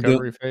 on the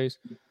recovery phase.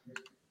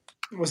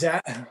 Was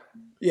that?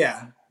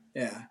 Yeah.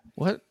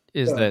 What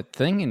is that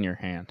thing in your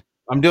hand?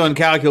 I'm doing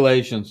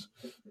calculations.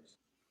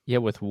 Yeah,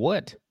 with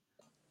what?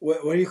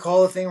 What do you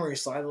call the thing where you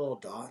slide the little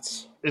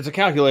dots? It's a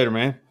calculator,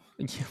 man.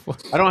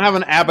 I don't have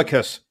an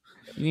abacus.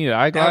 You need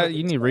eyeglasses?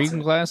 You need reading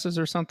glasses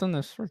or something?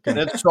 That's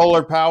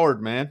solar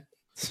powered, man.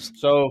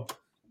 So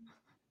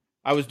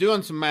I was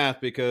doing some math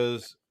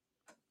because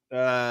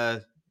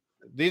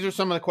these are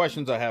some of the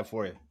questions I have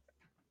for you.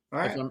 All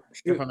right.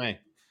 If I may.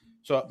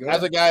 So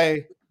as a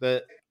guy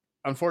that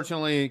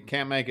unfortunately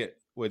can't make it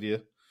with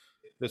you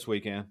this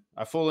weekend,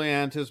 I fully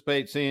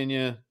anticipate seeing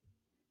you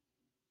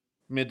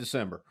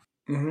mid-December.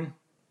 Mm-hmm.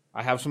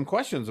 I have some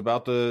questions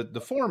about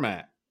the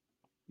format.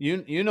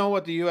 You know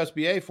what the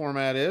USBA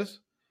format is?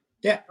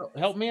 Yeah.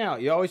 Help me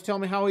out. You always tell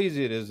me how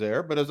easy it is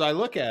there, but as I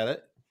look at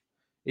it,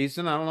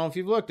 Easton, I don't know if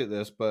you've looked at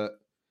this, but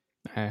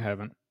I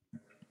haven't.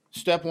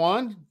 Step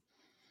 1,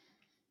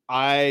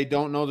 I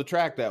don't know the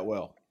track that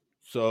well.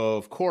 So,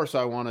 of course,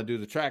 I want to do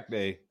the track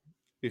day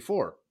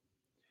before.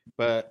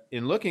 But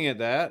in looking at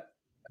that,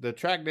 the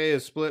track day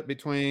is split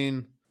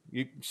between,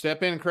 you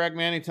step in and correct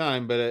me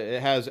anytime, but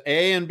it has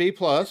A and B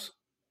plus,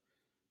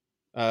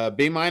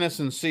 B minus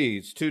and C.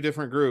 It's 2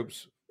 different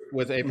groups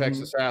with Apex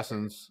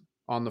Assassins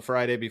on the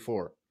Friday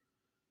before.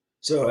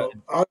 So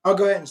I'll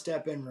go ahead and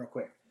step in real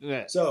quick.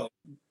 Yeah. So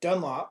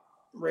Dunlop,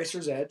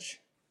 Racer's Edge,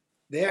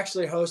 they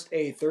actually host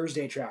a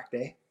Thursday track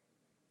day.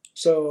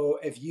 So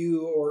if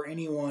you or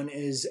anyone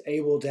is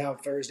able to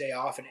have Thursday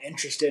off and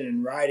interested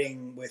in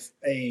riding with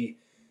a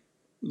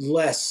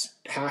less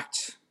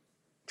packed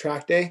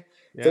track day,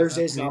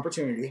 Thursday's an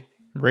opportunity.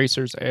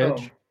 Racer's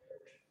Edge.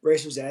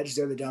 Racer's Edge,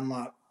 they're the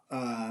Dunlop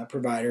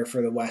provider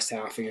for the west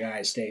half of the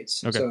United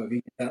States. Okay. So if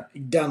you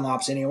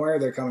Dunlops anywhere,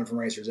 they're coming from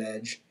Racer's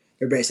Edge.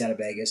 They're based out of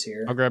Vegas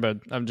here.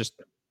 I'm just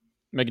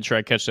making sure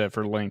I catch that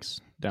for links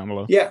down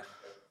below. Yeah,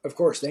 of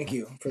course. Thank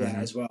you for that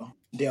as well.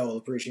 Dale will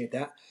appreciate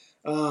that.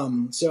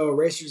 So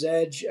Racer's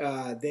Edge,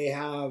 they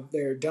have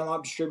their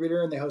Dunlop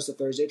distributor and they host a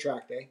Thursday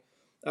track day.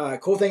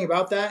 Cool thing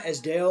about that is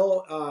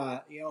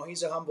Dale,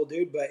 he's a humble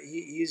dude, but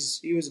he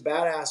was a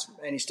badass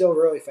and he's still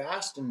really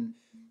fast, and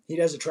he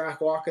does a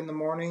track walk in the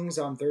mornings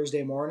on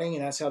Thursday morning,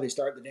 and that's how they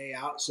start the day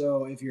out.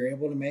 So if you're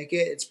able to make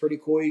it, it's pretty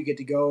cool. You get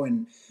to go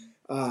and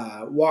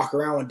walk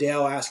around with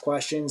Dale, ask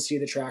questions, see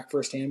the track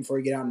firsthand before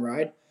you get out and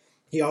ride.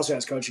 He also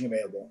has coaching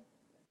available.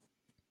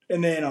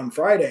 And then on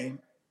Friday,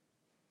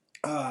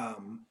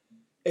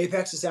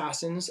 Apex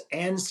Assassins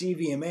and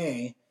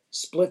CVMA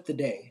split the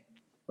day,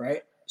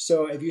 right?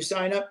 So if you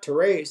sign up to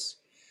race,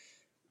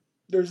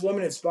 there's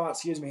limited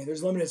spots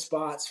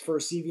for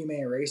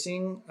CVMA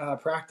racing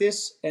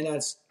practice, and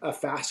that's a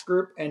fast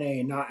group and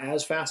a not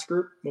as fast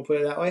group, we'll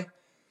put it that way.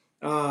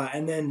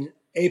 And then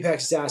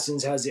Apex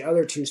Assassins has the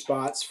other 2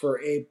 spots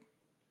for A,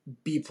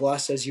 B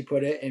plus, as you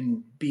put it,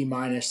 and B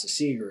minus the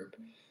C group.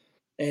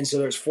 And so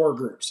there's 4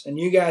 groups. And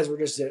you guys were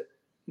just at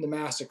the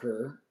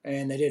Massacre,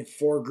 and they did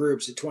 4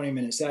 groups at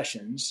 20-minute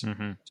sessions.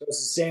 Mm-hmm. So it's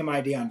the same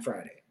idea on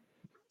Friday.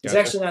 It's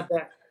actually not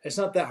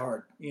that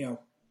hard,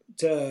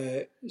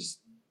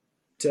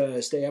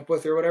 to stay up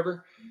with or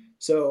whatever.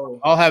 So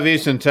I'll have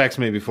Easton text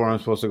me before I'm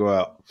supposed to go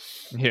out.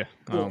 Yeah,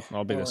 cool.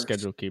 I'll be the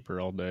schedule keeper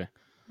all day.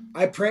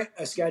 I print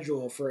a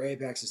schedule for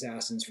Apex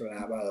Assassins for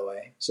that, by the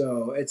way.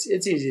 So it's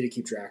easy to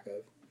keep track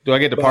of. Do I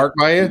get to park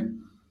by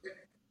you?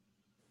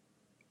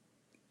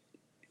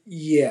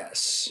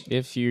 Yes.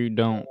 If you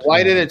don't.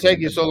 Why did it take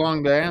you so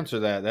long to answer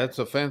that? That's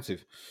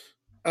offensive.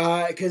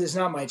 Because it's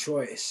not my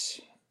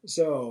choice.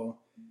 So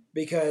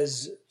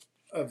because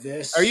of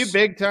this. Are you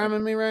big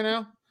timing me right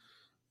now?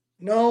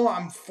 No,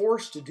 I'm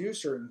forced to do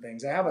certain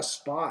things. I have a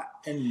spot,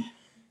 and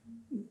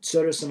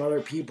so do some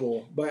other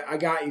people. But I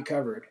got you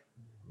covered.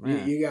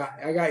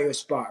 I got you a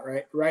spot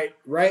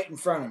right in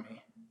front of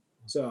me.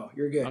 So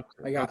you're good.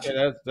 Okay. I got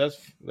you.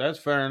 That's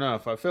fair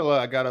enough. I feel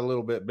like I got a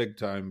little bit big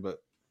time,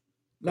 but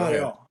not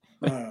at all.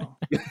 No.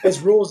 It's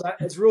rules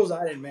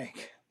I didn't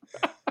make.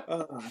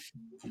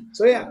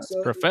 So yeah, it's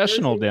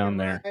professional down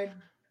there.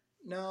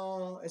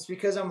 No, it's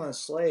because I'm a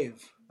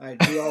slave. I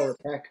do all the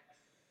tech.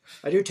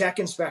 I do tech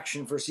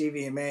inspection for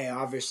CVMA.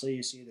 Obviously,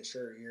 you see the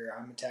shirt here.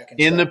 I'm a tech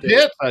inspector. In the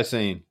pits, I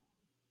seen.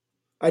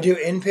 I do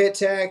in-pit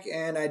tech,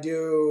 and I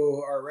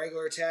do our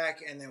regular tech,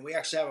 and then we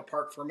actually have a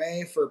parc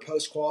fermé for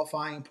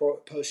post-qualifying,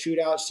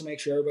 post-shootouts to make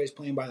sure everybody's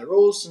playing by the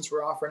rules, since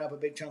we're offering up a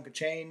big chunk of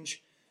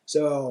change.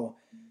 So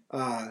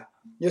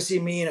you'll see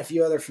me and a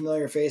few other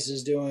familiar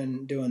faces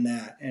doing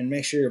that, and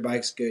make sure your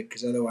bike's good,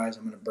 because otherwise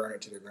I'm going to burn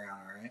it to the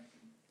ground, all right?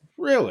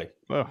 Really?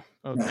 Oh,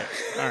 okay.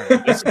 All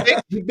right. It's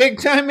big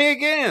time me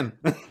again.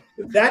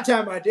 That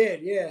time I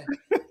did, yeah.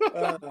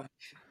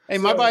 Hey,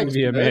 my bike's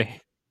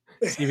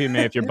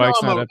CVMA, if your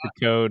bike's not up to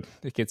code,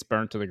 it gets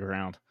burnt to the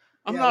ground.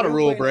 I'm not a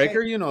rule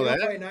breaker, you know that.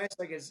 Play nice,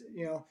 like it's,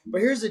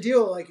 But here's the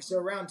deal, so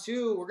round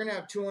 2, we're gonna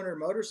have 200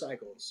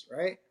 motorcycles,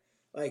 right?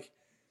 Like,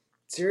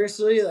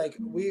 seriously, like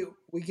we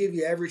give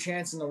you every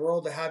chance in the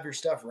world to have your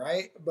stuff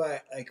right,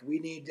 but like we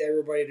need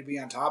everybody to be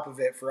on top of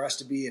it for us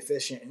to be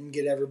efficient and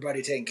get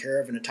everybody taken care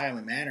of in a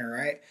timely manner,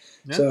 right?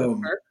 Yeah,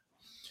 so,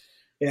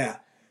 yeah.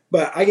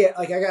 But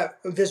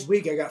this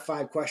week I got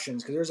 5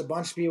 questions, because there's a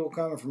bunch of people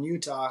coming from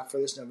Utah for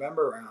this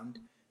November round,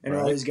 and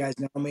all these guys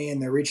know me,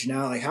 and they're reaching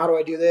out like, how do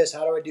I do this?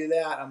 How do I do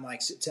that? I'm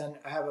like,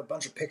 I have a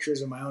bunch of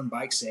pictures of my own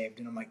bike saved,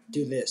 and I'm like,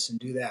 do this and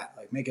do that,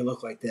 like make it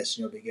look like this,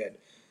 and you'll be good.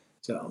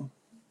 So,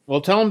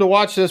 well, tell them to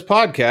watch this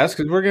podcast,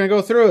 because we're going to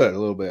go through it a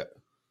little bit.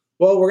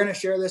 Well, we're going to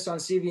share this on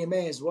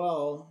CVMA as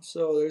well,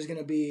 so there's going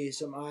to be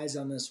some eyes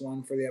on this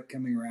one for the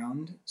upcoming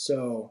round.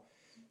 So,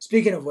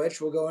 speaking of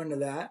which, we'll go into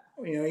that.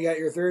 You got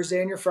your Thursday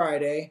and your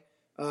Friday.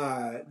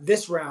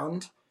 This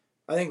round,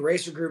 I think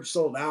Racer Group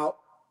sold out.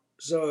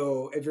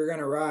 So if you're going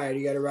to ride,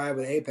 you got to ride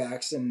with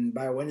Apex. And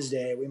by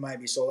Wednesday, we might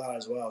be sold out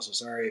as well. So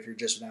sorry if you're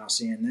just now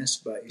seeing this,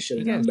 but you should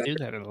have known better. You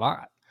guys do that a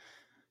lot.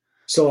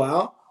 Sold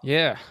out?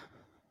 Yeah.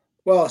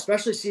 Well,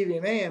 especially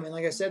CVMA. I mean,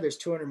 like I said, there's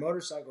 200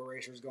 motorcycle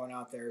racers going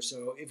out there.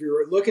 So if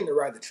you're looking to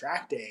ride the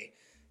track day,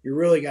 you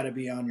really got to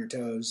be on your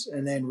toes.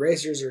 And then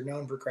racers are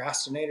known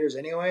procrastinators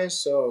anyways.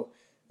 So,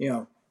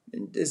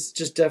 it's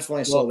just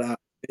definitely sold out.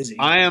 Busy.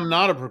 I am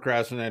not a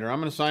procrastinator. I'm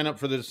going to sign up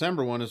for the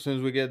December one as soon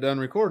as we get done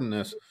recording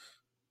this.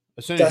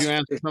 As soon as you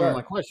answer some of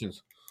my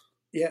questions.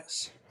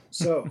 Yes.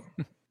 So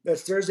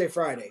that's Thursday,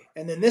 Friday.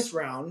 And then this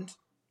round,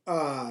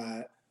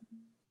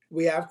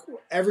 we have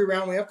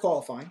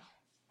qualifying.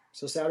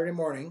 So Saturday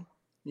morning,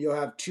 you'll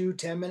have 2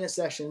 10-minute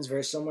sessions,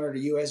 very similar to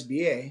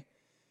USBA.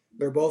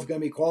 They're both going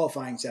to be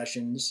qualifying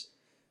sessions.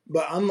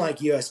 But unlike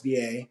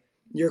USBA,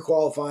 you're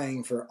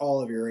qualifying for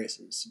all of your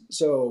races.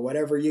 So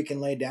whatever you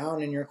can lay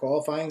down in your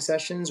qualifying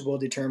sessions will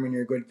determine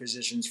your good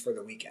positions for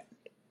the weekend.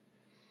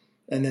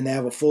 And then they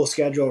have a full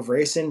schedule of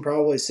racing,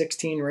 probably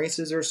 16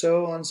 races or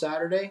so on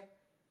Saturday.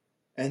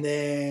 And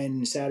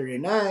then Saturday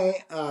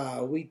night,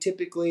 we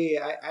typically,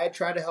 I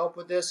try to help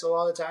with this a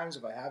lot of times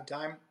if I have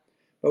time.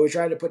 But we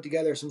try to put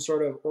together some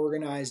sort of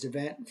organized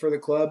event for the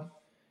club.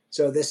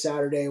 So this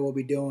Saturday we'll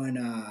be doing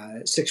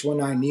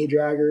 619 knee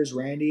draggers.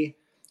 Randy,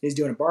 he's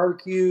doing a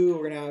barbecue.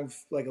 We're going to have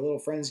like a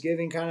little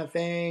Friendsgiving kind of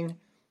thing.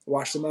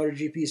 Watch the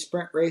MotoGP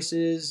sprint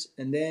races.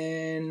 And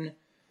then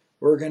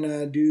we're going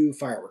to do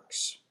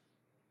fireworks.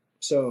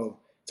 So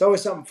it's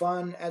always something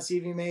fun at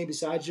CVMA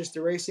besides just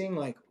the racing.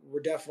 Like, we're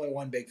definitely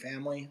one big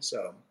family.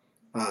 So,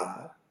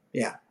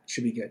 yeah,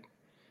 should be good.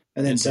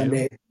 And then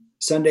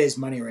Sunday's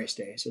money race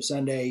day. So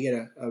Sunday you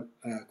get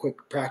a quick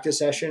practice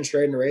session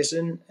straight into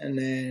racing, and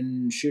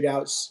then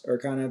shootouts are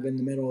kind of in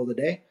the middle of the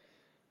day.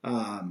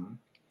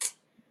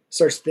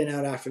 Starts to thin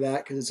out after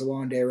that because it's a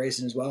long day of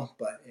racing as well.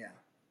 But, yeah,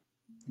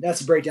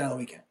 that's a breakdown of the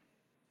weekend.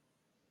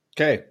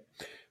 Okay.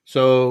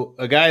 So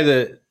a guy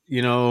that,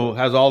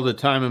 has all the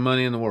time and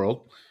money in the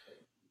world.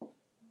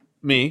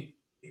 Me.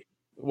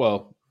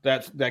 Well,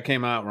 that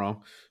came out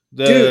wrong.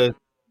 That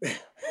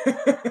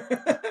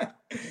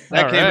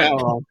came out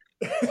wrong.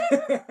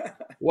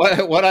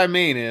 What I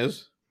mean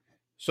is,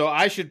 so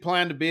I should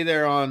plan to be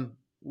there on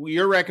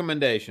your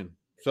recommendation.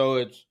 So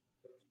it's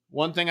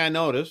one thing I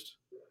noticed,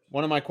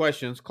 one of my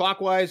questions,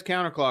 clockwise,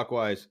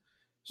 counterclockwise.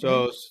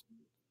 So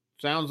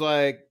sounds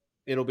like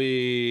it'll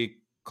be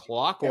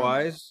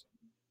clockwise.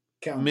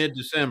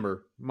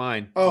 Mid-December,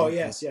 mine. Oh,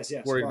 yes.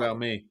 Worried about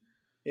me.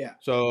 Yeah.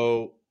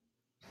 So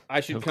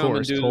I should come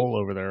and do. Cole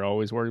over there,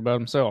 always worried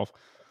about himself.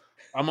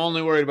 I'm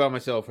only worried about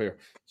myself here.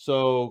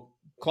 So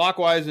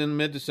clockwise in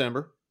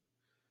mid-December.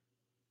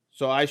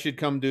 So I should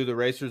come do the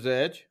Racer's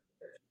Edge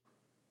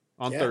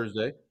on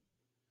Thursday.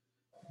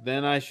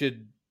 Then I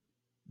should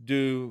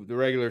do the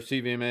regular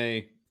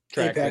CVMA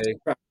track day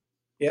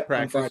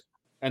practice,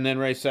 and then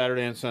race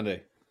Saturday and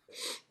Sunday.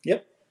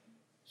 Yep.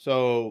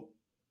 So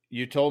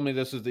you told me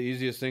this is the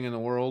easiest thing in the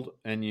world,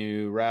 and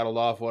you rattled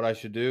off what I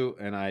should do,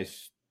 and I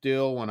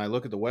still, when I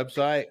look at the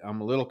website, I'm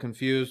a little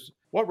confused.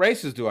 What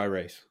races do I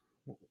race?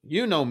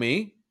 You know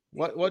me.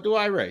 What do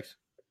I race?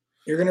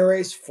 You're going to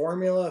race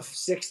Formula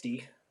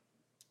 60.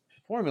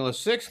 Formula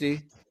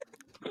 60?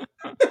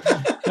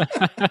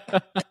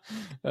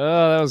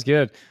 Oh, that was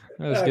good.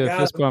 That was good.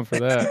 Fist bump for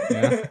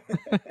that.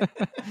 Yeah.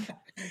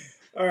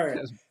 All right.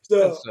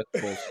 That's such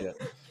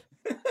bullshit.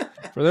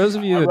 For those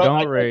of you that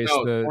don't race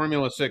the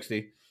Formula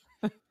 60.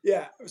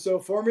 Yeah, so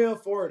Formula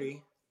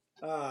 40,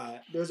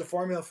 there's a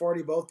Formula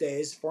 40 both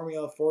days.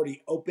 Formula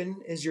 40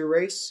 Open is your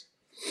race.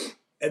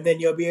 And then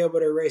you'll be able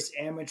to race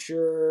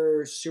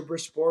Amateur Super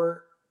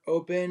Sport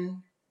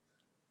Open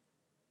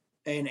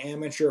and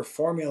Amateur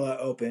Formula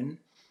Open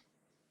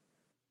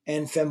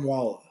and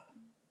Chuckwalla.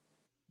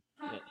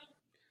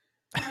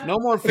 No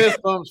more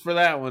fist bumps for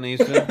that one,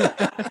 Easton.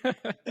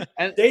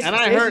 And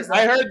I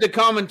heard the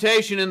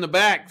commentation in the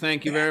back.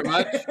 Thank you very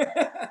much.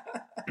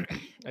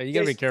 You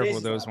gotta be careful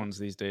with those ones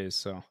these days.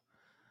 So,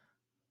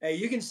 hey,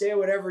 you can say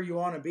whatever you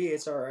want to be.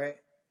 It's all right.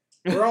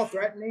 We're all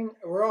threatening.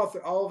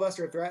 All of us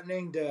are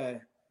threatening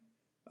to,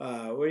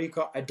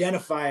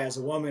 identify as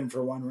a woman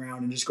for one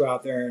round and just go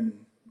out there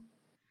and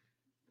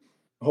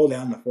hold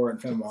down the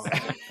fort in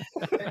Chuckwalla.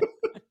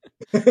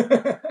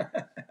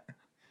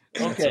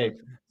 Okay.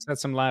 Set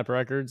some lap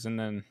records and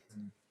then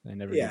they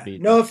never get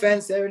beat. No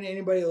offense to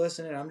anybody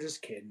listening. I'm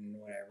just kidding.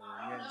 Whatever.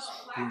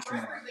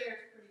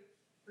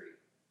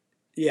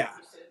 Yeah.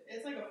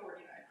 It's like a 49.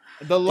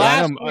 The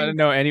last I don't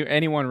know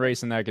anyone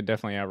racing that could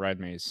definitely outride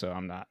me, so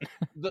I'm not.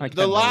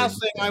 The last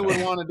thing I would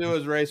want to do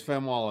is race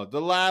Chuckwalla. The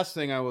last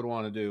thing I would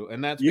want to do,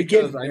 and that's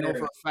because I know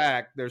for a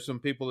fact there's some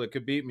people that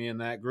could beat me in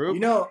that group.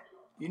 You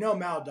know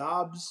Mal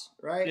Dobbs,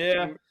 right?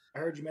 Yeah. I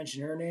heard you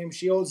mention her name.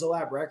 She holds the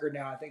lap record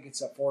now. I think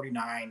it's a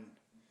 49.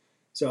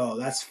 So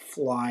that's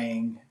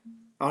flying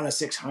on a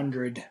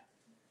 600.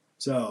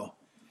 So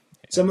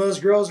some of those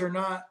girls are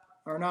not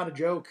a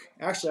joke.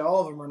 Actually,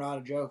 all of them are not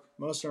a joke.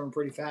 Most of them are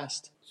pretty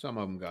fast. Some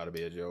of them got to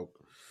be a joke.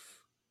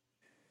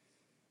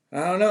 I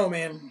don't know,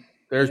 man.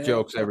 There's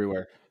jokes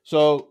everywhere.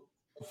 So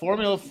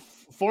Formula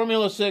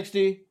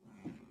 60,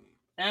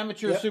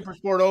 Amateur Super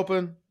Sport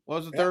Open. What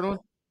was the third one?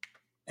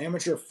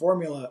 Amateur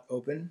Formula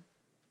Open.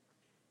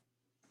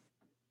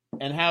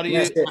 And how do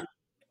you?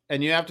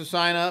 And you have to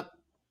sign up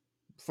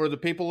for the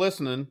people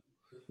listening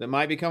that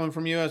might be coming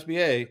from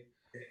USBA.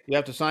 You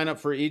have to sign up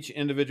for each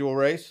individual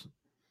race.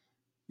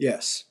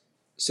 Yes.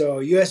 So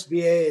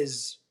USBA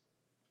is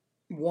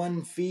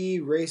one fee,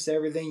 race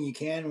everything you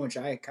can, which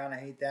I kind of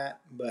hate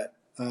that, but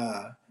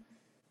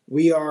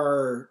we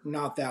are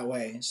not that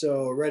way.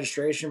 So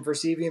registration for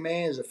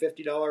CVMA is a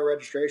 $50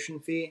 registration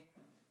fee.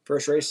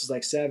 First race is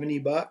like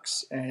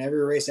 $70, and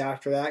every race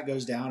after that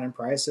goes down in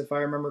price, if I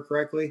remember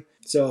correctly.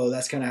 So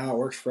that's kind of how it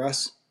works for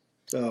us.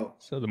 So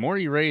the more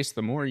you race,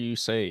 the more you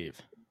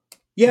save.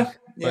 Yeah.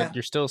 But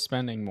you're still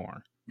spending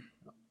more.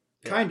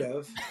 Kind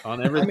of.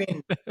 On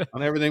everything.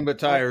 On everything but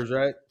tires,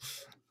 right?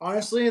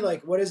 Honestly,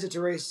 like, what is it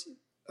to race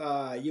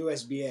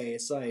USBA?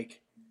 It's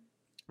like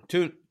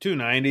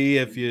 $290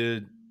 if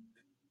you.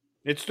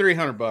 It's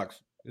 $300.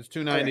 It's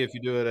 $290 if you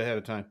do it ahead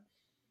of time.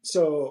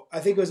 So I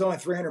think it was only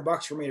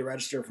 $300 for me to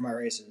register for my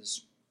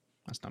races.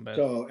 That's not bad.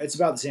 So it's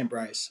about the same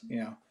price,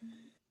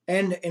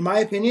 And in my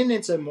opinion,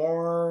 it's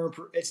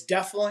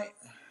definitely.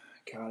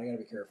 God, I gotta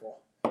be careful.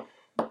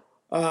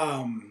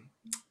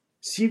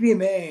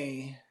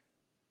 CVMA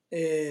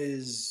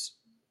is.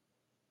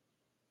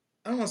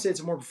 I don't want to say it's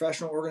a more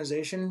professional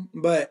organization,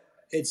 but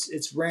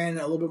it's ran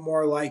a little bit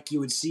more like you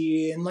would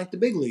see in like the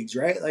big leagues,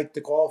 right? Like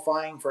the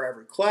qualifying for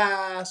every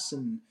class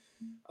and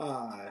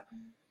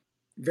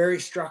very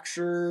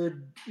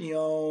structured.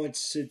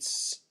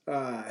 It's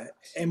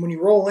and when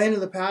you roll into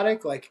the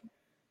paddock, like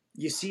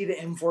you see the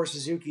M4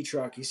 Suzuki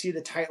truck, you see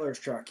the Tytler's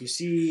truck, you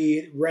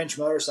see Wrench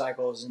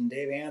Motorcycles and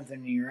Dave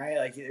Anthony, right?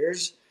 Like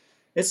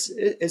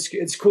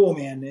it's cool,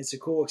 man. It's a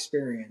cool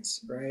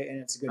experience, right? And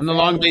it's a good. And the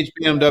Long Beach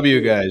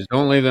BMW guys,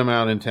 don't leave them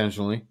out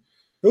intentionally.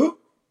 Who?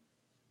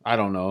 I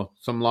don't know.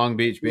 Some Long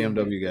Beach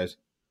BMW guys.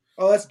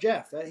 Oh, that's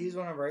Jeff. He's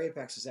one of our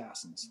Apex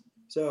assassins.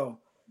 So,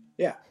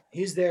 yeah,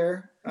 he's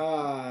there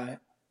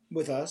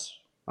with us.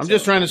 I'm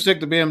just trying to stick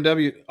the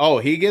BMW. Oh,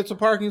 he gets a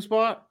parking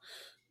spot?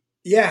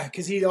 Yeah,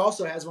 because he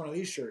also has one of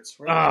these shirts.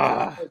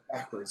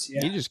 Backwards.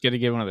 Yeah. You just get to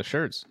get one of the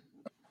shirts.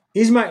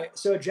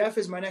 So Jeff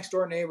is my next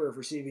door neighbor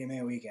for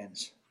CVMA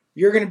weekends.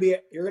 You're gonna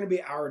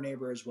be our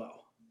neighbor as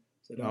well.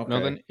 So don't.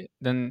 No,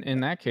 then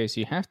in that case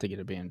you have to get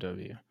a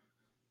BMW.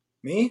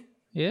 Me?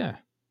 Yeah.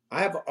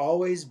 I have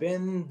always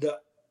been the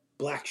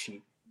black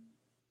sheep.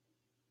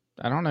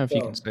 I don't know if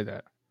you can say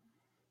that.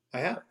 I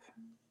have.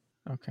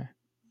 Okay.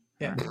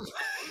 Yeah.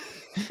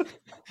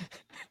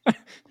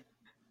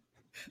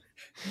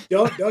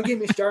 Don't get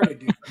me started,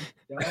 dude.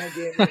 Don't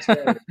get me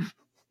started.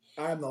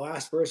 I'm the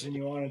last person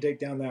you want to take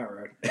down that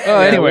road. Oh,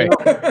 anyway.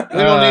 We don't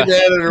need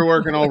the editor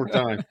working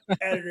overtime.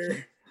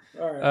 Editor.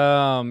 All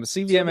right.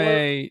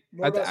 CVMA.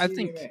 So more I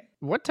think.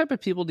 What type of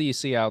people do you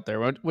see out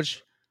there?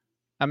 Which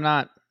I'm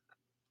not.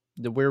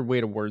 The weird way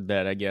to word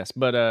that, I guess.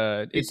 But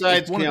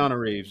besides Keanu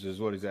Reeves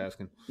is what he's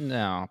asking.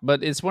 No,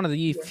 but it's one of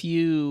the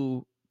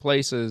few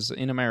places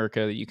in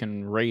America that you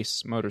can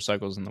race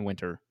motorcycles in the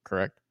winter.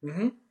 Correct.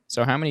 Mm-hmm.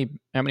 So how many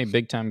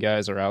big time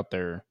guys are out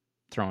there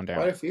throwing down?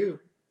 Quite a few.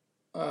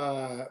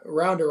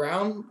 Round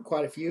around,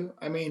 quite a few.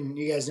 I mean,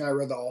 you guys know I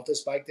rode the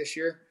Altus bike this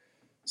year,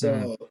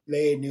 so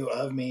they knew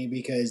of me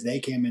because they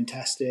came and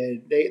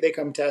tested. They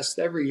come test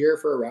every year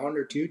for a round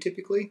or two,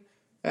 typically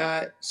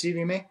at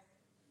CVMA.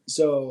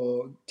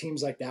 So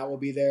teams like that will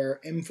be there.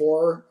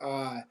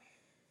 M4.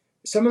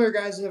 Some of their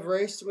guys have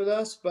raced with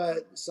us,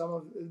 but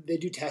they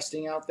do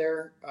testing out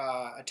there.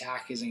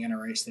 Attack isn't going to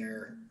race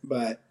there,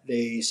 but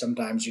they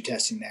sometimes do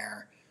testing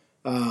there.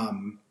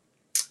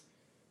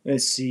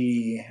 Let's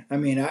see. I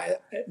mean,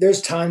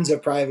 there's tons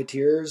of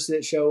privateers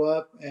that show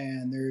up,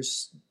 and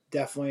there's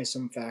definitely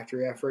some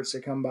factory efforts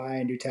that come by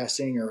and do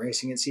testing or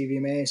racing at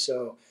CVMA.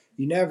 So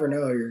you never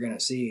know who you're going to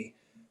see.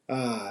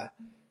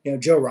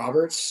 Joe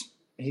Roberts,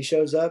 he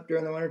shows up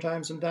during the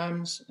wintertime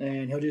sometimes,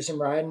 and he'll do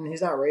some riding.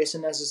 He's not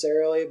racing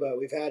necessarily, but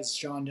we've had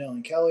Sean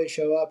Dillon Kelly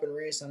show up and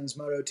race on his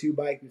Moto 2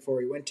 bike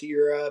before he went to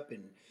Europe,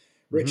 and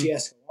Richie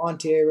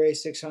Escalante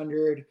raced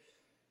 600.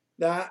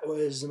 That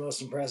was the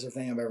most impressive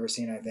thing I've ever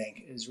seen, I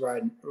think, is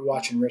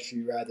watching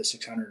Richie ride the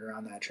 600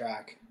 around that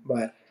track.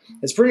 But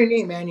it's pretty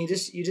neat, man. You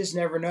just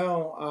never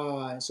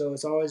know. So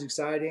it's always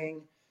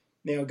exciting,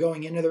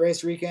 going into the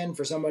race weekend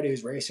for somebody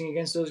who's racing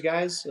against those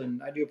guys.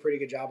 And I do a pretty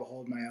good job of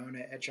holding my own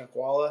at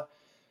Chuckwalla.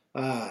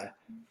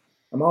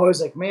 I'm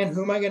always like, man,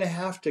 who am I going to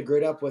have to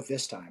grid up with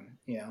this time?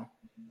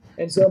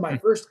 And so my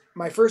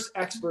first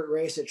expert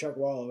race at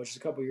Chuckwalla, which is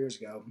a couple years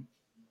ago,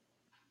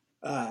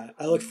 I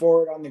looked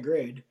forward on the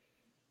grid.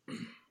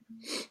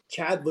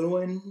 Chad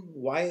Lewin,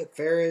 Wyatt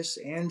Ferris,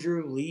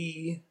 Andrew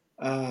Lee,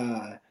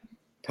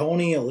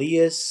 Tony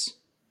Elias,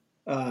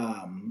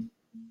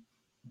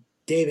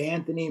 Dave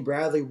Anthony,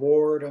 Bradley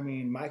Ward,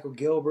 Michael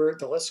Gilbert,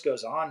 the list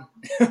goes on.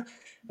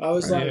 I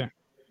was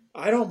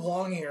I don't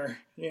belong here,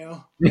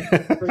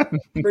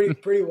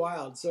 pretty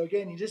wild. So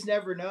again, you just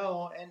never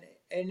know.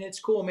 And it's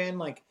cool, man.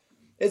 Like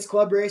it's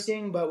club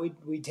racing, but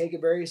we take it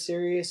very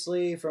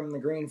seriously from the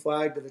green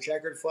flag to the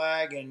checkered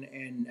flag,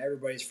 and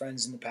everybody's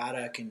friends in the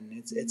paddock, and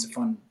it's a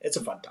fun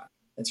time.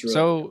 It's really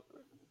so good.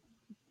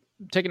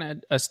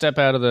 Taking a step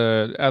out of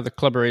the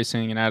club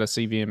racing and out of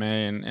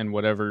CVMA and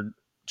whatever,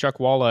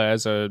 Chuckwalla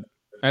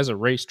as a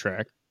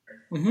racetrack,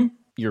 mm-hmm.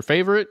 Your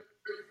favorite?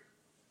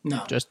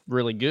 No, just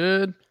really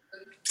good.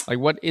 Like,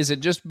 what is it?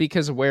 Just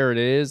because of where it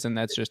is, and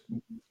that's just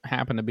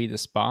happened to be the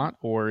spot,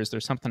 or is there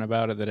something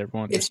about it that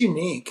everyone? It's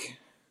unique.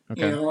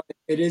 Okay. You know,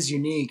 it is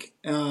unique,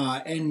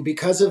 and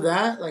because of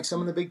that, like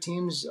some of the big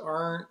teams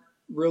aren't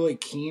really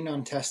keen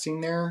on testing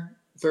there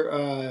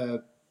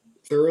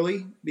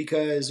thoroughly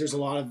because there's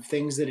a lot of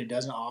things that it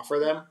doesn't offer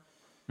them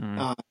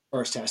as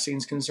far as testing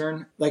is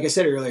concerned. Like I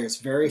said earlier,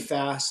 it's very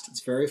fast,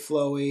 it's very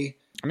flowy.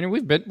 I mean,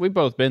 we've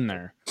both been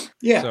there.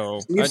 Yeah, so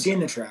you've seen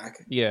the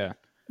track. Yeah,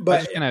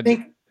 but I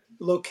think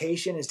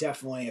location is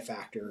definitely a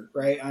factor,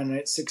 right, on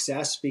its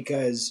success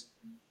because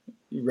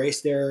you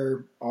race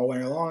there all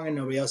winter long and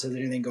nobody else has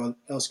anything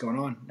else going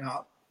on.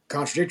 Now,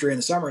 contradictory in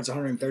the summer, it's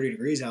 130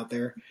 degrees out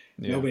there.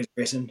 Yeah. Nobody's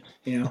racing,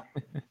 you know.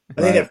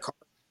 I think they have cars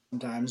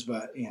sometimes,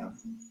 but you know.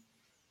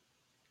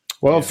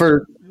 Well,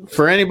 for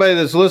anybody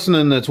that's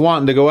listening that's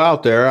wanting to go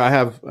out there, I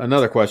have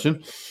another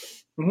question.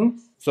 Mm-hmm.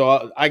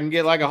 So I can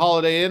get like a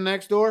Holiday Inn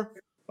next door?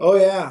 Oh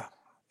yeah,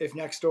 if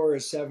next door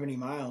is 70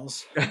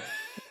 miles.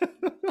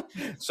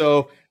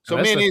 So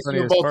me and Ethan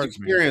will both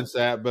experience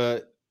that,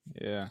 but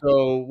yeah.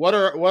 So what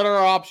are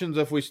our options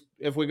if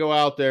we go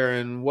out there,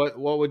 and what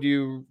would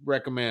you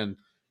recommend?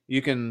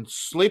 You can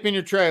sleep in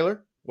your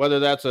trailer, whether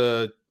that's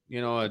a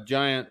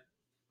giant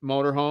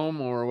motorhome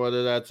or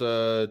whether that's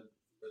a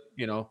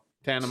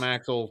tandem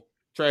axle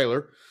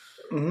trailer.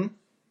 Mm-hmm.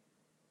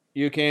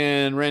 You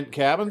can rent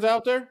cabins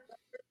out there.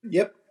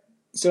 Yep.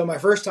 So my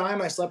first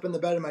time, I slept in the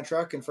bed of my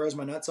truck and froze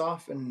my nuts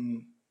off,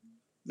 and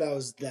that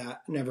was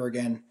that. Never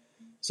again.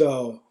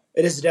 So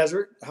it is a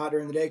desert, hot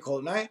during the day,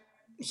 cold at night.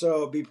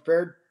 So be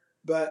prepared.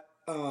 But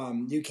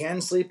you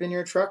can sleep in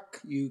your truck.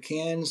 You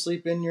can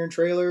sleep in your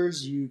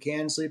trailers. You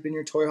can sleep in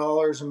your toy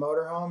haulers and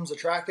motorhomes. The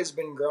track has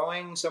been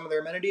growing some of their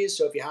amenities.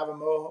 So if you have a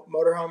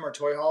motorhome or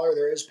toy hauler,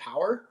 there is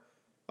power.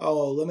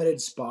 Limited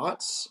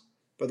spots,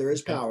 but there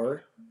is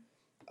power.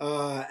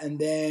 And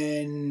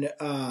then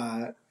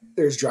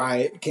there's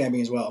dry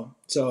camping as well.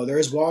 So there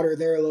is water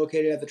there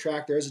located at the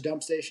track. There is a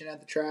dump station at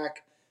the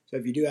track. So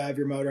if you do have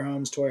your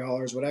motorhomes, toy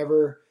haulers,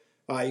 whatever,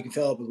 you can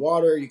fill up with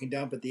water. You can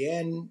dump at the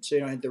end so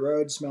you don't hit the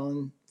road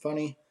smelling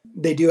funny.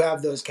 They do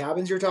have those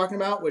cabins you're talking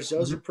about, which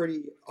those are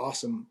pretty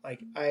awesome.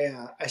 Like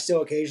I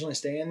still occasionally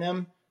stay in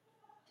them,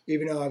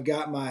 even though I've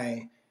got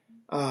my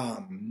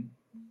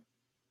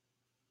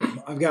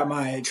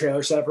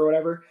trailer set up or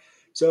whatever.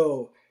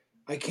 So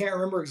I can't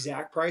remember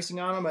exact pricing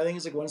on them. I think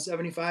it's like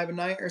 $175 a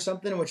night or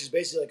something, which is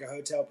basically like a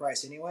hotel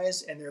price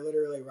anyways. And they're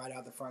literally right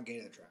out the front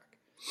gate of the track.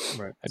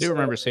 Right. I do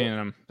remember seeing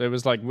them. It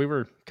was like, we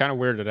were kind of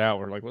weirded out.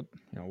 We're like,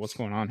 what's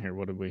going on here?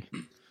 What did we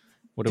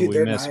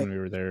miss when we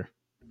were there?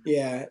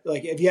 Yeah.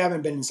 Like if you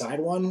haven't been inside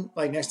one,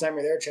 like next time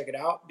you're there, check it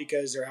out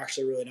because they're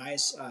actually really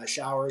nice.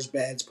 Showers,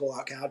 beds, pull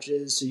out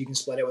couches. So you can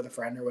split it with a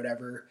friend or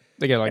whatever.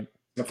 They got like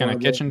kind of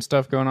kitchen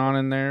stuff going on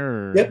in there?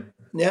 Or?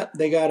 Yep.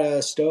 They got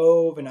a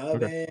stove, an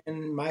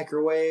oven,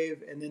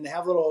 microwave, and then they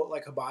have little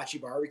like hibachi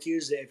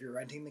barbecues that if you're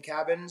renting the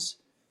cabins,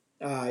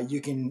 you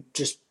can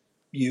just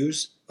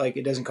use. Like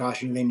it doesn't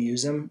cost you anything to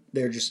use them.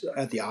 They're just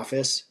at the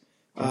office.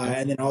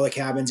 And then all the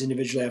cabins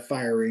individually have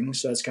fire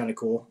rings, so that's kind of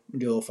cool.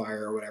 Do a little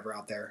fire or whatever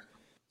out there.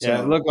 So,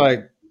 it looked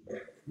like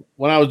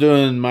when I was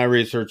doing my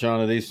research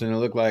on it, Easton, it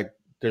looked like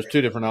there's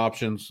two different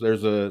options.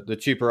 There's the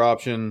cheaper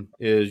option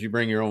is you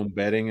bring your own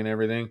bedding and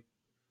everything.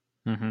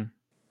 Mm-hmm.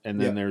 And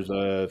then there's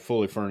a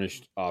fully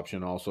furnished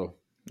option also.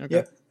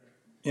 Okay.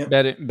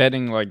 Yep.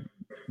 Bedding like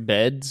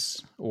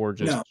beds or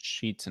just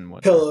sheets and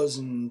what? Pillows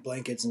and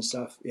blankets and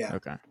stuff. Yeah.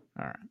 Okay.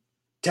 All right.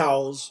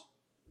 Towels.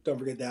 Don't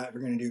forget that if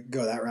you're going to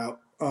go that route.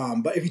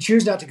 But if you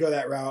choose not to go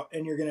that route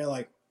and you're going to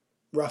like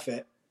rough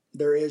it,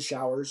 there is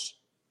showers,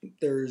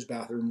 there's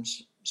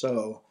bathrooms.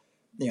 So,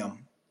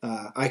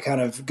 I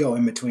kind of go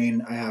in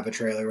between. I have a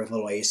trailer with a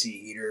little AC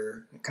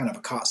heater, kind of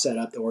a cot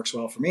setup that works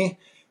well for me.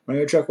 When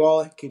I go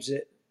Chuckwalla, keeps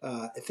it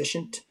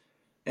efficient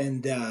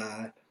and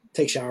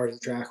take showers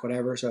at the track,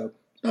 whatever. So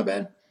it's not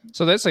bad.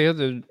 So that's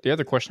the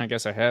other question I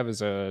guess I have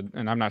is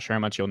and I'm not sure how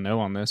much you'll know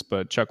on this,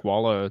 but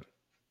Chuckwalla,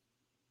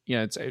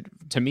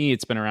 to me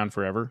it's been around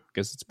forever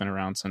because it's been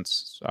around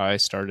since I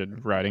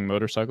started riding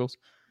motorcycles.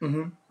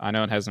 Mm-hmm. I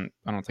know it hasn't.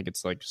 I don't think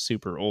it's like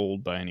super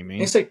old by any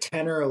means. It's like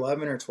 10 or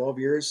 11 or 12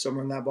 years,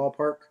 somewhere in that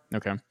ballpark.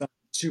 Okay, not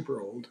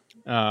super old.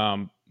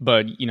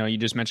 But you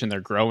just mentioned they're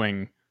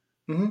growing.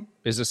 Mm-hmm.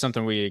 Is this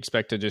something we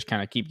expect to just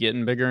kind of keep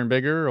getting bigger and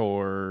bigger,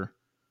 or?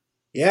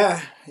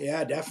 Yeah,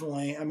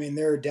 definitely. I mean,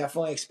 they're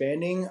definitely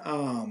expanding.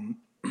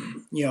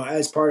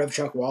 As part of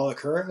Chuckwalla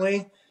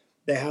currently,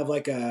 they have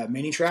like a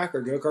mini track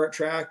or go-kart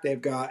track.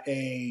 They've got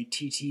a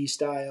TT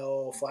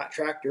style flat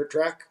track, dirt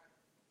track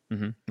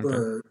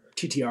for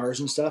TTRs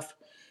and stuff.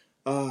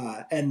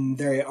 And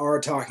they are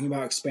talking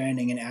about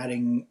expanding and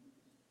adding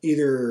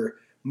either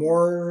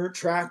more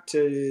track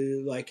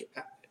to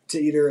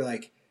either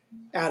like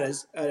add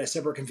a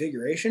separate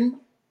configuration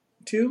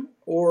to,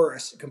 or a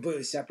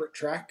completely separate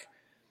track.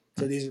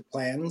 So these are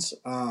plans.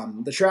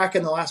 The track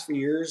in the last few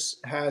years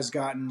has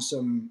gotten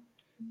some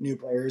new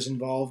players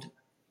involved,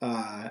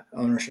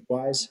 ownership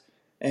wise,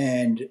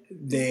 and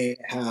they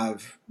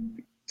have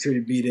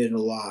contributed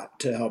a lot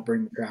to help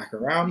bring the track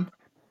around.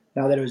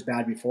 Not that it was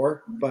bad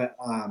before, but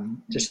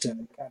just to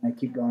kind of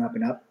keep going up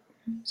and up.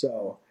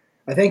 So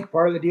I think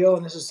part of the deal,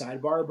 and this is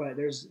sidebar, but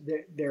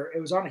there it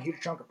was on a huge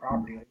chunk of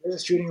property. Like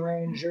there's a shooting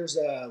range, there's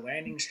a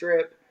landing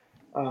strip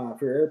for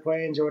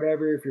airplanes or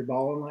whatever if you're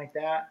balling like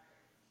that.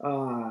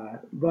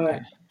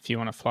 But if you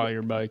want to fly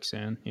your bikes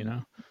in,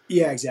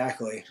 yeah,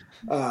 exactly.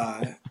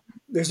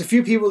 There's a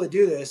few people that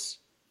do this,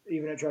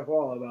 even at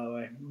Chuckwalla, by the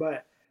way.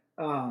 But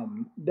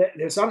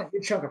there's not a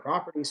huge chunk of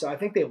property, so I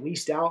think they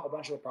leased out a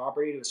bunch of the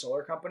property to a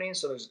solar company.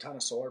 So there's a ton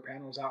of solar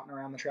panels out and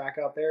around the track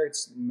out there.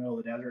 It's in the middle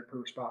of the desert,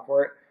 perfect spot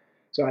for it.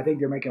 So I think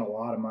they're making a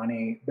lot of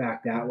money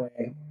back that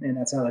way, and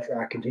that's how the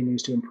track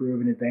continues to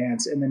improve and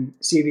advance. And then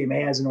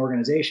CVMA as an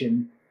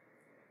organization,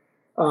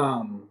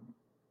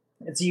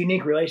 it's a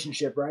unique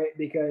relationship, right?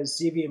 Because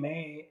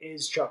CVMA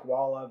is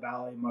Chuckwalla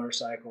Valley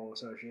Motorcycle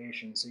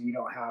Association, so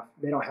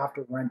they don't have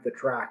to rent the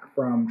track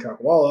from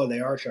Chuckwalla. They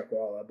are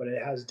Chuckwalla, but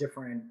it has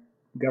different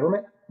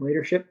government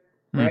leadership,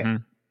 right?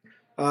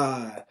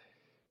 Mm-hmm.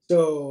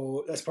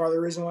 So that's part of the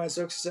reason why it's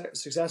so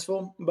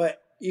successful.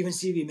 But even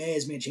CVMA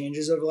has made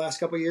changes over the last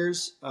couple of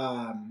years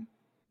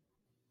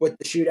with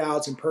the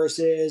shootouts and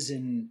purses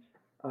and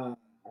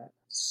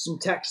some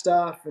tech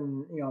stuff,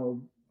 and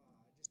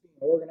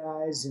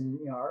organized. And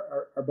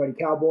our buddy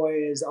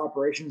Cowboy is the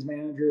operations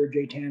manager,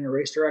 Jay Tanner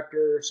race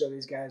director. So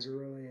these guys are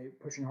really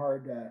pushing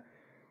hard to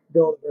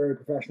build a very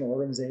professional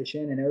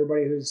organization. And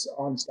everybody who's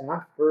on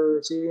staff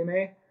for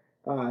CVMA,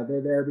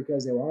 they're there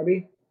because they want to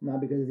be, not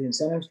because of the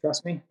incentives.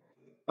 Trust me.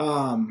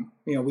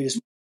 We just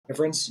make a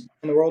difference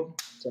in the world.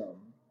 So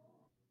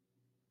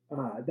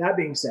that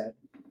being said,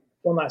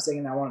 one last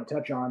thing I want to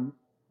touch on,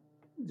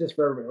 just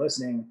for everybody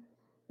listening,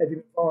 if you've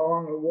been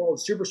following along the world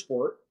of super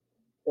sport,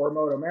 or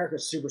Moto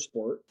America's super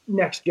sport,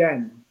 next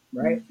gen,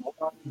 right?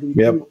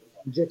 Yep.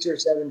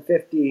 Gixxer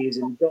 750s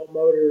and Bill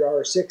Motored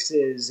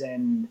R6s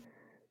and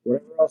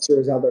whatever else there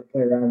is out there to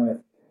play around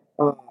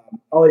with.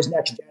 All these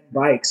next gen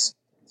bikes.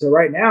 So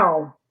right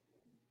now,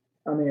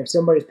 I mean, if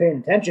somebody's paying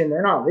attention,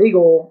 they're not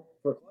legal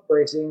for club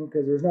racing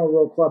because there's no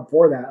real club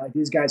for that. Like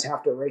these guys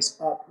have to race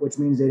up, which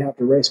means they'd have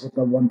to race with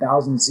the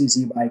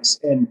 1000cc bikes.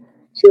 And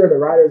sure, the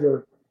riders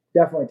are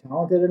definitely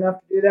talented enough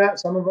to do that,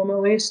 some of them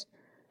at least,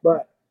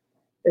 but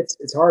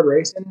it's hard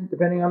racing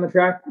depending on the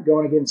track,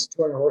 going against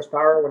 200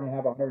 horsepower when you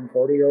have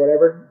 140 or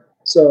whatever.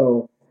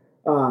 So,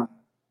 but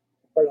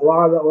a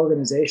lot of the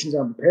organizations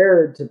are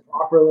prepared to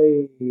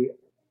properly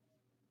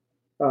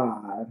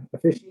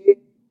officiate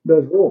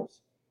those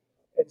rules.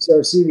 And so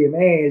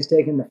CVMA is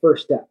taking the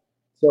first step.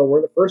 So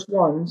we're the first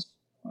ones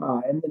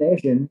in the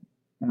nation,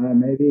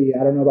 maybe,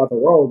 I don't know about the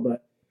world,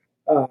 but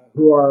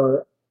who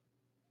are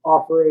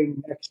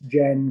offering next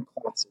gen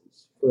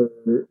classes for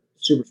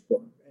super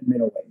sport and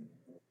middleweight.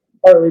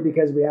 Partly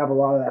because we have a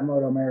lot of that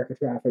Moto America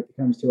traffic that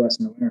comes to us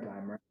in the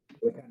wintertime, right?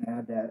 We kind of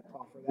had to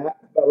offer that,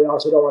 but we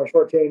also don't want to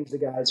shortchange the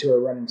guys who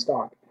are running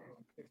stock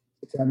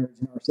 600s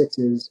and R6s.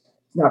 It's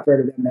not fair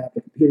to them to have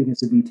to compete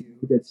against a V2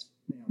 that's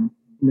in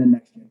the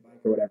next gen bike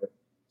or whatever.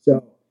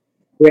 So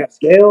we have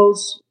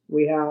scales,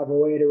 we have a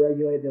way to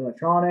regulate the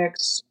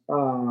electronics.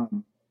 We're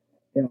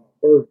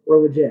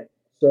legit.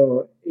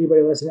 So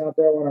anybody listening out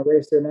there want to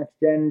race their next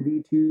gen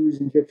V2s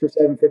and Gixxer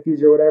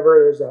 750s or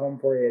whatever, there's a home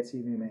for you at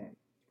CVMA.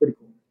 Pretty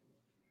cool.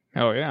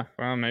 Oh yeah,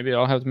 well maybe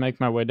I'll have to make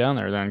my way down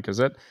there then, because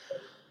that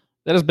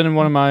has been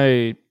one of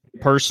my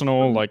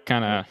personal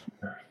kind of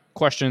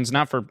questions,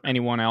 not for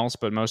anyone else,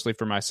 but mostly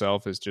for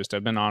myself. Is just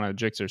I've been on a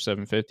Gixxer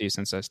 750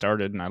 since I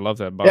started, and I love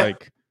that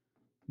bike.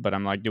 But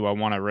I'm like, do I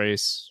want to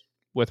race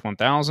with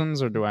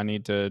 1000s, or do I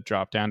need to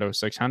drop down to a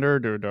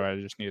 600, or do I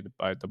just need to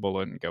bite the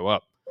bullet and go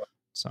up?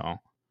 So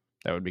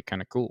that would be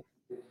kind of cool.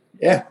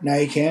 Yeah, now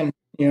you can,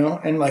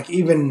 and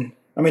even.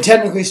 I mean,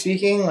 technically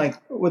speaking,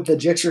 with the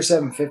Gixxer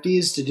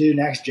 750s to do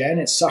next gen,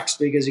 it sucks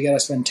because you got to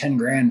spend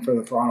 $10,000 for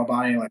the throttle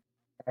body,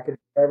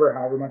 whatever,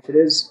 however much it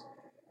is.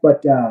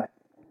 But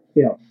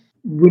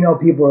we know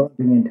people are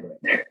looking into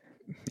it.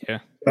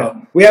 Yeah.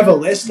 So we have a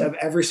list of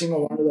every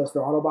single one of those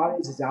throttle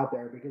bodies that's out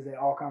there because they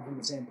all come from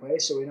the same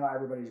place, so we know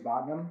everybody's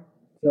bought them.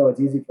 So it's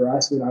easy for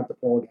us. We don't have to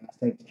pull a gas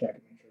tank to check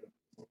and make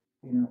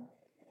sure.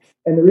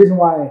 And the reason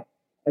why.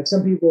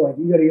 Some people,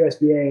 you go to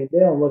USBA, they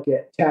don't look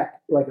at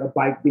tech like a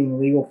bike being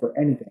legal for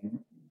anything.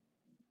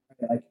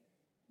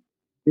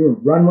 You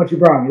run what you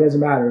brought. It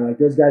doesn't matter.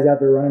 There's guys out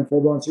there running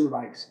full-blown super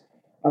bikes.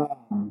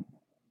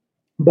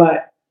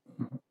 But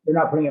they're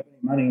not putting up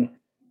any money.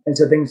 And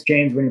so things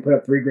change when you put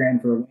up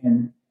 $3,000 for a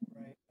win.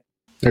 Right?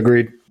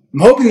 Agreed. I'm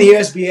hoping the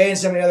USBA and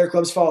some of the other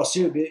clubs follow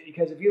suit,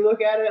 because if you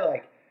look at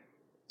it,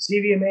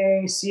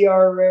 CVMA,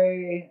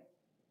 CRA,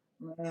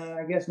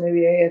 I guess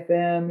maybe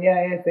AFM.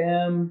 Yeah,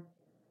 AFM.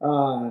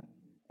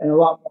 And a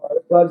lot more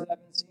other clubs I've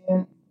been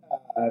seeing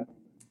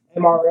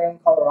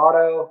MRN,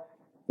 Colorado,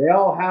 they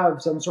all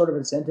have some sort of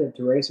incentive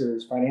to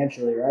racers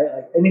financially, right?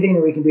 Like anything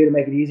that we can do to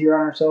make it easier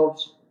on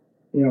ourselves,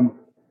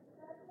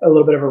 a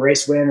little bit of a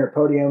race win or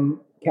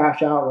podium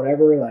cash out,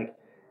 whatever, like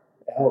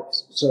it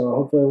helps. So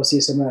hopefully we'll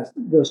see some of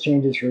those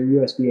changes for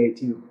USBA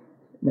too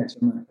next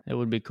summer. It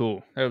would be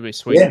cool. That would be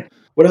sweet. Yeah.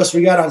 What else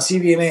we got on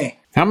CVMA?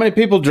 How many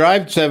people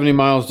drive 70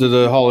 miles to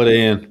the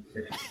Holiday Inn?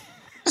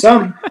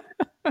 Some.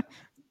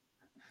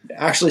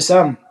 Actually,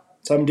 some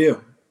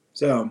do.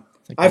 So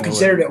I've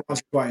considered it once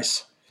or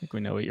twice. I think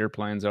we know what your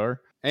plans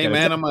are. Hey,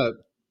 man, I'm a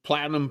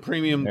platinum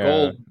premium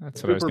gold.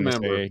 That's what I was going to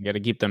say. You got to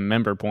keep the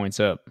member points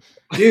up.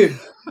 Dude,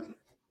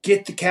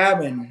 get the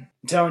cabin.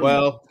 I'm telling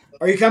you.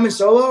 Are you coming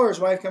solo or is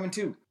wife coming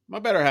too? My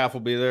better half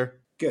will be there.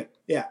 Good.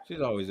 Yeah.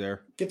 She's always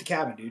there. Get the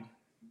cabin, dude.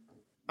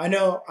 I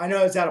know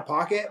it's out of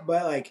pocket,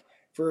 but like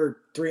for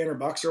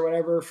 $300 or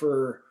whatever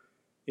for,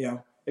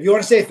 if you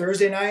want to stay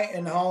Thursday night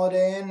in the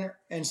Holiday Inn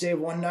and stay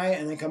one night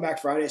and then come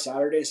back Friday,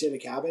 Saturday, stay at the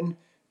cabin,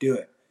 do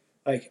it.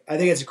 Like, I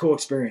think it's a cool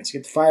experience.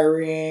 Get the fire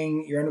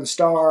ring, you're under the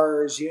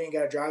stars, you ain't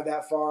got to drive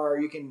that far.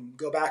 You can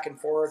go back and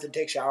forth and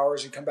take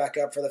showers and come back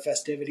up for the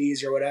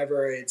festivities or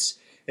whatever. It's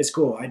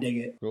cool. I dig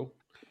it. Cool.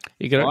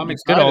 You could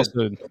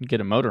also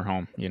get a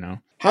motorhome,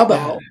 How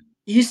about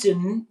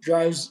Easton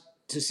drives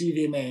to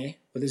CVMA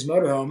with his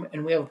motorhome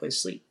and we have a place to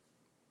sleep?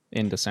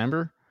 In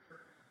December?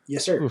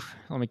 Yes, sir. Oof,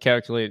 let me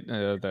calculate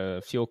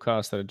the fuel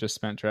cost that I just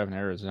spent driving to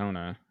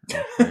Arizona.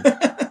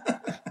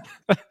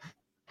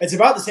 It's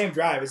about the same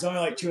drive. It's only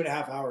like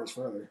 2.5 hours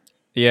further.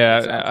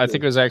 Yeah, I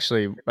think it was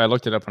actually, I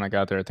looked it up when I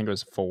got there. I think it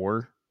was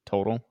 4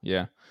 total.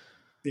 Yeah.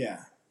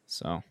 Yeah.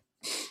 So,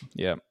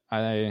 yeah.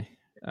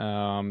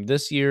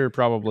 This year,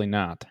 probably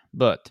not.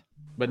 But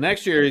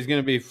next year, he's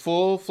going to be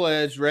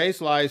full-fledged race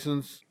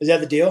license. Is that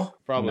the deal?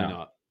 Probably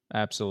not.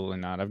 Absolutely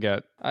not.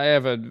 I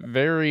have a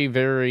very,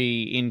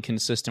 very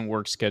inconsistent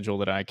work schedule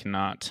that I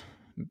cannot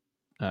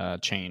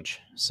change.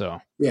 So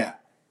yeah,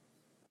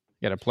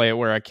 got to play it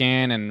where I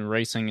can, and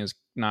racing is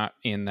not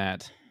in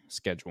that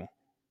schedule.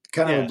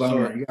 Kind of a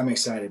bummer. You got me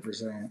excited for a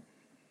second.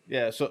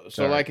 Yeah, so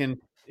like in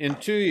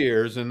 2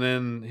 years, and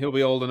then he'll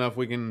be old enough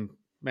we can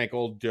make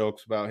old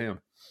jokes about him.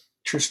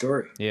 True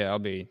story. Yeah, I'll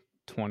be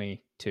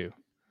 22.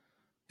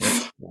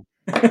 So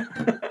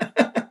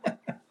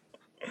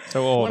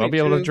old. 22. I'll be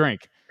able to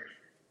drink.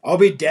 I'll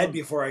be dead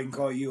before I can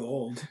call you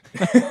old.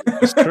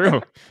 It's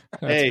true.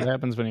 That's what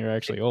happens when you're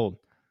actually old.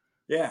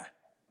 Yeah.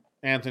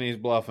 Anthony's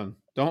bluffing.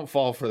 Don't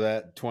fall for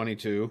that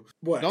 22.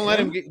 What? Don't let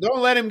him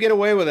get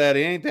away with that.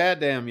 He ain't that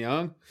damn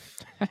young.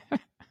 I'm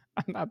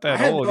not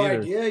that old. I had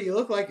no idea. You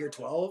look like you're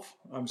 12.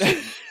 I'm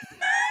sorry.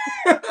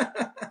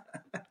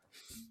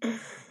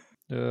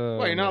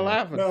 Why you're not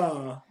laughing?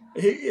 No,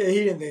 he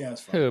didn't think that was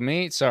funny. Who,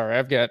 me? Sorry,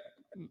 I've got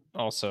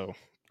also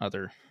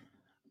other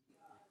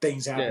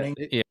things happening.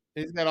 Yeah.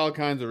 He's got all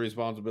kinds of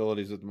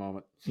responsibilities at the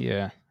moment.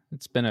 Yeah,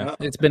 it's been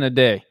a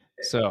day.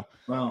 So,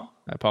 I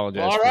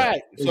apologize. All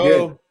right.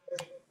 So,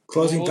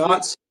 closing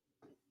thoughts.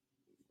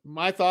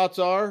 My thoughts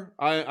are,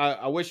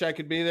 I wish I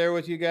could be there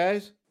with you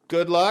guys.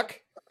 Good luck.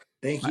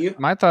 Thank you.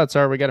 My thoughts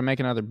are, we got to make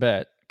another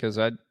bet because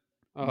I've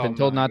been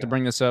told not to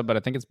bring this up, but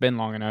I think it's been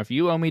long enough.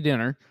 You owe me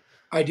dinner.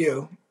 I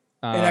do.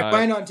 And I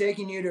planned on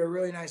taking you to a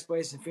really nice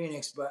place in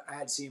Phoenix, but I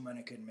had seen when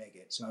I couldn't make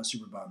it, so I was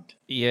super bummed.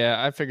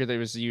 Yeah, I figured it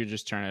was you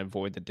just trying to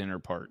avoid the dinner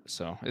part,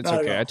 so it's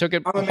okay. I took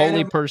it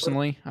wholly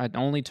personally. I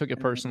only took it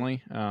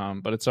personally,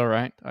 but it's all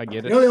right. I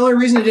get it. The only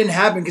reason it didn't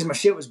happen because my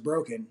shit was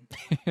broken.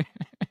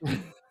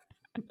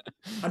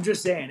 I'm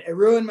just saying, it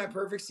ruined my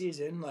perfect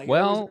season. Like,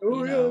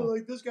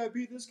 like this guy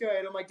beat this guy,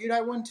 and I'm like, dude, I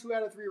won 2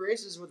 out of 3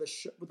 races with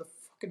a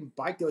fucking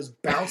bike that was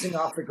bouncing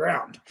off the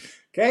ground.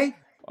 Okay.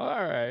 All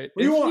right.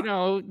 What do you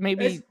want?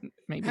 Maybe.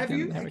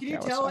 Can you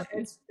tell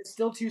it's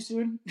still too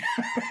soon?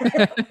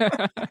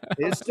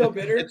 It's still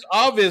bitter. It's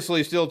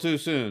obviously still too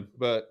soon,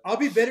 but I'll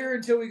be bitter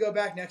until we go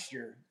back next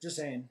year. Just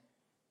saying.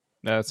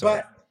 But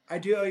right. I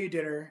do owe you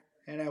dinner,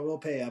 and I will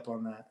pay up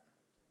on that.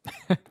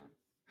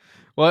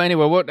 Well,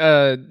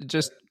 anyway,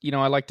 just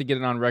I like to get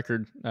it on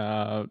record.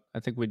 I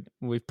think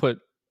we've put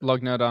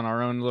Lugnut on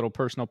our own little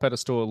personal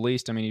pedestal at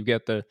least. I mean, you've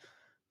got the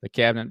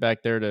cabinet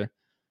back there to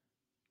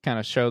kind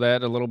of show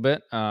that a little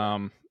bit.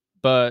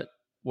 But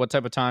what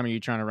type of time are you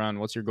trying to run?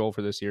 What's your goal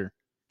for this year?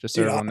 Just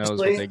so everyone knows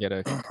what they get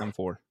to come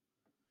for.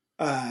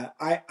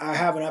 I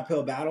have an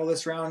uphill battle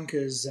this round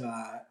because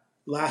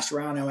last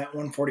round I went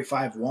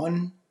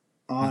 145.1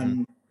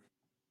 on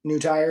new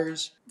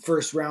tires.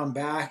 First round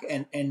back,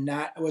 and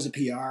that was a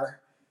PR.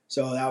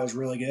 So that was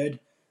really good.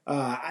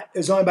 It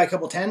was only by a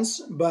couple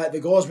tenths, but the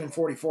goal has been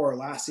 44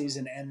 last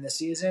season and this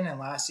season. And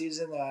last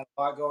season, a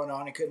lot going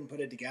on. I couldn't put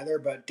it together,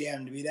 but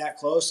damn, to be that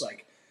close,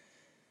 like,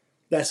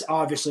 that's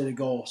obviously the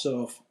goal.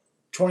 So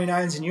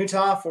 29's in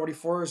Utah,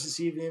 44 is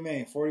the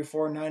CVMA,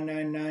 44,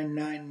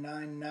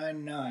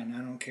 9999999. I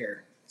don't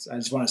care. I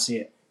just want to see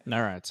it.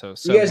 All right. So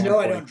you guys know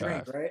I don't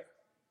drink, right?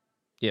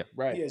 Yeah.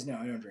 Right. You guys know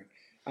I don't drink.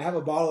 I have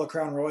a bottle of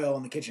Crown Royal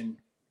in the kitchen,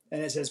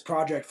 and it says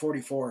Project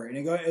 44,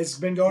 and it's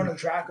been going to the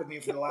track with me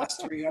for the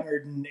last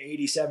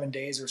 387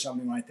 days or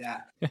something like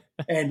that.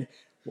 And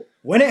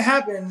When it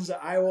happens,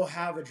 I will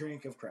have a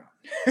drink of Crown.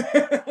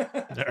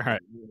 All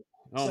right.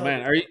 Oh, so,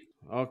 man. Are you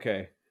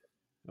okay?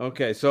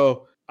 Okay.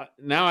 So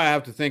now I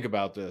have to think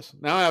about this.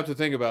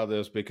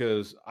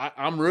 Because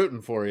I'm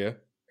rooting for you.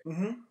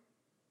 Mm-hmm.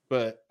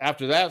 But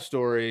after that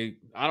story,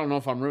 I don't know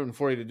if I'm rooting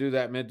for you to do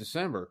that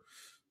mid-December.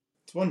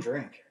 It's one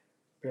drink.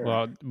 Fair.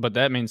 Well, but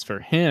that means for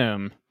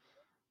him,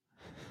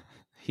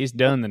 he's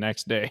done the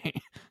next day.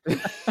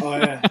 Oh,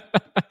 yeah.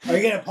 Are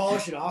you going to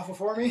polish it off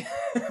before me?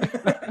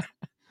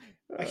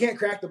 I can't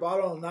crack the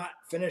bottle and not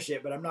finish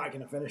it, but I'm not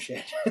going to finish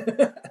it.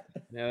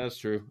 Yeah, that's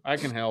true. I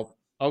can help.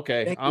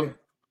 Okay.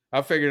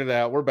 I figured it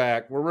out. We're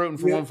back. We're rooting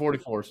for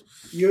 144s.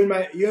 You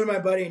and my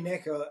buddy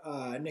Nick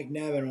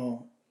Nevin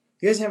will.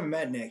 You guys haven't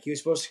met Nick. He was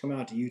supposed to come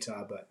out to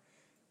Utah, but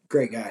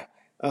great guy.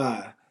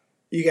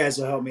 You guys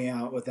will help me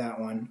out with that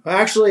one.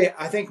 Actually,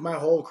 I think my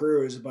whole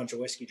crew is a bunch of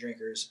whiskey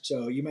drinkers,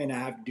 so you may not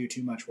have to do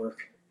too much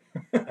work.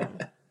 All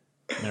right.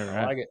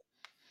 I like it.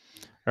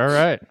 All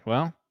right.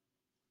 Well,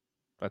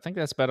 I think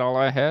that's about all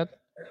I had.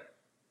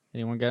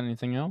 Anyone got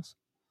anything else?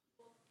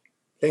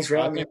 Thanks for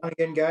having me on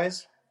again,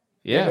 guys.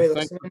 Yeah.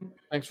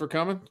 Thanks for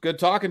coming. Good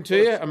talking to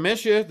you. I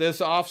miss you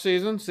this off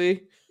season.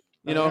 See,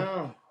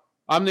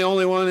 I'm the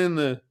only one in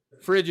the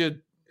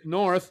frigid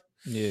north.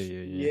 Yeah.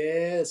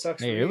 Yeah, it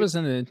sucks. Hey, it was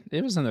in the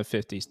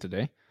 50s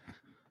today.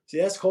 See,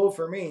 that's cold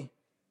for me.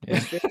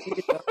 Yeah.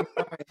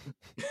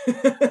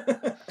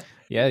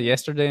 Yeah,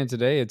 yesterday and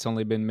today it's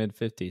only been mid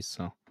 50s,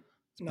 so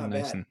it's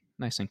been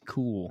nice and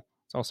cool.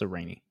 It's also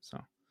rainy, so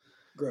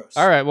gross.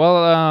 All right,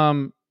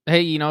 well,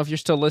 hey, if you're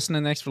still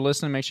listening, thanks for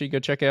listening. Make sure you go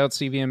check out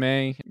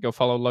CVMA. Go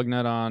follow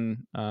Lugnut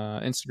on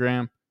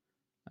Instagram.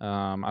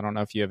 I don't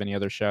know if you have any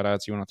other shout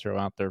outs you want to throw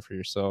out there for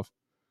yourself.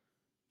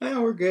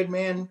 No, we're good,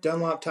 man.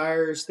 Dunlop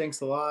Tires,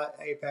 thanks a lot.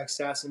 Apex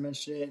Stats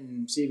mentioned it,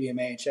 and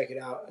CVMA, check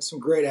it out. Some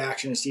great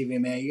action at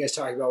CVMA. You guys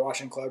talked about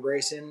watching club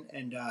racing,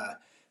 and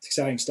it's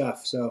exciting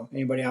stuff. So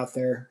anybody out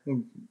there,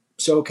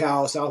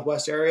 SoCal,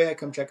 Southwest area,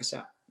 come check us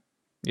out.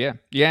 Yeah,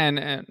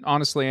 and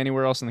honestly,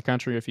 anywhere else in the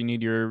country, if you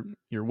need your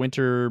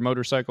winter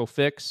motorcycle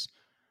fix,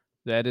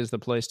 that is the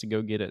place to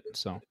go get it.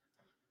 So,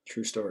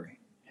 true story.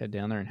 Head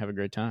down there and have a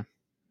great time.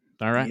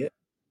 All right. Yeah.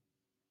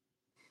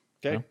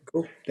 Okay.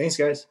 Cool. Thanks,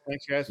 guys.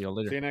 See you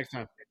later. See you next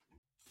time.